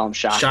guess they call him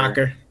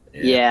Shocker.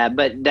 Yeah,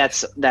 but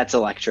that's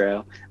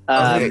Electro.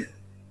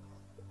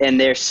 And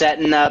they're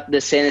setting up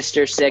the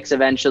Sinister Six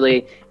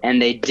eventually,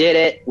 and they did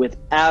it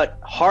without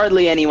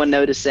hardly anyone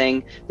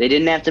noticing. They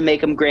didn't have to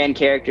make them grand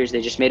characters. They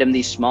just made them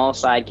these small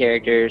side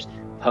characters,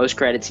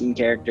 post-credit scene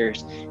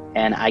characters,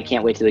 and I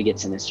can't wait till they get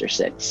Sinister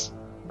Six.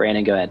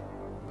 Brandon, go ahead.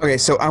 Okay,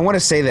 so I want to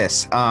say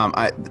this.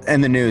 In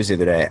the news the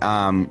other day,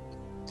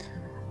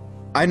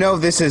 I know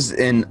this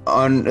isn't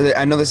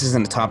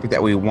a topic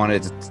that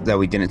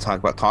we didn't talk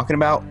about talking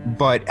about,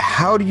 but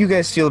how do you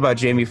guys feel about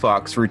Jamie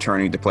Foxx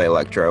returning to play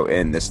Electro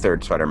in this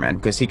third Spider-Man?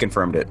 Because he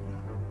confirmed it.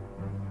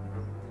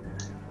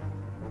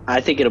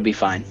 I think it'll be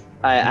fine.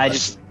 I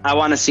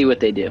want to see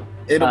what they do.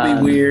 It'll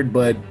be weird,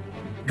 but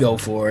go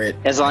for it.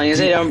 As long as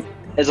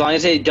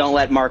they don't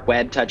let Mark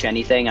Webb touch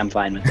anything, I'm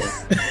fine with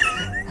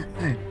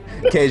it.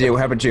 KJ, what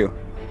happened to you?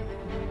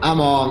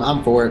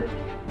 I'm for it.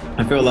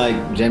 I feel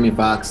like Jamie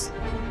Foxx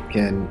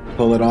can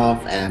pull it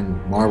off,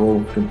 and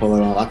Marvel can pull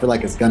it off. I feel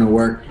like it's gonna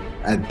work.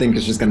 I think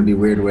it's just gonna be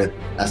weird with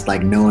us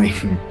like knowing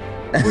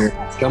where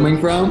it's coming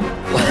from.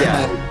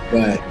 Yeah,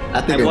 but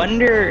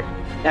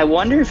I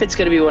wonder if it's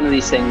gonna be one of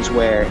these things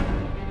where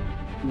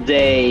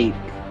they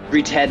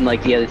pretend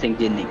like the other thing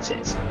didn't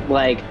exist.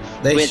 Like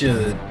they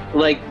should.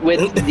 like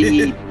with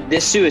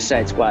this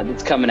Suicide Squad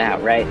that's coming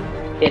out, right?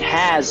 It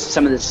has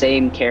some of the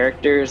same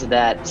characters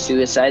that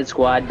Suicide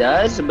Squad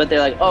does, but they're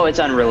like, oh, it's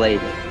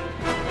unrelated.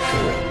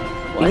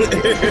 What?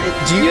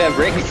 You have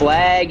Rick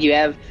Flag, you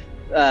have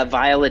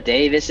Viola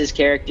Davis's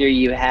character,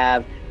 you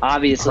have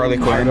obviously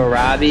Margot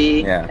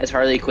Robbie as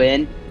Harley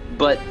Quinn,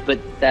 but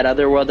that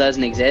other world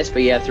doesn't exist,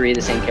 but you have three of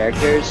the same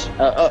characters.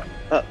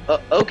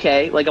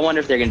 Okay, like I wonder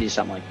if they're gonna do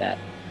something like that.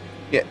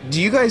 Yeah.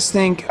 Do you guys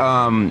think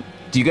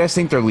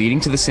they're leading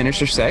to the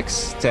Sinister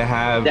Six to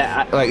have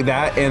like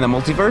that in the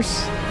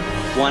multiverse?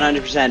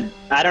 100%.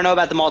 I don't know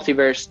about the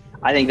multiverse.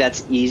 I think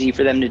that's easy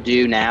for them to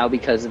do now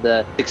because of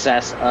the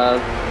success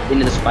of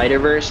Into the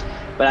Spider-Verse.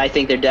 But I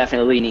think they're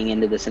definitely leaning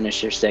into the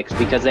Sinister Six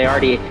because they've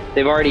already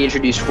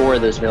introduced 4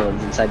 of those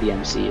villains inside the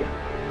MCU.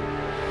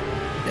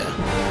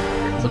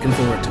 Yeah, looking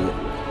forward to it.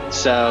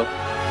 So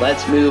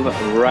let's move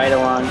right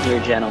along here,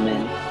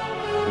 gentlemen.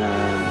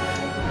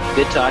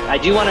 Good talk. I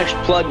do want to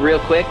plug real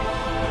quick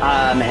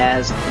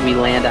as we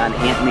land on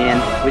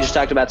Ant-Man. We just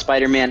talked about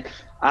Spider-Man.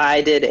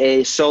 I did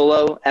a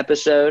solo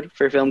episode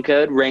for Film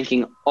Code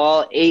ranking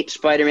all 8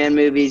 Spider-Man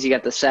movies. You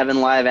got the 7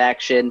 live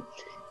action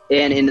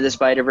and Into the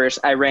Spider-Verse.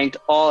 I ranked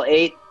all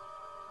 8,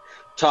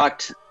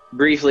 talked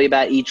briefly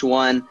about each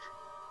one,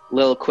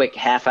 little quick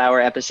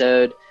half-hour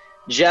episode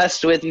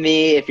just with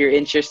me. If you're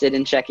interested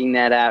in checking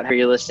that out, or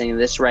you're listening to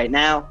this right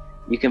now,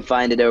 you can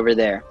find it over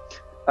there.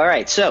 All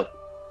right, so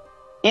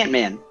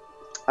Ant-Man.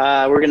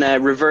 We're going to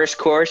reverse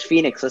course.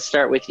 Phoenix, let's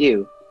start with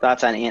you.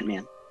 Thoughts on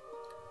Ant-Man?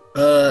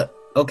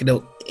 Okay,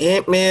 no.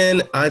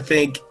 Ant-Man, I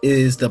think,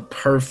 is the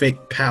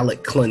perfect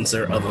palate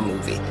cleanser of a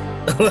movie.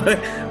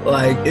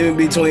 Like, in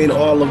between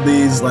all of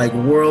these, like,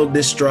 world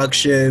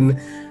destruction,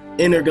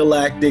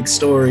 intergalactic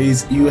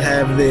stories, you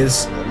have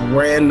this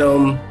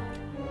random,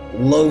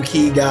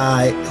 low-key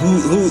guy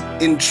who,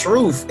 in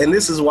truth, and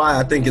this is why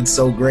I think it's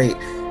so great,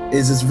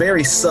 is it's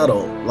very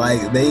subtle.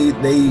 Like, they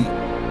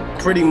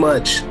pretty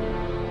much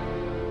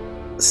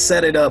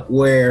set it up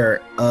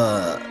where,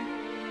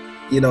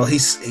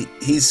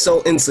 he's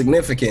so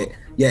insignificant,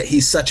 yet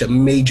he's such a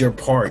major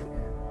part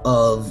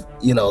of,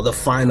 the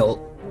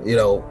final,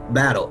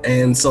 battle.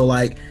 And so,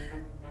 like,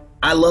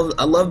 I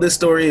love this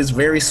story. It's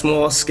very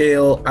small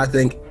scale. I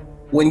think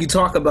when you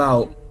talk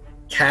about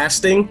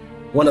casting,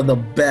 one of the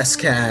best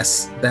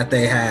casts that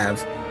they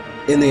have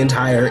in the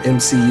entire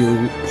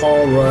MCU,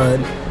 Paul Rudd,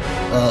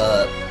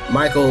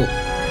 Michael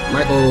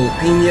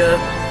Pena,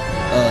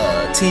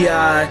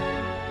 T.I.,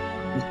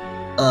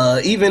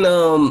 even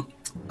who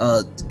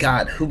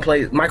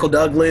played Michael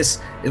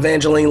Douglas,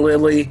 Evangeline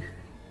Lilly.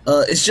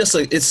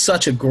 It's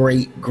such a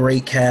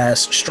great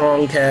cast,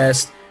 strong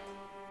cast,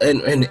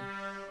 and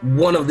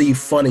one of the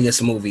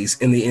funniest movies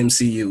in the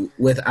MCU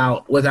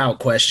without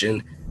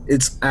question.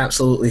 It's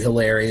absolutely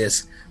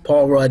hilarious.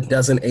 Paul Rudd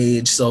doesn't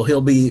age, so he'll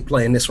be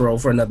playing this role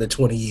for another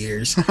 20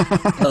 years.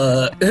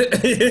 I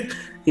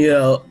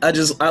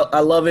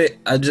love it.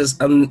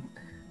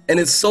 And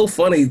it's so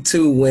funny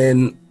too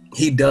when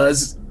he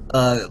does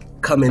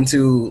come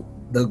into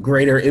the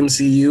greater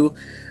MCU.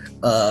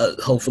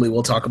 Hopefully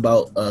we'll talk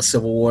about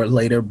Civil War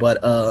later, but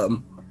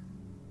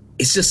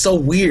it's just so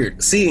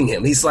weird seeing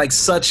him. He's like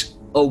such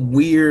a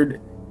weird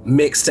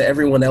mix to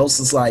everyone else.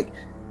 It's like,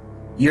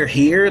 you're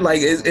here? Like,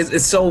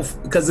 it's so,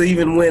 because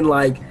even when,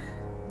 like,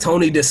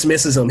 Tony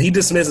dismisses him, he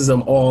dismisses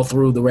him all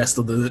through the rest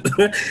of the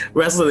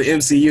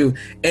MCU,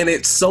 and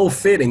it's so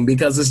fitting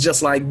because it's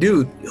just like,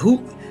 dude,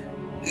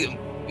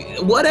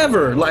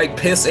 whatever, like,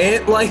 piss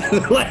ant, like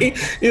what I'm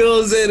saying?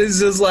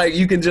 It's just like,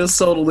 you can just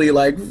totally,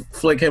 like,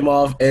 flick him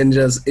off and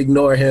just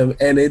ignore him,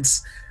 and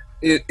it's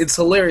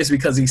hilarious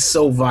because he's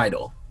so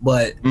vital,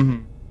 but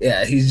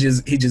yeah, he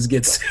just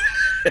gets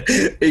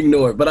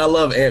ignored. But I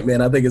love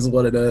Ant-Man. I think it's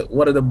one of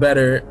the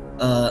better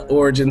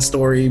origin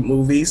story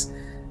movies.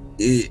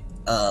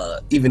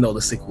 Even though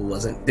the sequel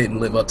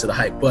didn't live up to the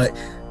hype, but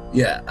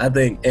yeah, I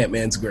think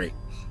Ant-Man's great.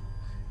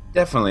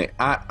 Definitely,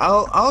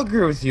 I'll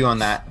agree with you on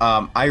that.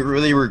 I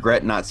really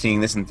regret not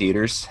seeing this in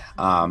theaters.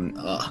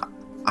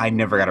 I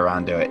never got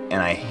around to it, and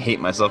I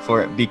hate myself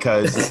for it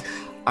because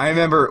I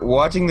remember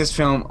watching this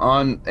film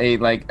on a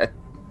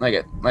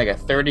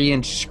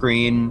 30-inch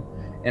screen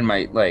in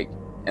my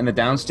in the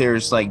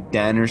downstairs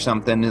den or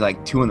something,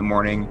 2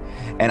 a.m,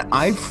 and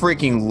I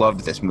freaking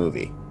loved this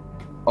movie.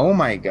 Oh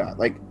my god!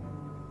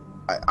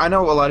 I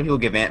know a lot of people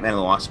give Ant-Man and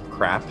the Wasp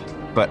crap,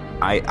 but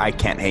I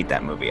can't hate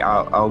that movie.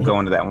 I'll go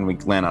into that when we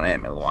land on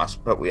Ant-Man and the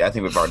Wasp, but I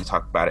think we've already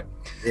talked about it.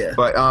 Yeah.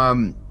 But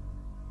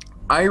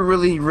I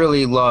really,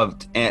 really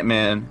loved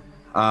Ant-Man.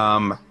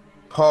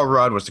 Paul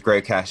Rudd was a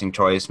great casting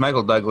choice.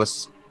 Michael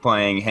Douglas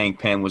playing Hank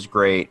Pym was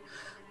great.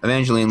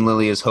 Evangeline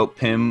Lilly as Hope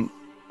Pym,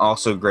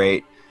 also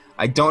great.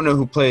 I don't know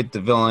who played the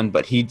villain,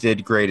 but he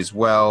did great as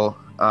well.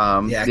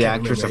 I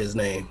can't remember his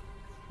name.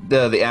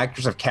 The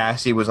actress of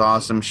Cassie was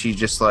awesome. She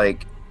just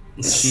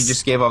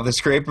gave off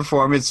this great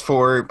performance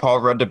for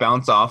Paul Rudd to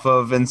bounce off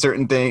of in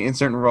certain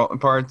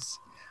parts.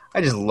 I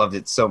just loved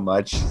it so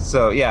much.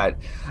 So yeah,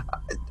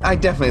 I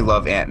definitely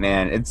love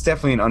Ant-Man. It's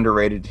definitely an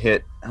underrated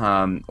hit.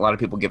 A lot of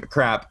people give it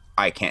crap.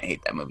 I can't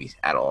hate that movie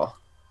at all.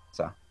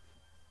 So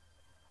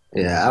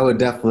Yeah, I would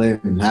definitely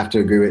have to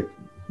agree with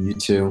you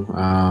too.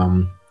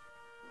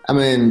 I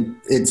mean,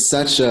 it's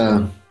such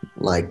a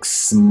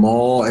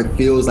small. It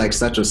feels like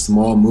such a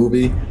small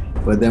movie,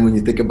 but then when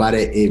you think about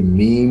it, it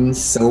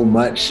means so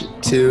much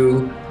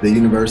to the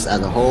universe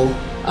as a whole.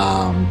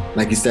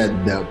 Like you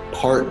said, the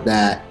part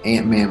that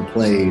Ant-Man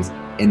plays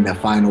in the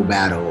final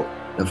battle,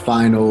 the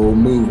final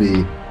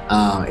movie,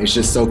 it's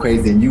just so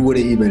crazy, and you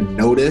wouldn't even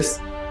notice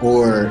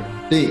or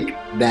think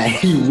that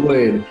he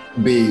would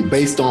be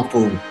based off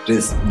of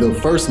just the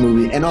first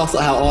movie, and also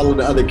how all of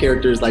the other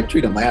characters like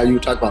treat him, like how you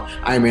talk about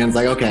Iron Man's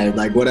like, okay,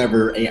 like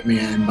whatever,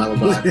 Ant-Man, blah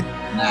blah blah,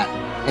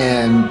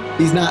 and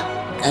he's not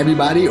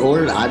everybody,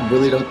 or I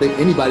really don't think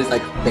anybody's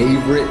like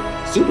favorite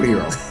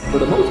superhero for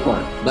the most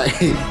part. Like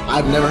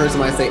I've never heard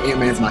somebody say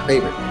Ant-Man's my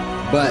favorite,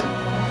 but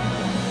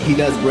he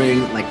does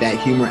bring like that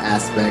humor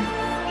aspect,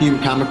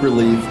 comic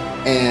relief,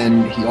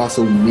 and he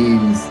also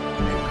means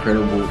an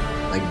incredible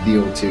like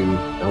deal to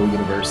the whole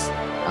universe,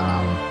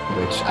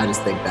 which I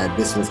just think that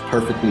this was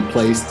perfectly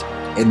placed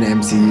in the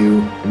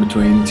MCU in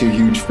between two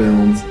huge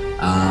films.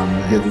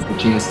 It gives us the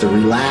chance to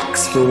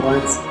relax for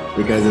once,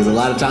 because there's a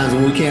lot of times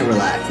when we can't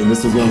relax, and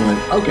this was one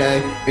like,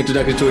 okay,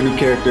 introduction to a new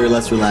character,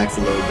 let's relax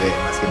a little bit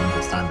and let's give him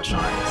this time to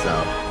shine.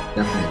 So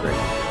definitely great.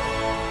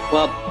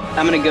 Well,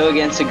 I'm going to go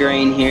against the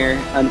grain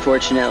here,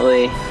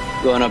 unfortunately,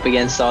 going up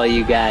against all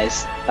you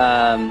guys.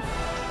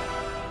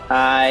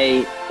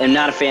 I am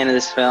not a fan of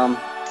this film.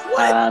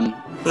 Of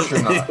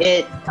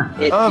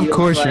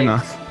course you're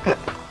not.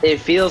 It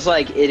feels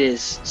like it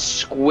is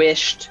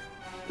squished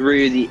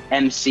through the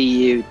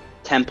MCU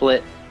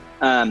template.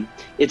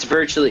 It's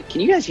virtually.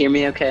 Can you guys hear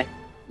me? Okay.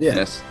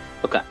 Yes.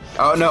 Okay.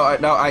 Oh no!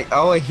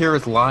 All I hear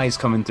is lies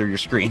coming through your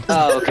screen.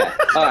 Oh, okay.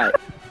 All right.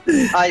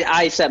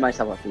 I set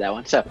myself up for that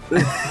one. So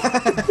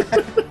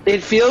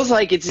it feels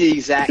like it's the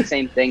exact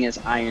same thing as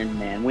Iron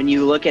Man. When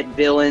you look at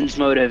villains'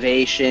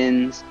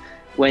 motivations,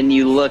 when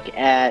you look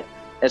at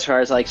as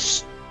far as like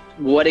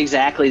what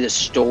exactly the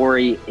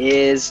story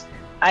is,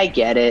 I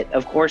get it.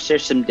 Of course,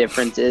 there's some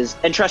differences,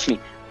 and trust me,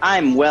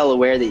 I'm well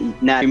aware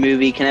that not every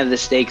movie can have the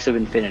stakes of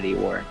Infinity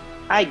War.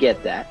 I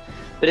get that.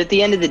 But at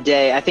the end of the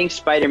day, I think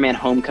Spider-Man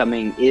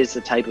Homecoming is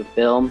the type of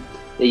film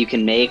that you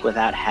can make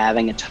without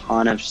having a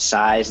ton of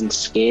size and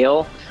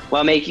scale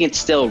while making it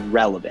still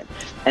relevant.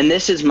 And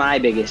this is my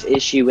biggest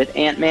issue with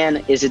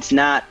Ant-Man, is it's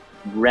not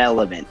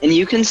relevant. And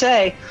you can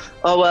say,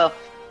 oh, well,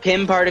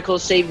 Pym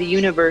particles saved the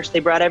universe. They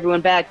brought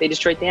everyone back. They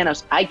destroyed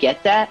Thanos. I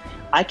get that.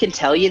 I can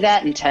tell you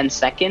that in 10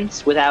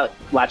 seconds without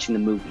watching the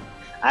movie.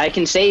 I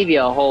can save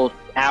you a whole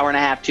hour and a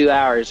half, 2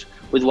 hours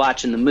with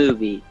watching the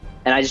movie.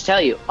 And I just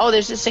tell you, oh,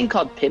 there's this thing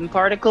called Pym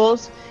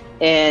particles,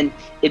 and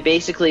it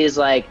basically is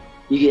like,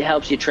 it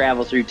helps you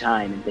travel through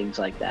time and things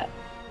like that.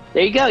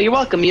 There you go. You're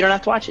welcome. You don't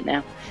have to watch it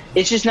now.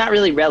 It's just not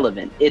really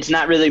relevant. It's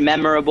not really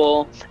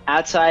memorable.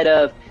 Outside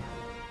of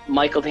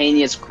Michael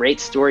Peña's great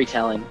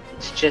storytelling,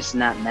 it's just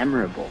not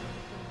memorable.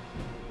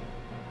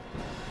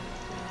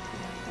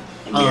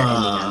 And you're ending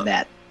on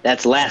that.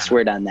 That's last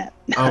word on that.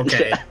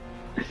 Okay.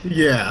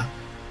 Yeah.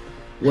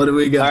 What do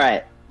we got? All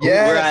right.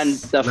 Yes. We're on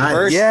the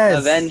first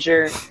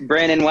Avenger.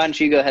 Brandon, why don't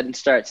you go ahead and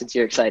start since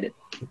you're excited?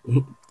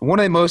 One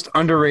of the most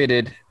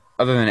underrated,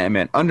 other than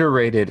Ant-Man,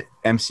 underrated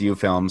MCU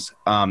films.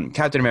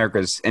 Captain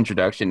America's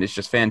introduction is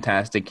just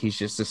fantastic. He's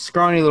just a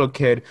scrawny little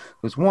kid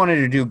who's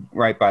wanted to do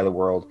right by the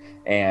world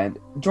and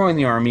join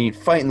the army,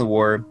 fight in the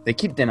war. They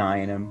keep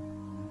denying him.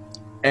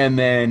 And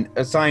then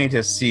a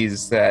scientist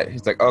sees that.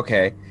 He's like,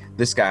 okay,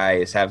 this guy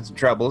is having some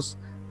troubles.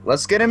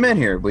 Let's get him in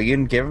here. We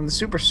can give him the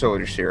super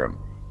soldier serum.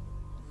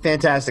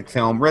 Fantastic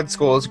film. Red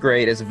Skull is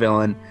great as a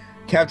villain.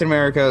 Captain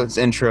America's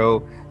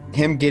intro,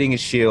 him getting his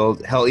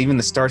shield, hell, even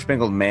the Star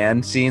Spangled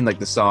Man scene, like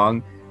the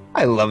song,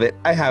 I love it.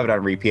 I have it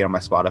on repeat on my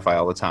Spotify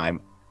all the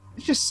time.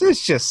 It's just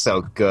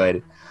so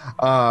good.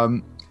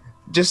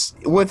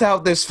 Just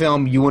without this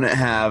film, you wouldn't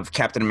have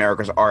Captain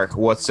America's arc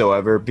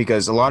whatsoever,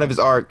 because a lot of his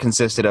arc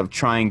consisted of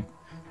trying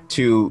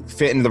to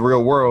fit into the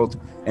real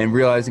world and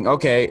realizing,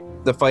 okay,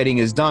 the fighting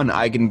is done.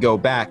 I can go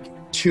back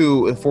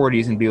to the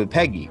 40s and be with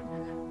Peggy.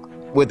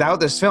 Without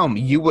this film,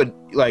 you would,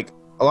 like,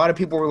 a lot of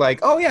people were like,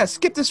 oh yeah,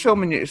 skip this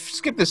film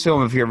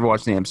if you ever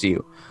watch the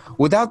MCU.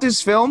 Without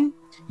this film,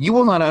 you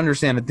will not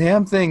understand a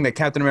damn thing that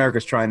Captain America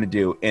is trying to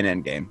do in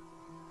Endgame.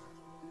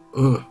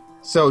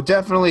 So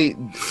definitely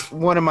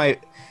one of my,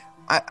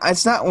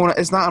 it's not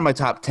on my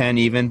top 10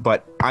 even,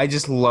 but I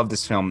just love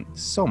this film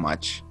so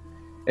much.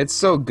 It's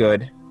so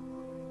good.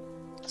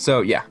 So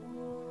yeah.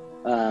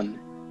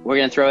 We're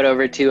going to throw it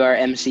over to our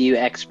MCU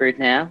expert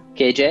now.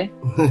 KJ,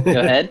 go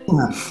ahead.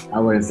 I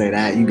wouldn't say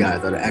that. You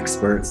guys are the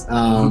experts.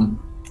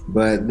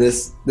 But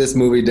this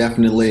movie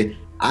definitely,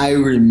 I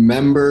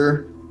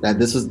remember that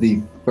this was the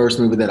first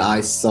movie that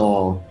I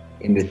saw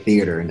in the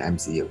theater in the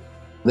MCU.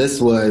 This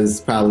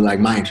was probably like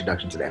my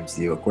introduction to the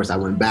MCU. Of course, I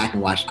went back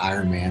and watched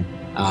Iron Man.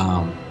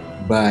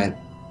 But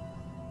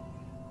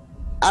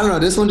I don't know,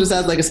 this one just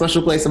has like a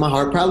special place in my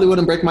heart. Probably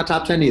wouldn't break my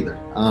top 10 either.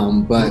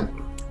 But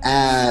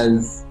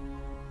as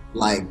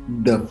like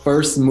the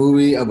first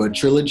movie of a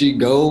trilogy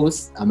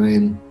goes, I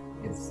mean,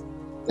 it's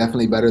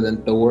definitely better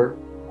than Thor.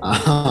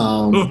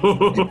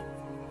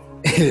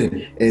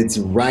 It's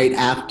right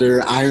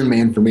after Iron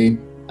Man for me.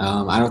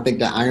 I don't think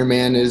that Iron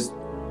Man is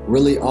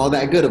really all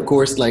that good, of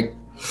course, like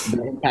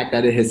the impact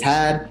that it has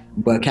had,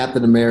 but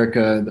Captain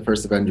America, the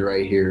first Avenger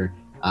right here,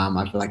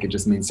 I feel like it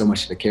just means so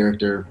much to the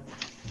character.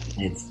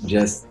 It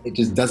just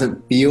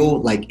doesn't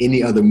feel like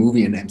any other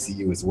movie in the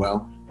MCU as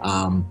well.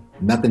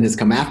 Nothing has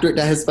come after it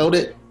that has felt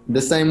it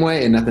the same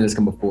way, and nothing has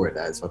come before it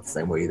that has felt the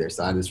same way either.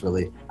 So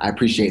I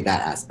appreciate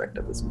that aspect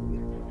of this movie.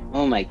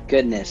 Oh my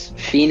goodness.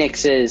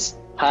 Phoenix's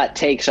hot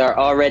takes are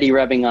already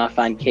rubbing off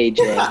on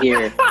KJ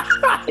here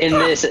in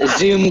this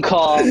Zoom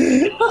call.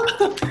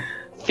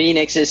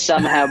 Phoenix is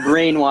somehow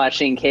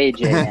brainwashing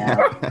KJ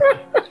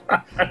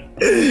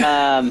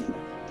now.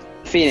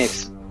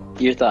 Phoenix,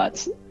 your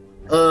thoughts?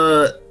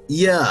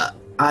 Yeah,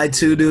 I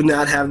too do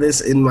not have this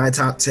in my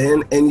top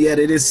 10, and yet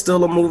it is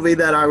still a movie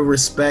that I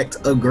respect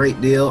a great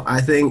deal. I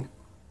think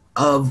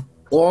of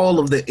all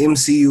of the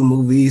MCU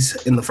movies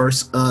in the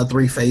first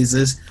 3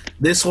 phases,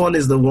 this one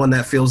is the one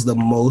that feels the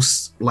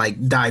most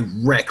like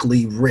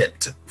directly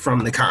ripped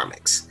from the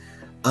comics.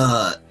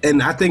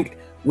 And I think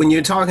when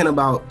you're talking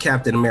about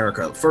Captain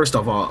America, first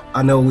of all,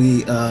 I know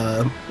we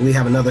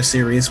have another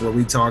series where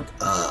we talk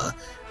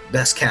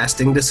best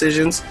casting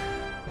decisions.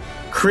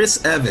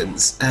 Chris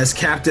Evans as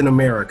Captain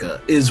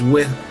America is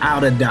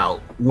without a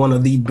doubt one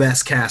of the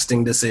best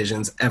casting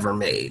decisions ever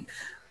made.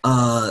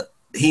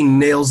 He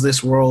nails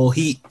this role.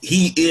 He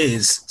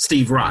is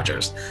Steve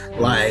Rogers.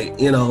 Like,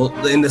 you know,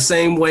 in the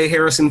same way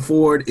Harrison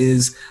Ford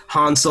is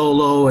Han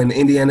Solo and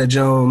Indiana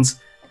Jones,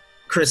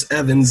 Chris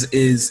Evans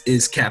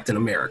is Captain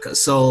America.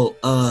 So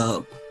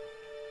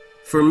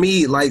for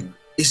me, like,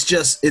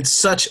 it's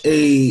such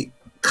a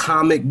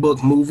comic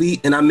book movie,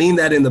 and I mean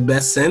that in the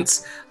best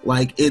sense.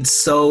 Like, it's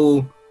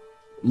so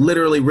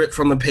literally ripped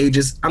from the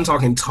pages. I'm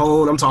talking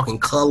tone, I'm talking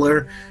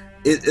color.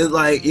 It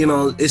like, you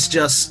know, it's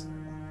just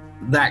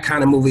that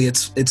kind of movie.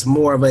 It's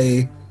more of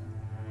a,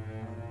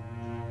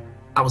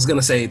 I was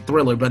gonna say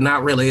thriller, but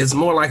not really. It's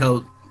more like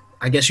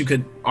I guess you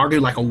could argue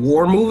like a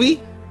war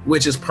movie,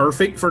 which is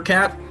perfect for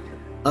Cap.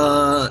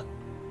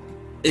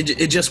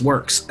 It just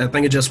works. I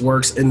think it just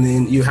works. And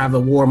then you have a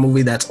war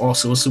movie that's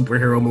also a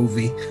superhero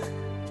movie.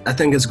 I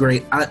think it's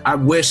great. I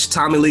wish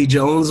Tommy Lee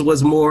Jones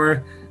was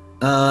more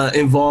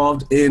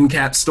involved in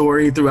Cap's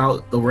story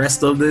throughout the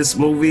rest of this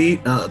movie,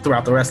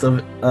 throughout the rest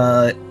of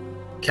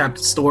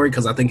Cap's story,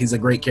 because I think he's a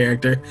great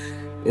character.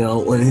 You know,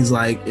 when he's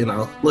like, you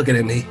know, look at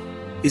him,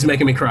 he's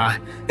making me cry.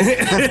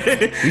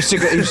 You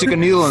stick a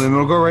needle in him,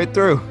 it'll go right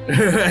through.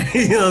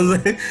 You know,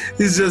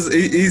 he's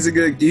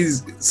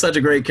such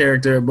a great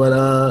character.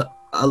 But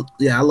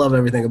I love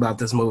everything about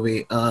this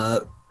movie.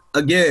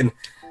 Again,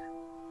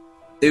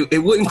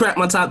 it wouldn't crack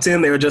my top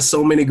 10. There are just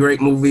so many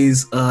great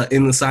movies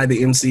inside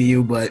the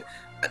MCU, but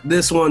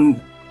this one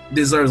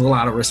deserves a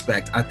lot of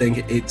respect. I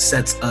think it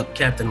sets up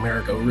Captain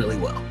America really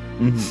well.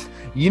 Mm-hmm.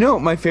 You know,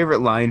 my favorite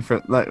line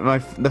from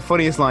the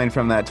funniest line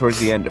from that towards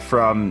the end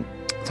from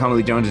Tommy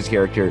Lee Jones's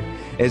character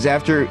is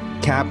after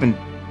Cap and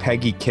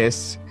Peggy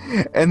kiss,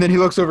 and then he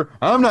looks over.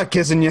 I'm not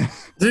kissing you.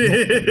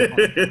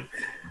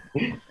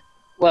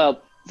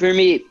 Well, for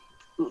me,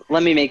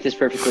 let me make this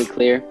perfectly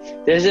clear.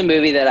 There's a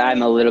movie that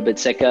I'm a little bit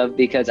sick of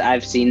because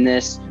I've seen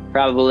this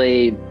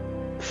probably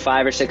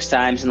 5 or 6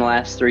 times in the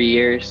last 3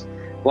 years.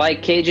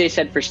 Like KJ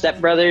said for Step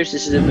Brothers,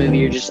 this is a movie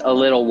you're just a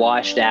little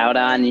washed out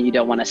on and you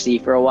don't want to see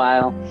for a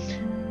while.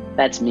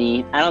 That's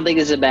me. I don't think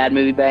this is a bad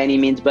movie by any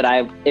means, but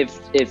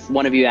if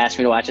one of you asked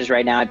me to watch this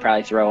right now, I'd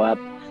probably throw up.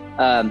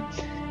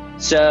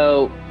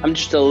 So I'm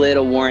just a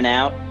little worn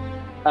out.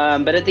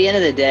 But at the end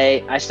of the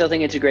day, I still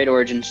think it's a great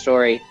origin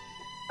story.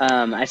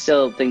 I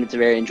still think it's a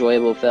very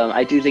enjoyable film.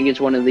 I do think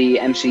it's one of the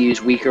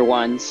MCU's weaker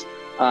ones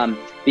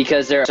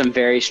because there are some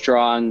very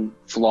strong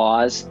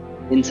flaws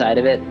inside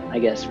of it. I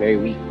guess very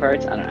weak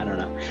parts. I don't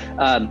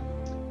know.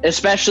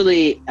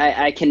 Especially,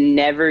 I can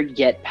never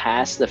get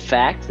past the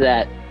fact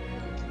that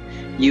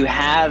you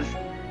have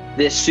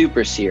this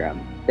super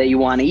serum that you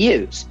want to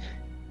use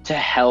to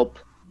help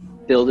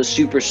build a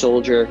super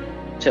soldier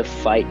to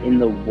fight in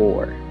the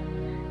war.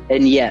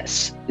 And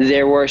yes,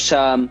 there were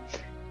some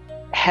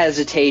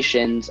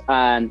hesitations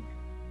on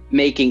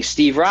making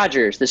Steve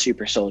Rogers the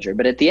super soldier,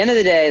 but at the end of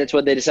the day, that's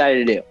what they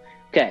decided to do.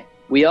 Okay,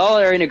 we all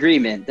are in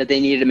agreement that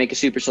they needed to make a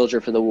super soldier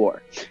for the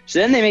war. So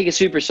then they make a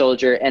super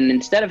soldier, and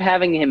instead of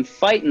having him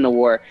fight in the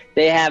war,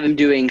 they have him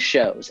doing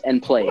shows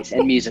and plays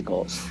and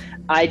musicals.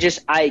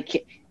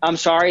 I'm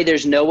sorry,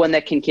 there's no one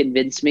that can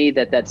convince me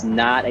that that's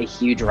not a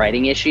huge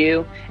writing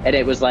issue, and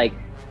it was like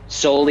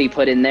solely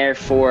put in there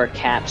for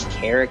Cap's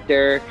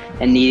character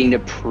and needing to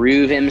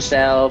prove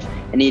himself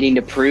and needing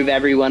to prove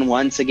everyone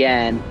once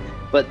again.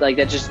 But like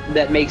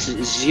that makes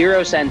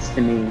zero sense to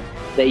me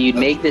that you'd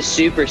make this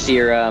super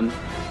serum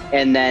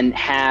and then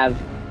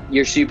have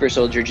your super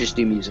soldier just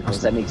do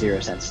musicals. That makes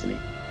zero sense to me.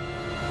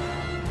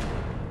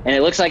 And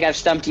it looks like I've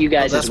stumped you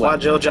guys as well.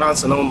 That's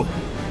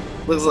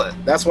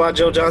why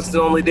Joe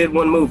Johnston only did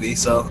one movie.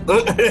 So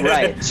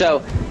right.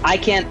 So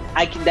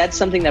That's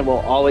something that will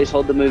always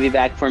hold the movie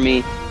back for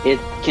me. It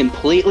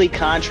completely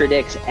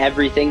contradicts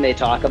everything they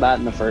talk about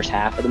in the first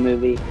half of the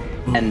movie,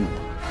 and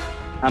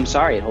I'm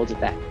sorry, it holds it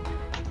back.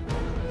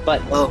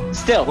 But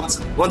still,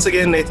 once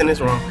again, Nathan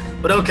is wrong.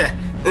 But okay.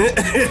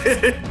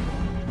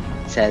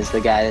 Says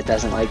the guy that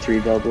doesn't like 3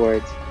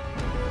 billboards.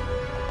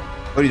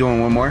 What are you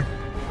doing? One more?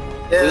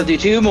 Yeah. We'll do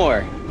 2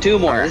 more. 2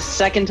 more. Right. This is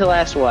second to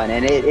last one,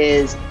 and it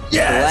is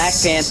Black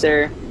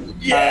Panther.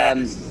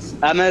 Yes.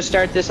 I'm going to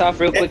start this off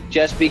real quick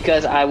just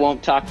because I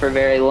won't talk for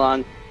very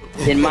long.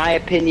 In my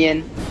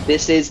opinion,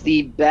 this is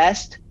the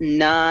best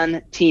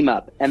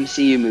non-team-up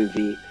MCU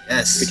movie.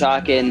 Yes. We're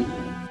talking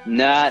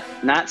not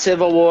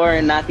Civil War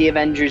and not the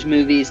Avengers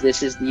movies.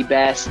 This is the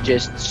best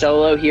just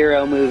solo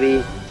hero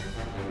movie.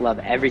 Love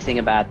everything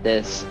about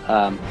this.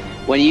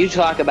 When you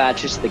talk about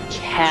just the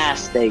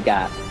cast they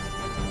got,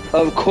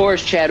 of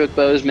course Chadwick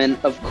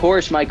Boseman, of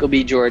course Michael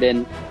B.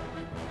 Jordan,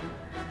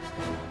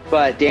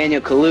 but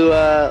Daniel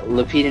Kaluuya,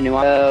 Lupita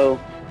Nyong'o,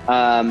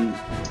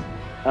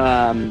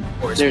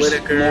 there's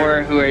Whitaker,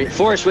 more who are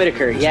Forrest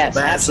Whitaker. Yes,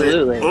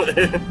 absolutely,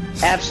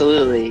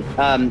 absolutely.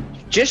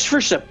 Just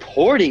for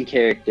supporting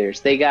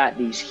characters, they got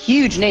these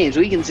huge names.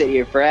 We can sit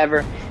here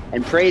forever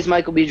and praise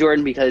Michael B.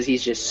 Jordan because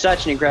he's just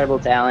such an incredible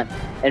talent,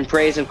 and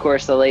praise, of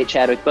course, the late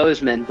Chadwick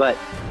Boseman. But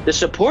the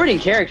supporting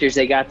characters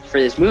they got for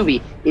this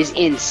movie is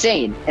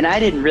insane, and I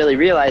didn't really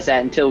realize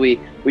that until we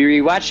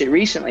rewatched it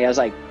recently. I was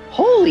like,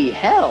 holy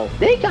hell,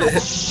 they got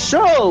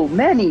so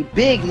many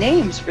big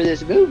names for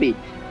this movie.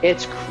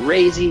 It's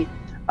crazy.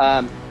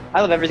 I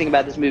love everything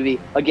about this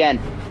movie. Again,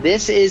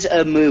 this is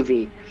a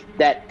movie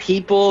that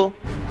people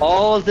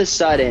all of a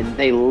sudden,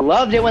 they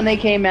loved it when they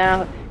came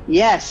out.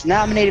 Yes,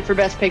 nominated for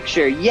Best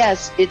Picture.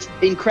 Yes, it's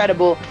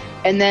incredible.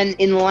 And then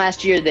in the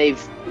last year,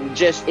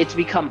 it's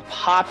become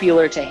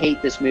popular to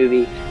hate this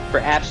movie for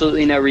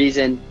absolutely no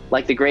reason,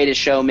 like The Greatest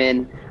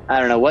Showman. I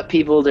don't know what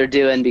people are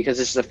doing because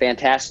this is a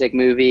fantastic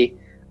movie.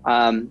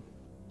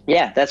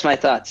 Yeah, that's my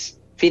thoughts.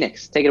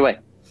 Phoenix, take it away.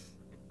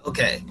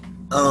 Okay.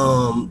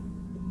 I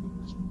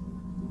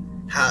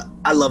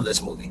love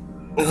this movie.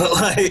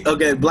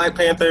 Black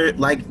Panther,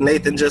 like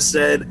Nathan just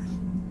said,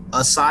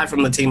 aside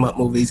from the team up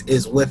movies,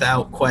 is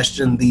without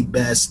question the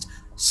best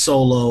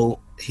solo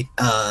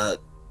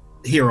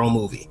hero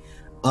movie.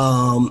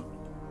 I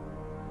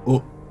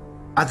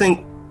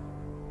think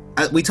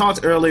we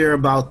talked earlier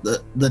about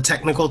the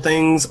technical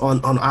things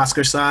on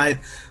Oscar's side.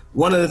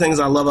 One of the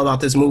things I love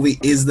about this movie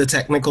is the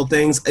technical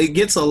things. It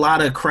gets a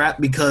lot of crap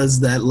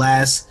because that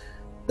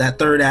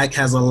third act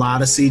has a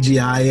lot of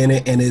CGI in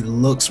it and it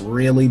looks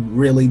really,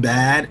 really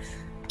bad.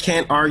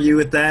 Can't argue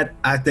with that.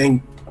 I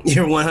think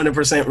you're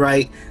 100%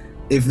 right.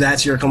 If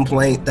that's your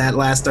complaint, that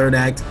last third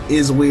act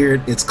is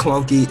weird. It's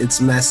clunky. It's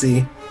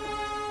messy.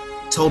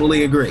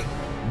 Totally agree.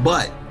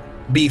 But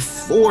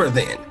before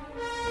then,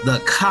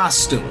 the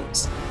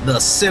costumes, the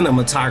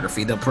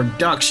cinematography, the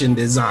production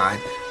design,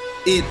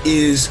 it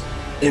is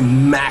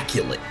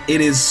immaculate.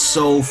 It is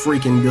so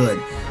freaking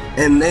good.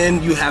 And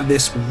then you have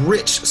this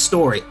rich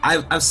story.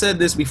 I've said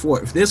this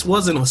before. If this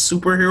wasn't a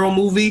superhero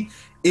movie,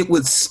 it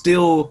would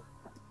still,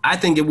 I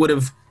think it would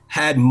have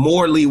had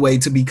more leeway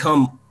to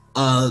become,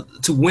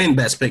 to win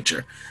Best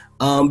Picture.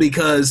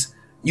 Because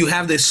you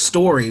have this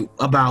story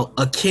about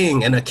a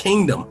king and a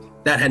kingdom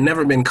that had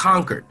never been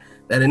conquered,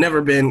 that had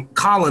never been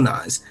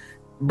colonized.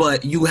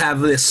 But you have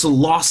this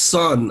lost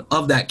son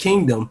of that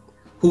kingdom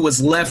who was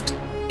left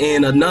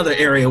in another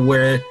area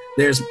where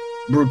there's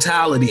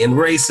brutality and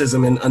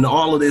racism and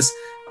all of this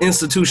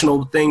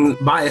institutional thing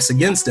bias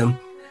against him.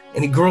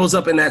 And he grows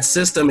up in that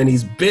system and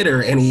he's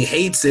bitter and he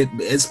hates it,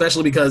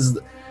 especially because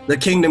the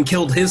kingdom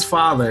killed his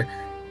father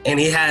and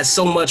he has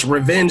so much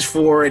revenge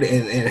for it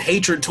and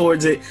hatred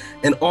towards it.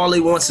 And all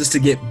he wants is to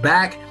get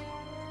back.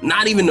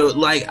 Not even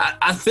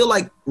I feel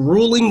like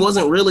ruling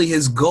wasn't really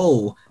his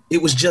goal.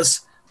 It was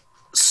just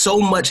so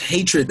much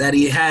hatred that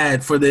he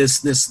had for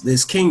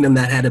this kingdom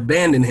that had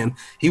abandoned him.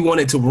 He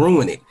wanted to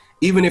ruin it,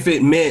 even if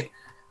it meant,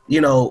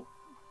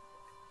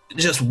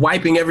 just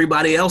wiping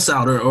everybody else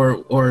out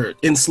or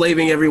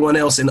enslaving everyone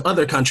else in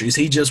other countries.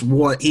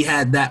 He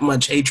had that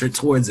much hatred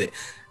towards it.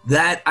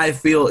 That, I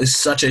feel, is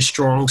such a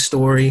strong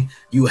story.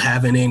 You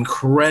have an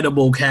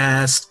incredible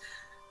cast.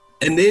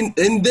 And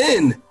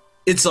then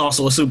it's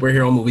also a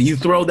superhero movie. You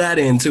throw that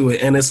into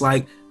it and it's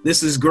like,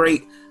 this is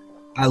great.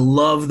 I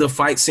love the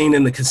fight scene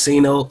in the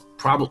casino.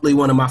 Probably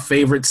one of my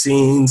favorite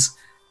scenes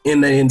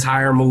in the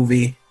entire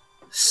movie.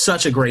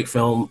 Such a great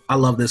film. I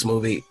love this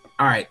movie.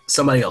 All right,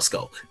 somebody else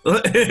go.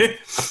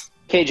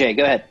 KJ,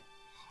 go ahead.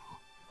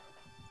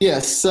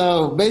 Yes,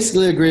 so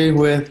basically agree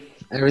with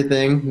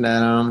everything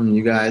that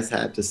you guys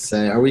had to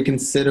say. Are we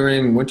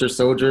considering Winter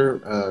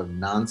Soldier a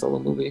non-solo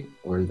movie,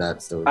 or is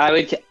that still? I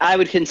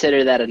would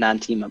consider that a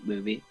non-team-up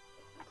movie.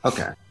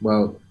 Okay,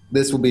 well,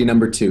 this will be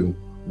number 2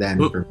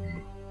 then for me.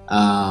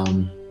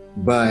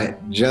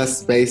 But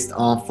just based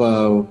off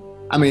of,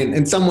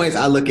 in some ways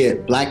I look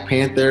at Black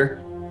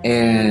Panther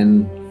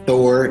and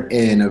Thor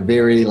in a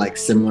very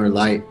similar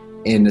light,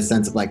 in the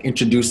sense of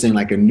introducing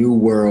a new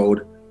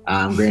world.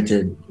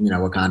 Granted,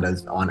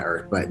 Wakanda's on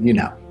Earth, but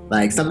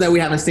like something that we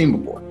haven't seen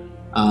before.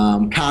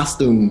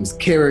 Costumes,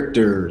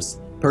 characters,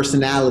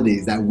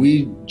 personalities that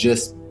we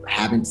just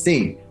haven't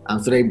seen.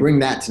 So they bring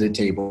that to the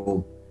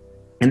table.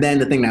 And then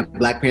the thing that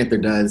Black Panther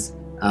does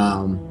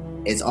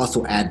is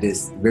also add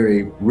this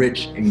very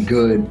rich and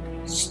good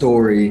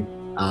story,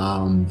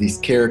 these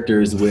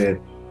characters with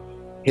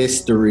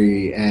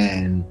history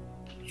and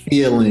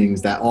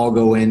feelings that all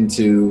go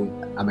into,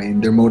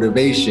 their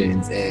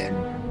motivations, and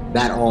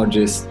that all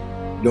just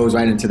goes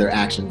right into their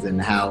actions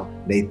and how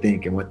they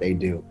think and what they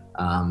do.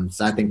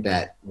 So I think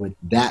that with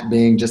that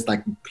being just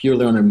like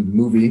purely on a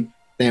movie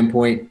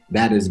standpoint,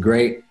 that is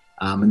great.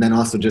 And then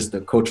also just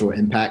the cultural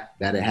impact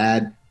that it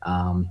had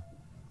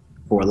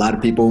for a lot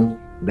of people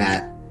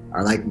that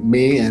are like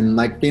me and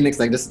like Phoenix.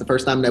 Like, this is the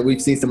first time that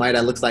we've seen somebody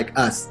that looks like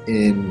us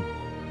in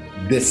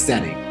this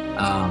setting.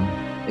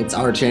 It's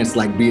our chance to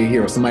like be a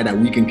hero, somebody that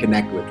we can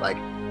connect with. Like,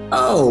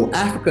 oh,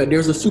 Africa,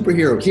 there's a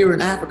superhero here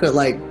in Africa.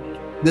 Like,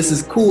 this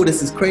is cool.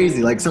 This is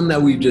crazy. Like, something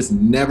that we've just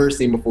never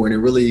seen before. And it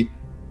really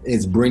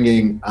is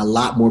bringing a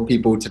lot more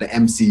people to the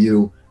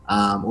MCU,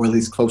 or at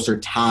least closer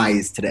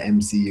ties to the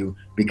MCU,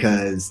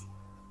 because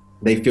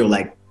they feel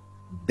like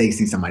they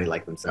see somebody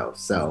like themselves.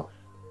 So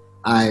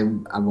I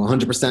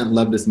 100%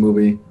 love this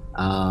movie.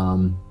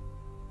 And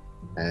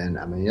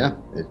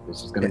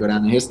it's just going to go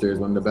down in history as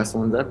one of the best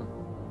ones ever.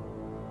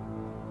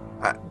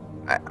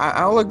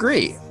 I'll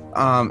agree.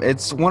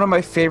 It's one of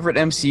my favorite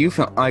MCU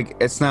films. Like,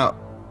 it's not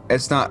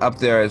up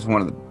there as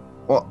one of the,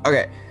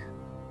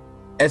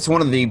 it's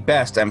one of the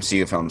best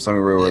MCU films. Let me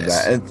reword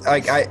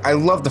that. I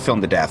love the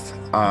film to death.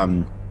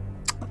 I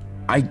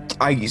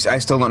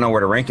still don't know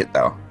where to rank it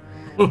though.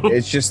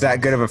 It's just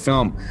that good of a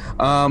film.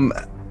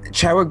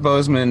 Chadwick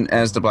Boseman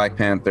as the Black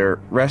Panther,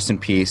 rest in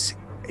peace.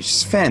 It's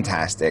just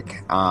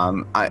fantastic.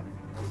 I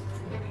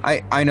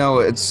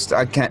know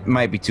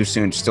might be too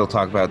soon to still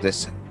talk about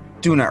this.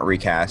 Do not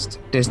recast.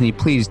 Disney,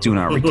 please do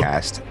not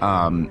recast.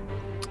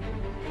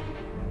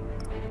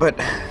 But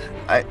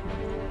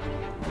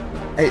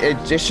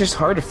it's just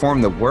hard to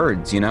form the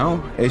words, you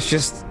know? It's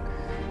just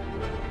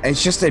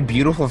a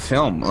beautiful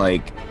film.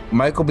 Like,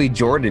 Michael B.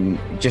 Jordan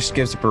just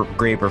gives a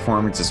great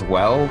performance as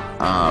well.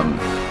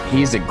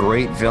 He's a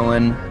great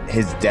villain.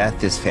 His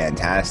death is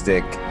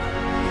fantastic.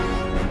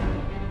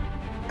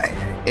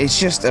 It's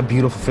just a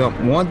beautiful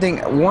film.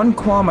 One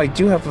qualm I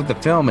do have with the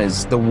film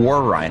is the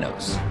war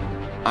rhinos.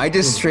 I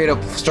just straight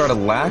up started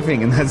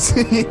laughing in that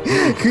scene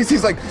because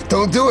he's like,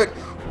 "Don't do it."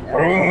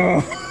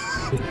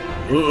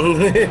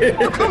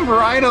 Here come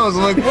rhinos.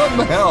 I'm like, what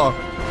the hell?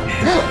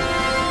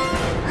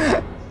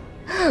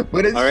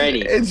 But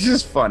it's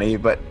just funny.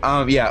 But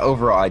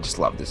overall, I just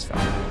love this film.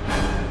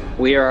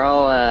 We are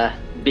all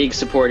big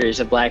supporters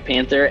of Black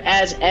Panther,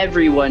 as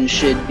everyone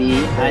should be.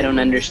 I don't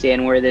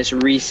understand where this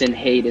recent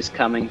hate is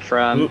coming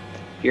from.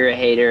 If you're a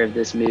hater of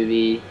this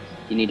movie,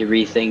 you need to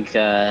rethink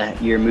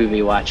your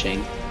movie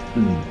watching.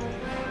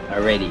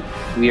 Alrighty,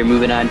 we are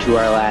moving on to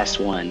our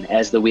last one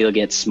as the wheel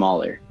gets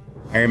smaller.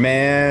 Iron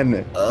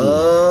Man.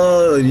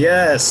 Oh,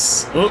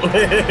 yes.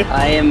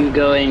 I am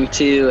going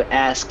to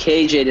ask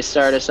KJ to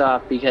start us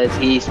off because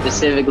he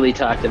specifically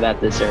talked about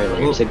this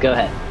earlier. So go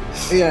ahead.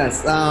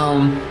 Yes,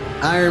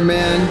 Iron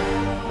Man.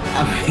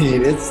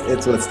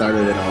 It's what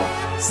started it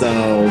all.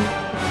 So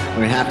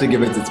we have to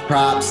give it its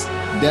props.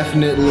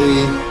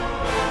 Definitely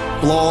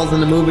flaws in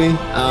the movie.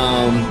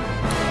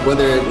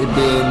 Whether it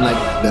being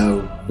like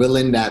the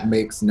villain that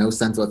makes no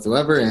sense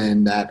whatsoever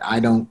and that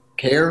I don't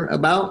care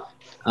about.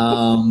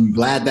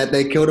 Glad that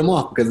they killed him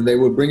off, because if they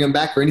would bring him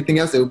back for anything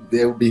else, it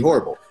would be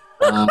horrible.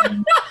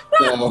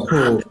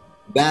 So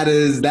that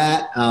is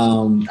that.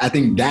 I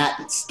think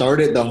that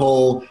started the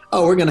whole,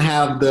 we're going to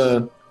have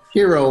the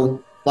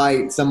hero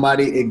fight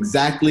somebody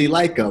exactly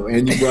like him.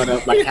 And you brought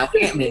up like how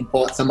Ant-Man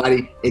fought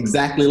somebody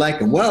exactly like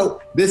him.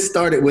 Well, this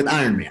started with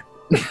Iron Man.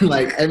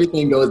 Like,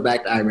 everything goes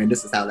back to Iron Man.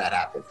 This is how that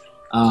happened.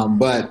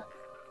 But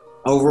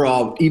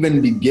overall,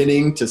 even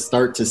beginning to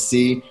start to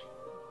see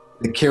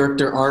the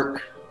character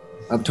arc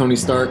of Tony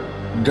Stark,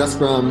 just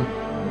from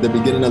the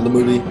beginning of the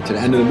movie to the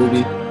end of the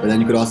movie, but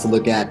then you could also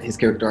look at his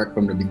character arc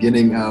from the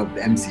beginning of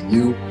the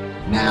MCU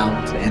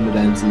now to the end of the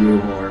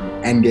MCU, or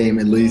Endgame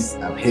at least,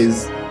 of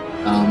his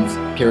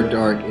character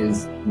arc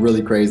is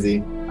really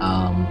crazy.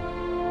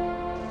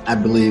 I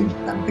believe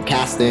the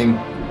casting,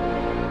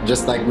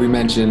 just like we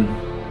mentioned,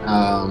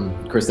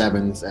 Chris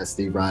Evans as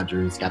Steve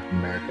Rogers, Captain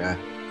America,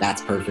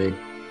 that's perfect.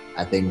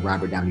 I think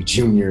Robert Downey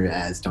Jr.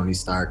 as Tony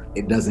Stark,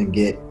 it doesn't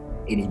get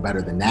any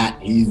better than that.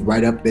 He's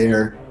right up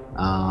there.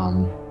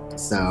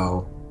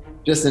 So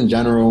just in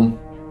general,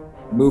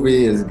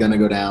 movie is gonna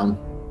go down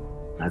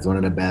as one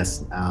of the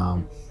best.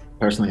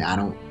 Personally, I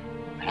don't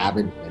have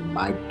it in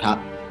my top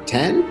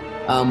 10,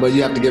 but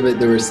you have to give it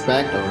the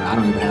respect, or I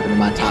don't even have it in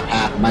my top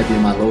half. It might be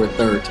in my lower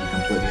third, to be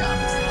completely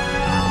honest.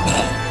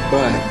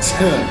 But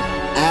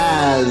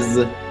as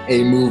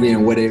a movie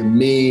and what it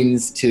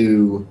means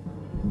to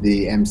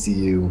the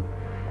MCU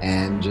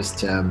and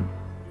just the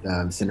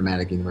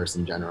cinematic universe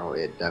in general,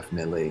 it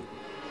definitely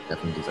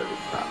deserves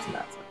props in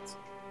that sense.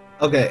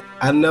 Okay,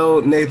 I know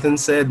Nathan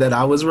said that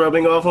I was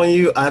rubbing off on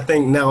you. I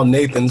think now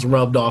Nathan's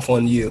rubbed off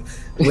on you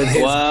with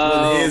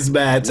his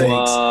bad takes.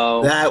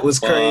 That was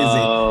crazy.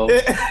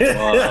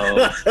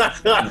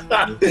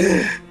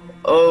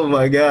 Oh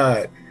my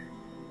God.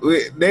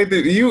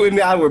 Nathan, you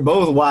and I were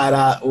both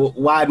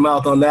wide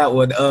mouth on that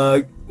one.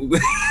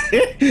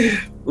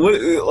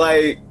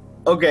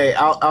 Okay,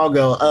 I'll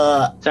go.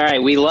 It's all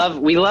right. We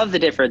love the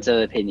difference of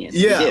opinion.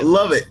 Yeah,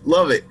 love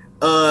it.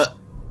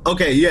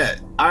 Okay, yeah,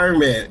 Iron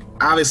Man.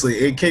 Obviously,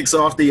 it kicks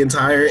off the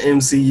entire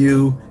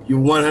MCU. You're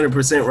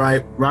 100%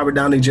 right. Robert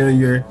Downey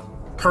Jr.,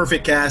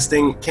 perfect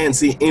casting. Can't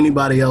see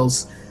anybody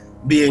else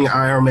being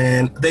Iron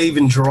Man. They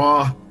even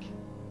draw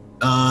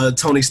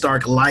Tony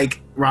Stark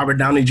like Robert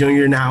Downey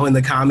Jr. now in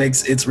the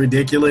comics. It's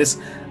ridiculous.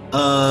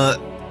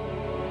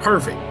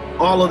 Perfect.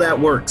 All of that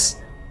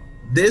works.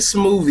 This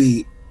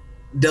movie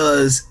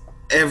does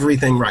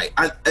everything right.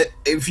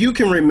 If you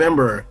can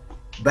remember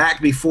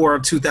back before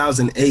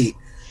 2008,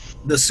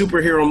 the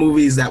superhero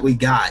movies that we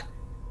got,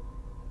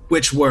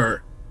 which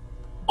were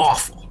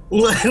awful,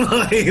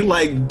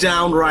 like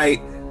downright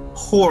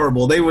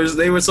horrible. They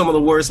were some of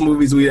the worst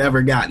movies we'd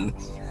ever gotten.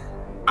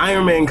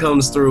 Iron Man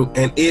comes through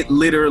and it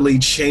literally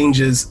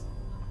changes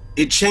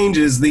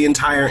the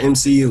entire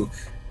MCU.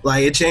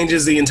 Like, it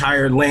changes the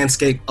entire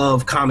landscape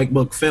of comic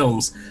book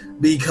films,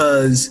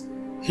 because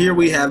here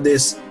we have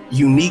this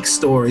unique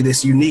story,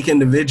 this unique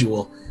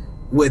individual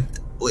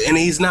and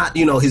he's not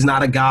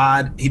a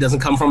god. He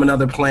doesn't come from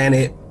another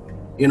planet.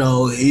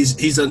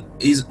 He's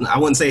I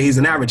wouldn't say he's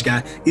an average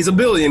guy. He's a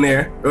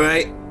billionaire,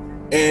 right?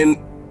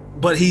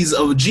 But he's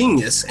a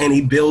genius, and he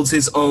builds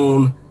his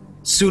own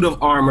suit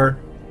of armor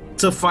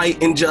to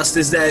fight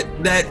injustice.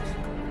 That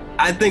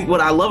I think what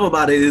I love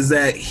about it is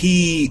that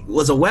he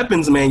was a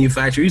weapons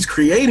manufacturer. He's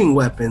creating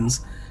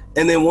weapons,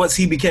 and then once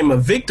he became a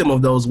victim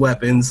of those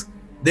weapons,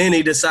 then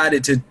he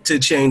decided to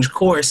change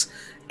course.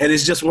 And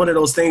it's just one of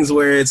those things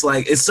where it's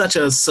like, it's such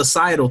a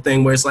societal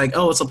thing where it's like,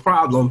 oh, it's a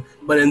problem,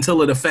 but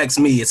until it affects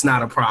me, it's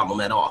not a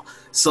problem at all.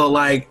 So,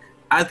 like,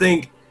 I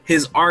think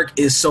his arc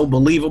is so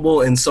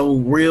believable and so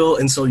real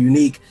and so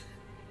unique.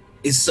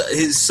 It's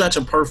such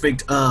a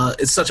perfect,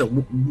 it's such a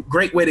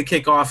great way to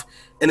kick off.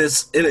 And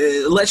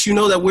it lets you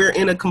know that we're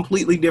in a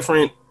completely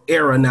different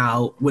era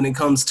now when it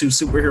comes to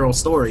superhero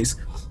stories.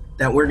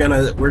 That we're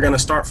gonna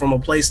start from a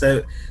place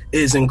that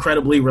is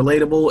incredibly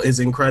relatable, is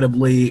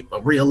incredibly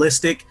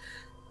realistic,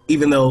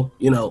 even though,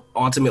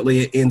 ultimately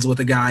it ends with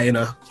a guy in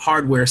a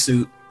hardware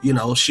suit,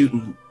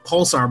 shooting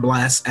pulsar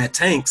blasts at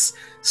tanks.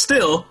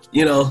 Still,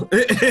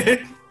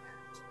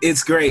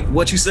 it's great.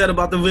 What you said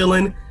about the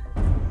villain,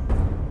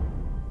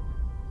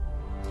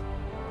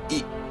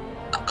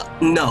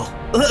 no.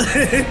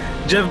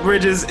 Jeff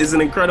Bridges is an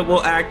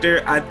incredible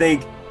actor. I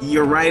think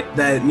you're right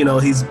that,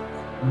 he's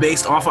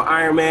based off of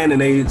Iron Man,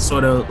 and they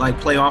sort of like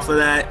play off of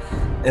that,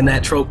 and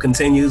that trope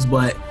continues,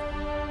 but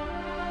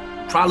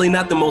probably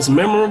not the most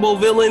memorable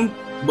villain,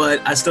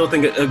 but I still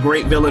think a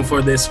great villain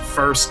for this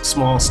first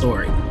small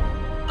story.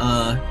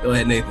 Go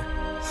ahead, Nathan.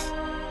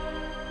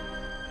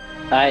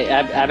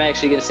 I'm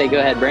actually going to say go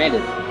ahead,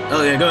 Brandon.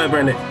 Oh, yeah, go ahead,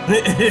 Brandon.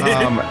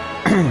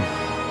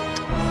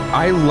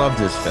 I love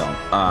this film.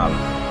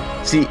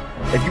 See,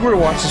 if you were to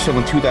watch this film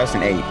in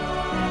 2008,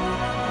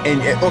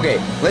 okay,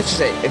 let's just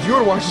say, if you were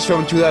to watch this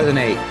film in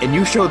 2008 and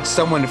you showed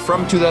someone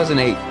from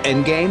 2008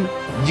 Endgame,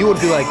 you would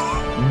be like,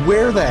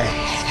 where the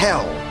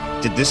hell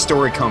did this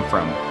story come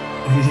from?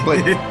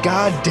 But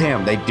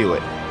goddamn, they do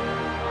it.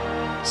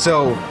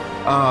 So,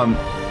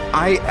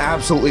 I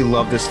absolutely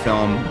love this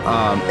film.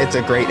 It's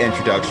a great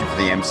introduction for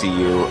the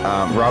MCU.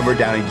 Robert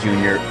Downey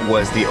Jr.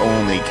 was the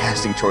only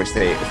casting choice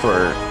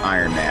for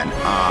Iron Man.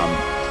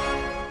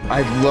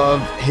 I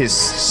love his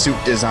suit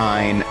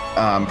design.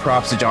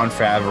 Props to Jon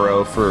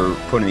Favreau for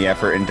putting the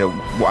effort into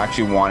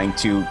actually wanting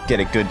to get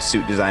a good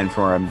suit design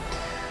for him.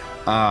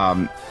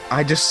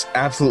 I just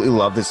absolutely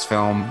love this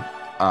film.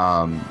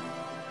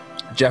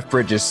 Jeff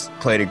Bridges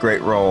played a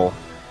great role.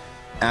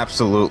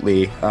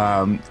 Absolutely.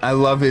 I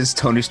love his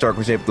Tony Stark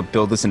was able to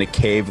build this in a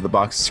cave with a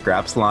box of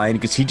scraps line,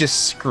 because he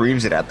just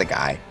screams it at the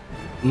guy.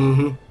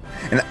 Mm-hmm.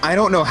 And I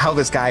don't know how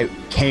this guy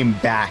came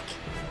back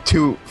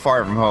too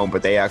far from home,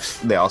 but they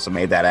also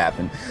made that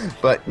happen.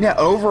 But yeah,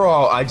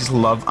 overall, I just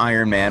love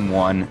Iron Man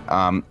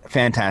 1.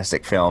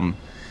 Fantastic film.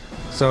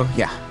 So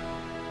yeah.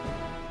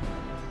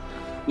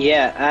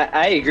 Yeah,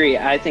 I agree.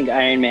 I think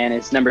Iron Man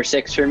is number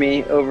 6 for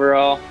me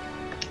overall,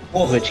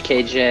 which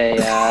KJ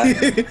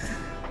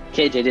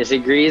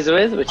disagrees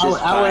with, which is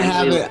I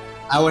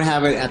would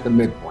have it at the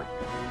midpoint.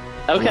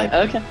 Okay, like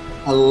okay.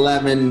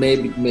 11,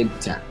 maybe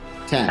 10.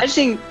 I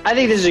think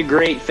this is a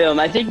great film.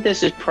 I think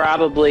this is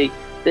probably,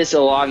 this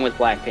along with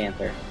Black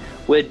Panther,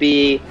 would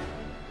be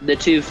the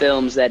two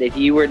films that if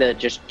you were to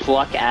just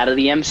pluck out of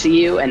the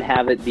MCU and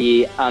have it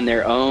be on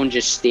their own,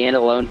 just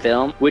standalone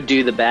film, would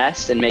do the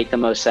best and make the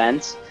most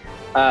sense.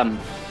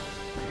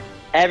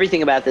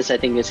 Everything about this I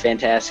think is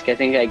fantastic. I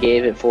think I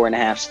gave it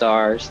 4.5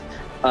 stars.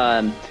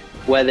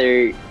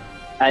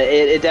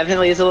 It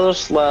definitely is a little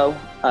slow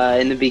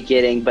in the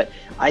beginning, but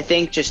I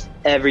think just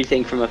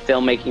everything from a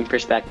filmmaking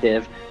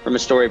perspective, from a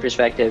story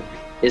perspective,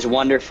 is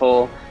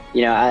wonderful.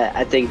 You know,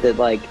 I think that,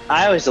 like,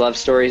 I always love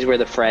stories where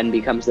the friend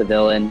becomes the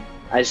villain.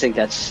 I just think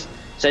that's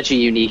such a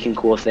unique and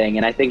cool thing,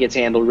 and I think it's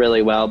handled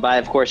really well by,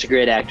 of course, a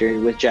great actor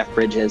with Jeff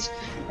Bridges,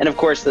 and of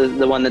course the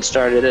one that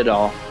started it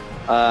all.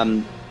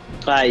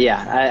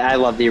 I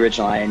love the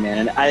original Iron Man,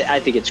 and I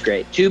think it's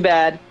great. Too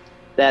bad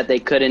that they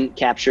couldn't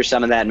capture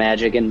some of that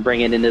magic and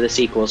bring it into the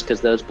sequels,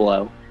 because those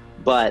blow.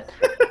 But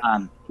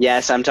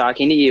yes, I'm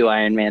talking to you,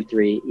 Iron Man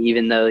 3.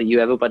 Even though you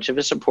have a bunch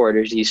of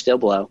supporters, you still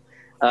blow.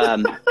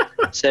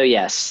 So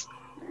yes,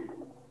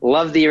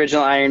 love the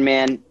original Iron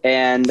Man,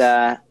 and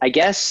I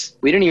guess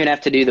we don't even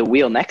have to do the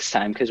wheel next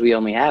time because we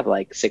only have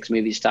like 6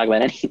 movies to talk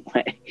about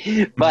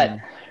anyway. But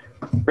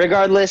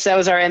regardless, that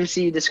was our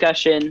MCU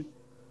discussion.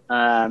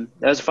 That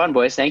was fun,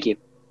 boys. Thank you.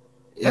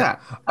 Yeah.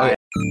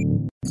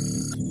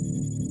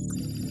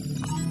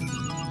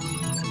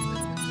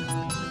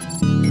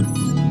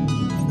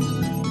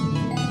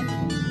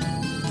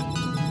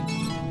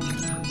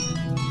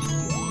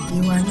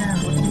 You are now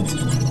entering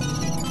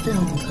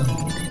Film Code.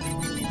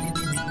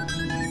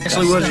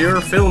 Actually, was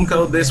your film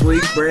code this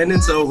week, Brandon?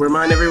 So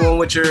remind everyone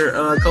what your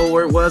code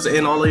word was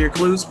and all of your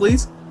clues,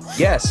 please.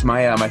 Yes,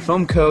 my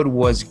film code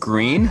was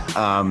green.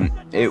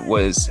 It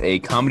was a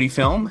comedy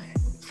film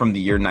from the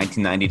year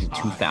 1990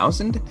 to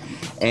 2000,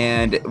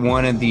 and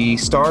one of the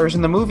stars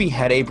in the movie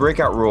had a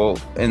breakout role,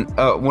 and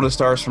one of the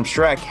stars from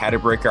Shrek had a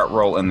breakout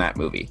role in that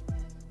movie.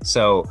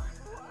 So,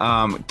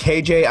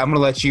 KJ, I'm gonna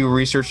let you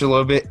research a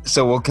little bit,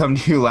 so we'll come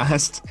to you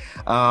last.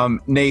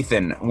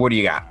 Nathan, what do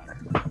you got?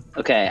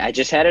 Okay, I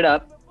just had it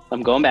up.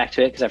 I'm going back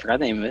to it because I forgot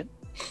the name of it.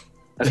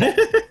 Okay.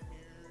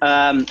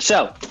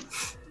 So,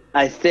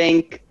 I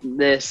think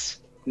this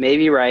may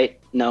be right,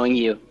 knowing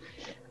you.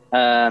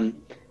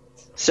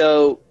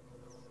 So,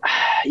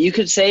 you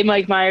could say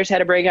Mike Myers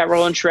had a breakout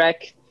role in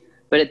Shrek,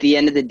 but at the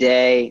end of the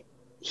day,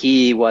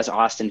 he was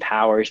Austin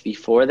Powers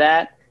before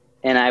that,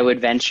 and I would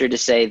venture to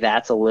say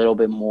that's a little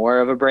bit more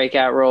of a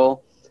breakout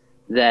role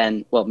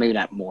than, well, maybe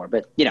not more,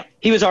 but, you know,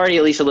 he was already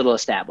at least a little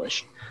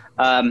established.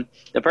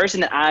 The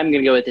person that I'm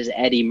going to go with is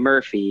Eddie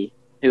Murphy,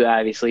 who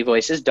obviously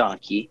voices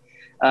Donkey,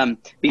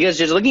 because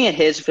just looking at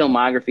his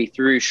filmography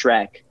through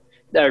Shrek,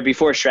 or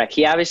before Shrek,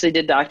 he obviously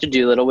did Dr.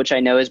 Dolittle, which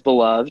I know is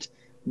beloved,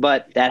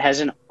 but that has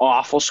an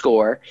awful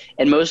score,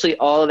 and mostly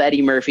all of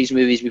Eddie Murphy's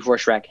movies before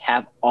Shrek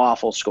have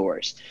awful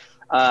scores.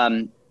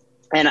 And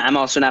I'm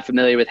also not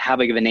familiar with how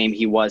big of a name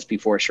he was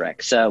before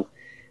Shrek. So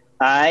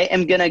I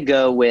am going to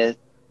go with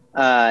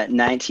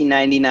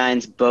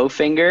 1999's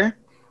Bowfinger,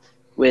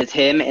 with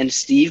him and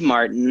Steve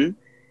Martin,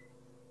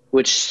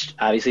 which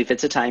obviously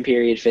fits the time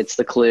period, fits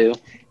the clue.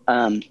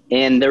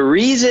 And the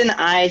reason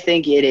I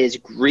think it is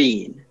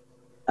green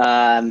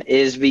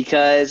is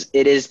because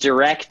it is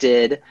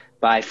directed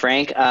by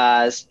Frank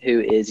Oz,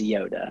 who is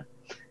Yoda.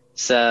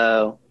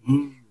 So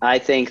I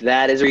think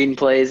that is green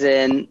plays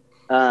in.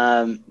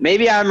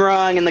 Maybe I'm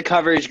wrong and the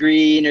cover is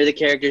green or the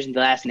character's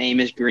last name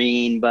is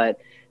green,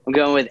 but I'm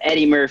going with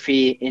Eddie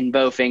Murphy in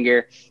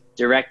Bowfinger,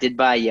 directed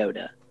by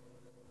Yoda.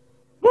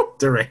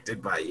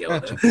 Directed by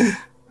Yoda. Gotcha.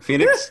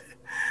 Phoenix?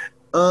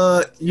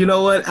 You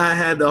know what? I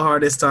had the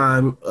hardest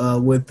time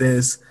with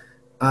this.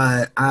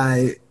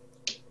 I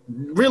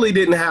really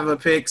didn't have a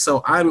pick,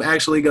 so I'm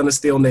actually going to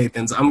steal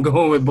Nathan's. I'm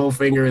going with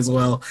Bowfinger as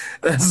well.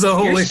 That's the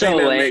only thing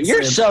that makes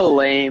You're sense. so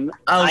lame.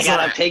 I got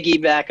to like,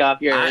 piggyback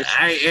off yours.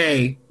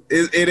 Hey,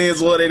 it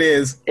is what it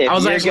is. If I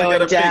was you're actually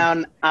going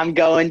down, I'm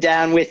going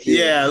down with you.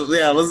 Yeah,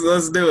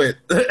 let's do it.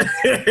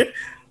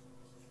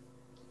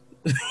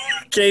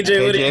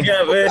 KJ, what do you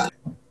got, man?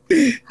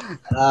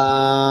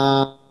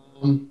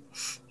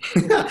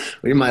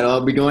 We might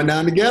all be going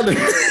down together.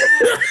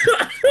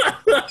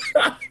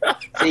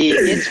 See,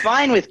 it's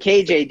fine with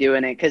KJ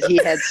doing it because he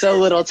had so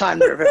little time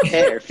to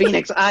prepare.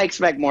 Phoenix, I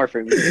expect more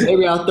from you.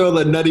 Maybe I'll throw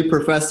the Nutty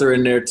Professor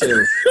in there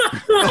too.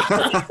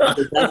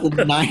 That's in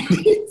the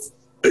 90s.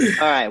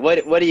 All right, what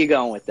are you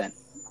going with then?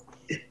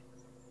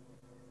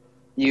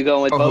 You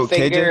going with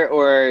Bowfinger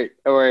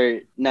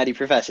or Nutty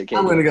Professor, KJ?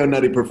 I'm going to go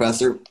Nutty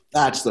Professor.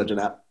 Just switch it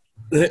up.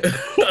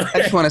 I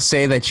just want to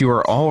say that you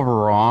are all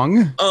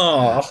wrong.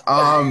 Oh.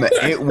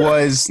 It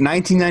was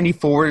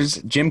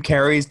 1994's Jim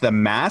Carrey's The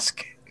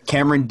Mask.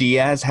 Cameron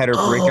Diaz had her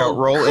breakout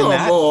role in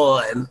that. Come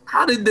on.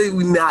 How did they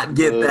not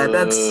get that?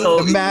 That's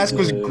so... The Mask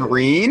was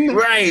green?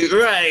 Right.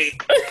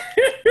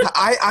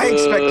 I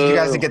expected you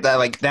guys to get that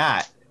like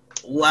that.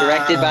 Wow.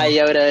 Directed by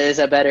Yoda is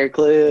a better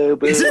clue.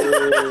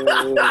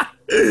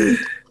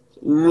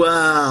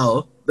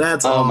 Wow.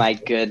 That's oh my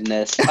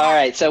goodness. All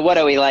right, so what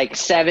are we, like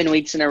 7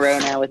 weeks in a row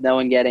now with no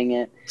one getting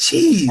it?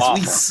 Jeez, awful.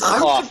 we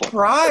suck. I'm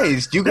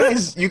surprised. You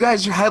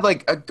guys had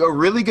like a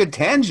really good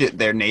tangent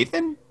there,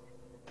 Nathan.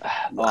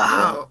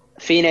 Wow.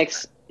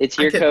 Phoenix, it's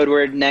your code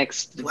word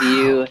next. Wow. Do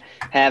you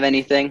have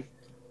anything?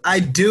 I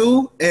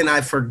do, and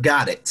I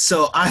forgot it.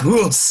 So I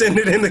will send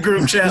it in the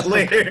group chat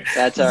later.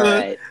 That's all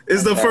right.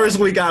 It's the first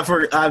week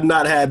I've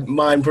not had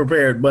mine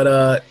prepared,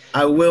 but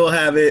I will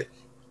have it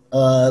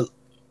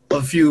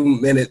a few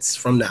minutes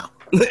from now.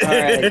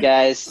 All right,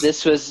 guys.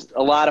 This was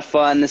a lot of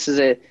fun. This is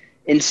a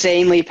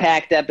insanely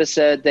packed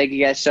episode. Thank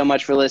you guys so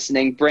much for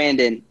listening.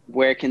 Brandon,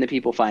 where can the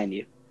people find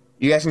you?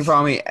 You guys can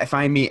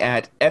find me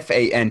at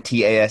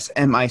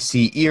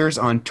FANTASMIC ears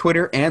on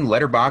Twitter and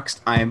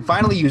Letterboxd. I am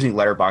finally using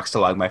Letterboxd to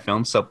log my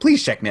films, so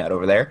please check me out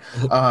over there.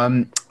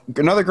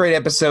 Another great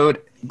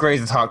episode.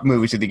 Great to talk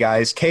movies with you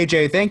guys.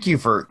 KJ, thank you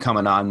for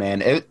coming on,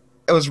 man. It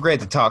was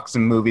great to talk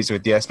some movies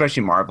with you,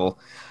 especially Marvel.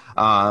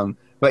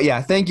 But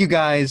yeah, thank you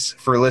guys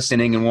for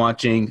listening and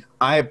watching.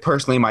 I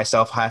personally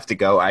myself have to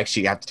go. I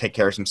actually have to take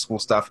care of some school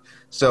stuff.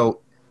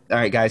 So, all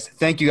right, guys,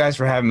 thank you guys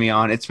for having me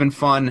on. It's been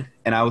fun,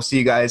 and I will see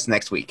you guys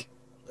next week.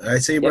 All right,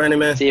 see you, Brandon,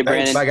 man. See you,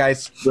 Brandon. Thanks. Bye,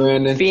 guys.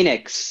 Brandon.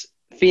 Phoenix,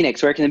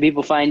 where can the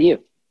people find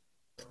you?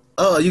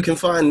 Oh, you can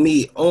find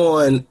me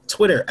on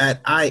Twitter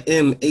at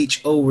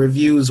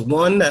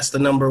IMHOReviews1. That's the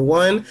number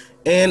 1.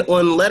 And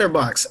on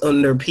Letterboxd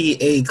under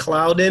PA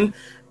Clouden.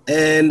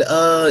 And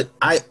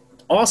I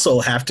also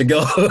have to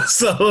go.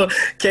 So,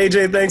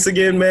 KJ, thanks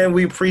again, man.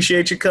 We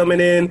appreciate you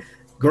coming in.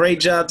 Great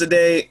job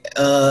today.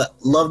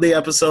 Love the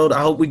episode.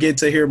 I hope we get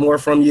to hear more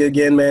from you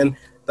again, man.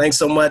 Thanks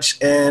so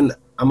much. And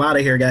I'm out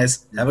of here,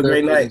 guys. Have a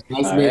great night.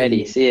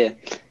 Alrighty, see ya.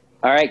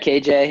 All right,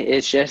 KJ,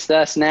 it's just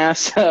us now.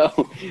 So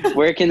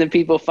where can the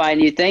people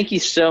find you? Thank you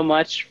so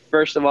much,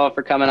 first of all,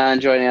 for coming on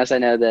and joining us. I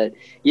know that,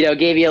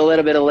 gave you a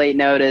little bit of late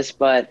notice,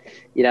 but,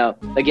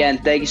 again,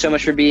 thank you so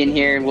much for being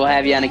here, and we'll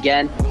have you on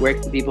again. Where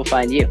can people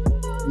find you?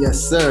 Yes,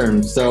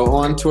 sir. So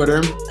on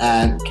Twitter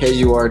at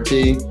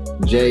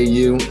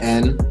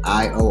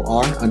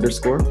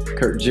KURTJUNIOR_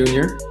 Kurt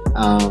Jr.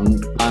 I'm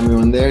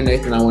on there.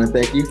 Nathan, I want to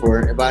thank you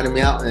for inviting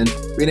me out and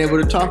being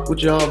able to talk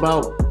with y'all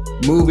about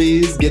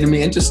movies, getting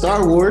me into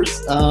Star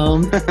Wars.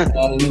 And,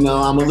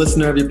 I'm a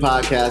listener of your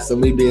podcast, so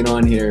me being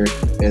on here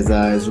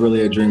is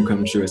really a dream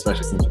come true,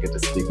 especially since we get to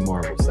speak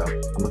Marvel. So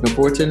I'm looking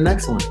forward to the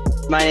next one.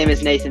 My name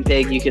is Nathan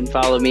Pig. You can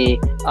follow me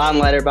on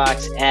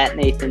Letterboxd at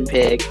Nathan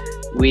Pig.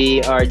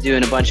 We are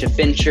doing a bunch of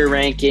Fincher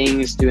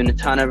rankings, doing a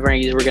ton of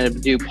rankings. We're going to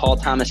do Paul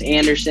Thomas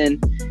Anderson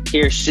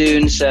here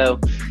soon. So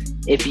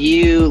if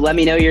you let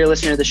me know you're a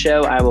listener to the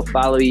show, I will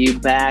follow you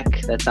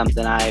back. That's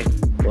something I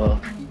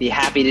will be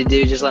happy to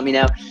do. Just let me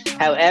know.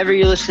 However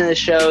you listen to the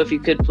show, if you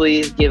could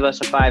please give us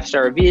a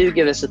 5-star review,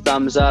 give us a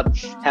thumbs up.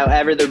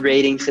 However the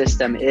rating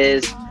system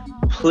is,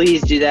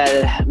 please do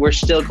that. We're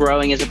still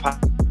growing as a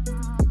podcast.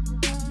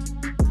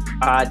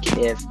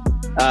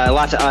 A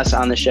lot to us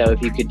on the show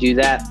if you could do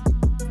that.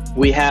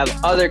 We have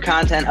other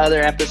content,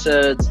 other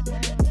episodes,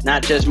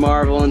 not just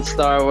Marvel and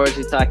Star Wars.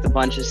 We talked a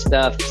bunch of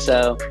stuff,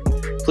 so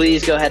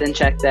please go ahead and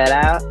check that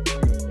out.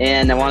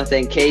 And I want to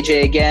thank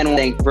KJ again.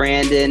 Thank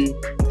Brandon,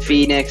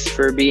 Phoenix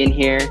for being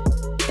here.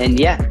 And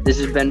yeah, this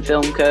has been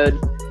Film Code.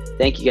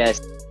 Thank you guys.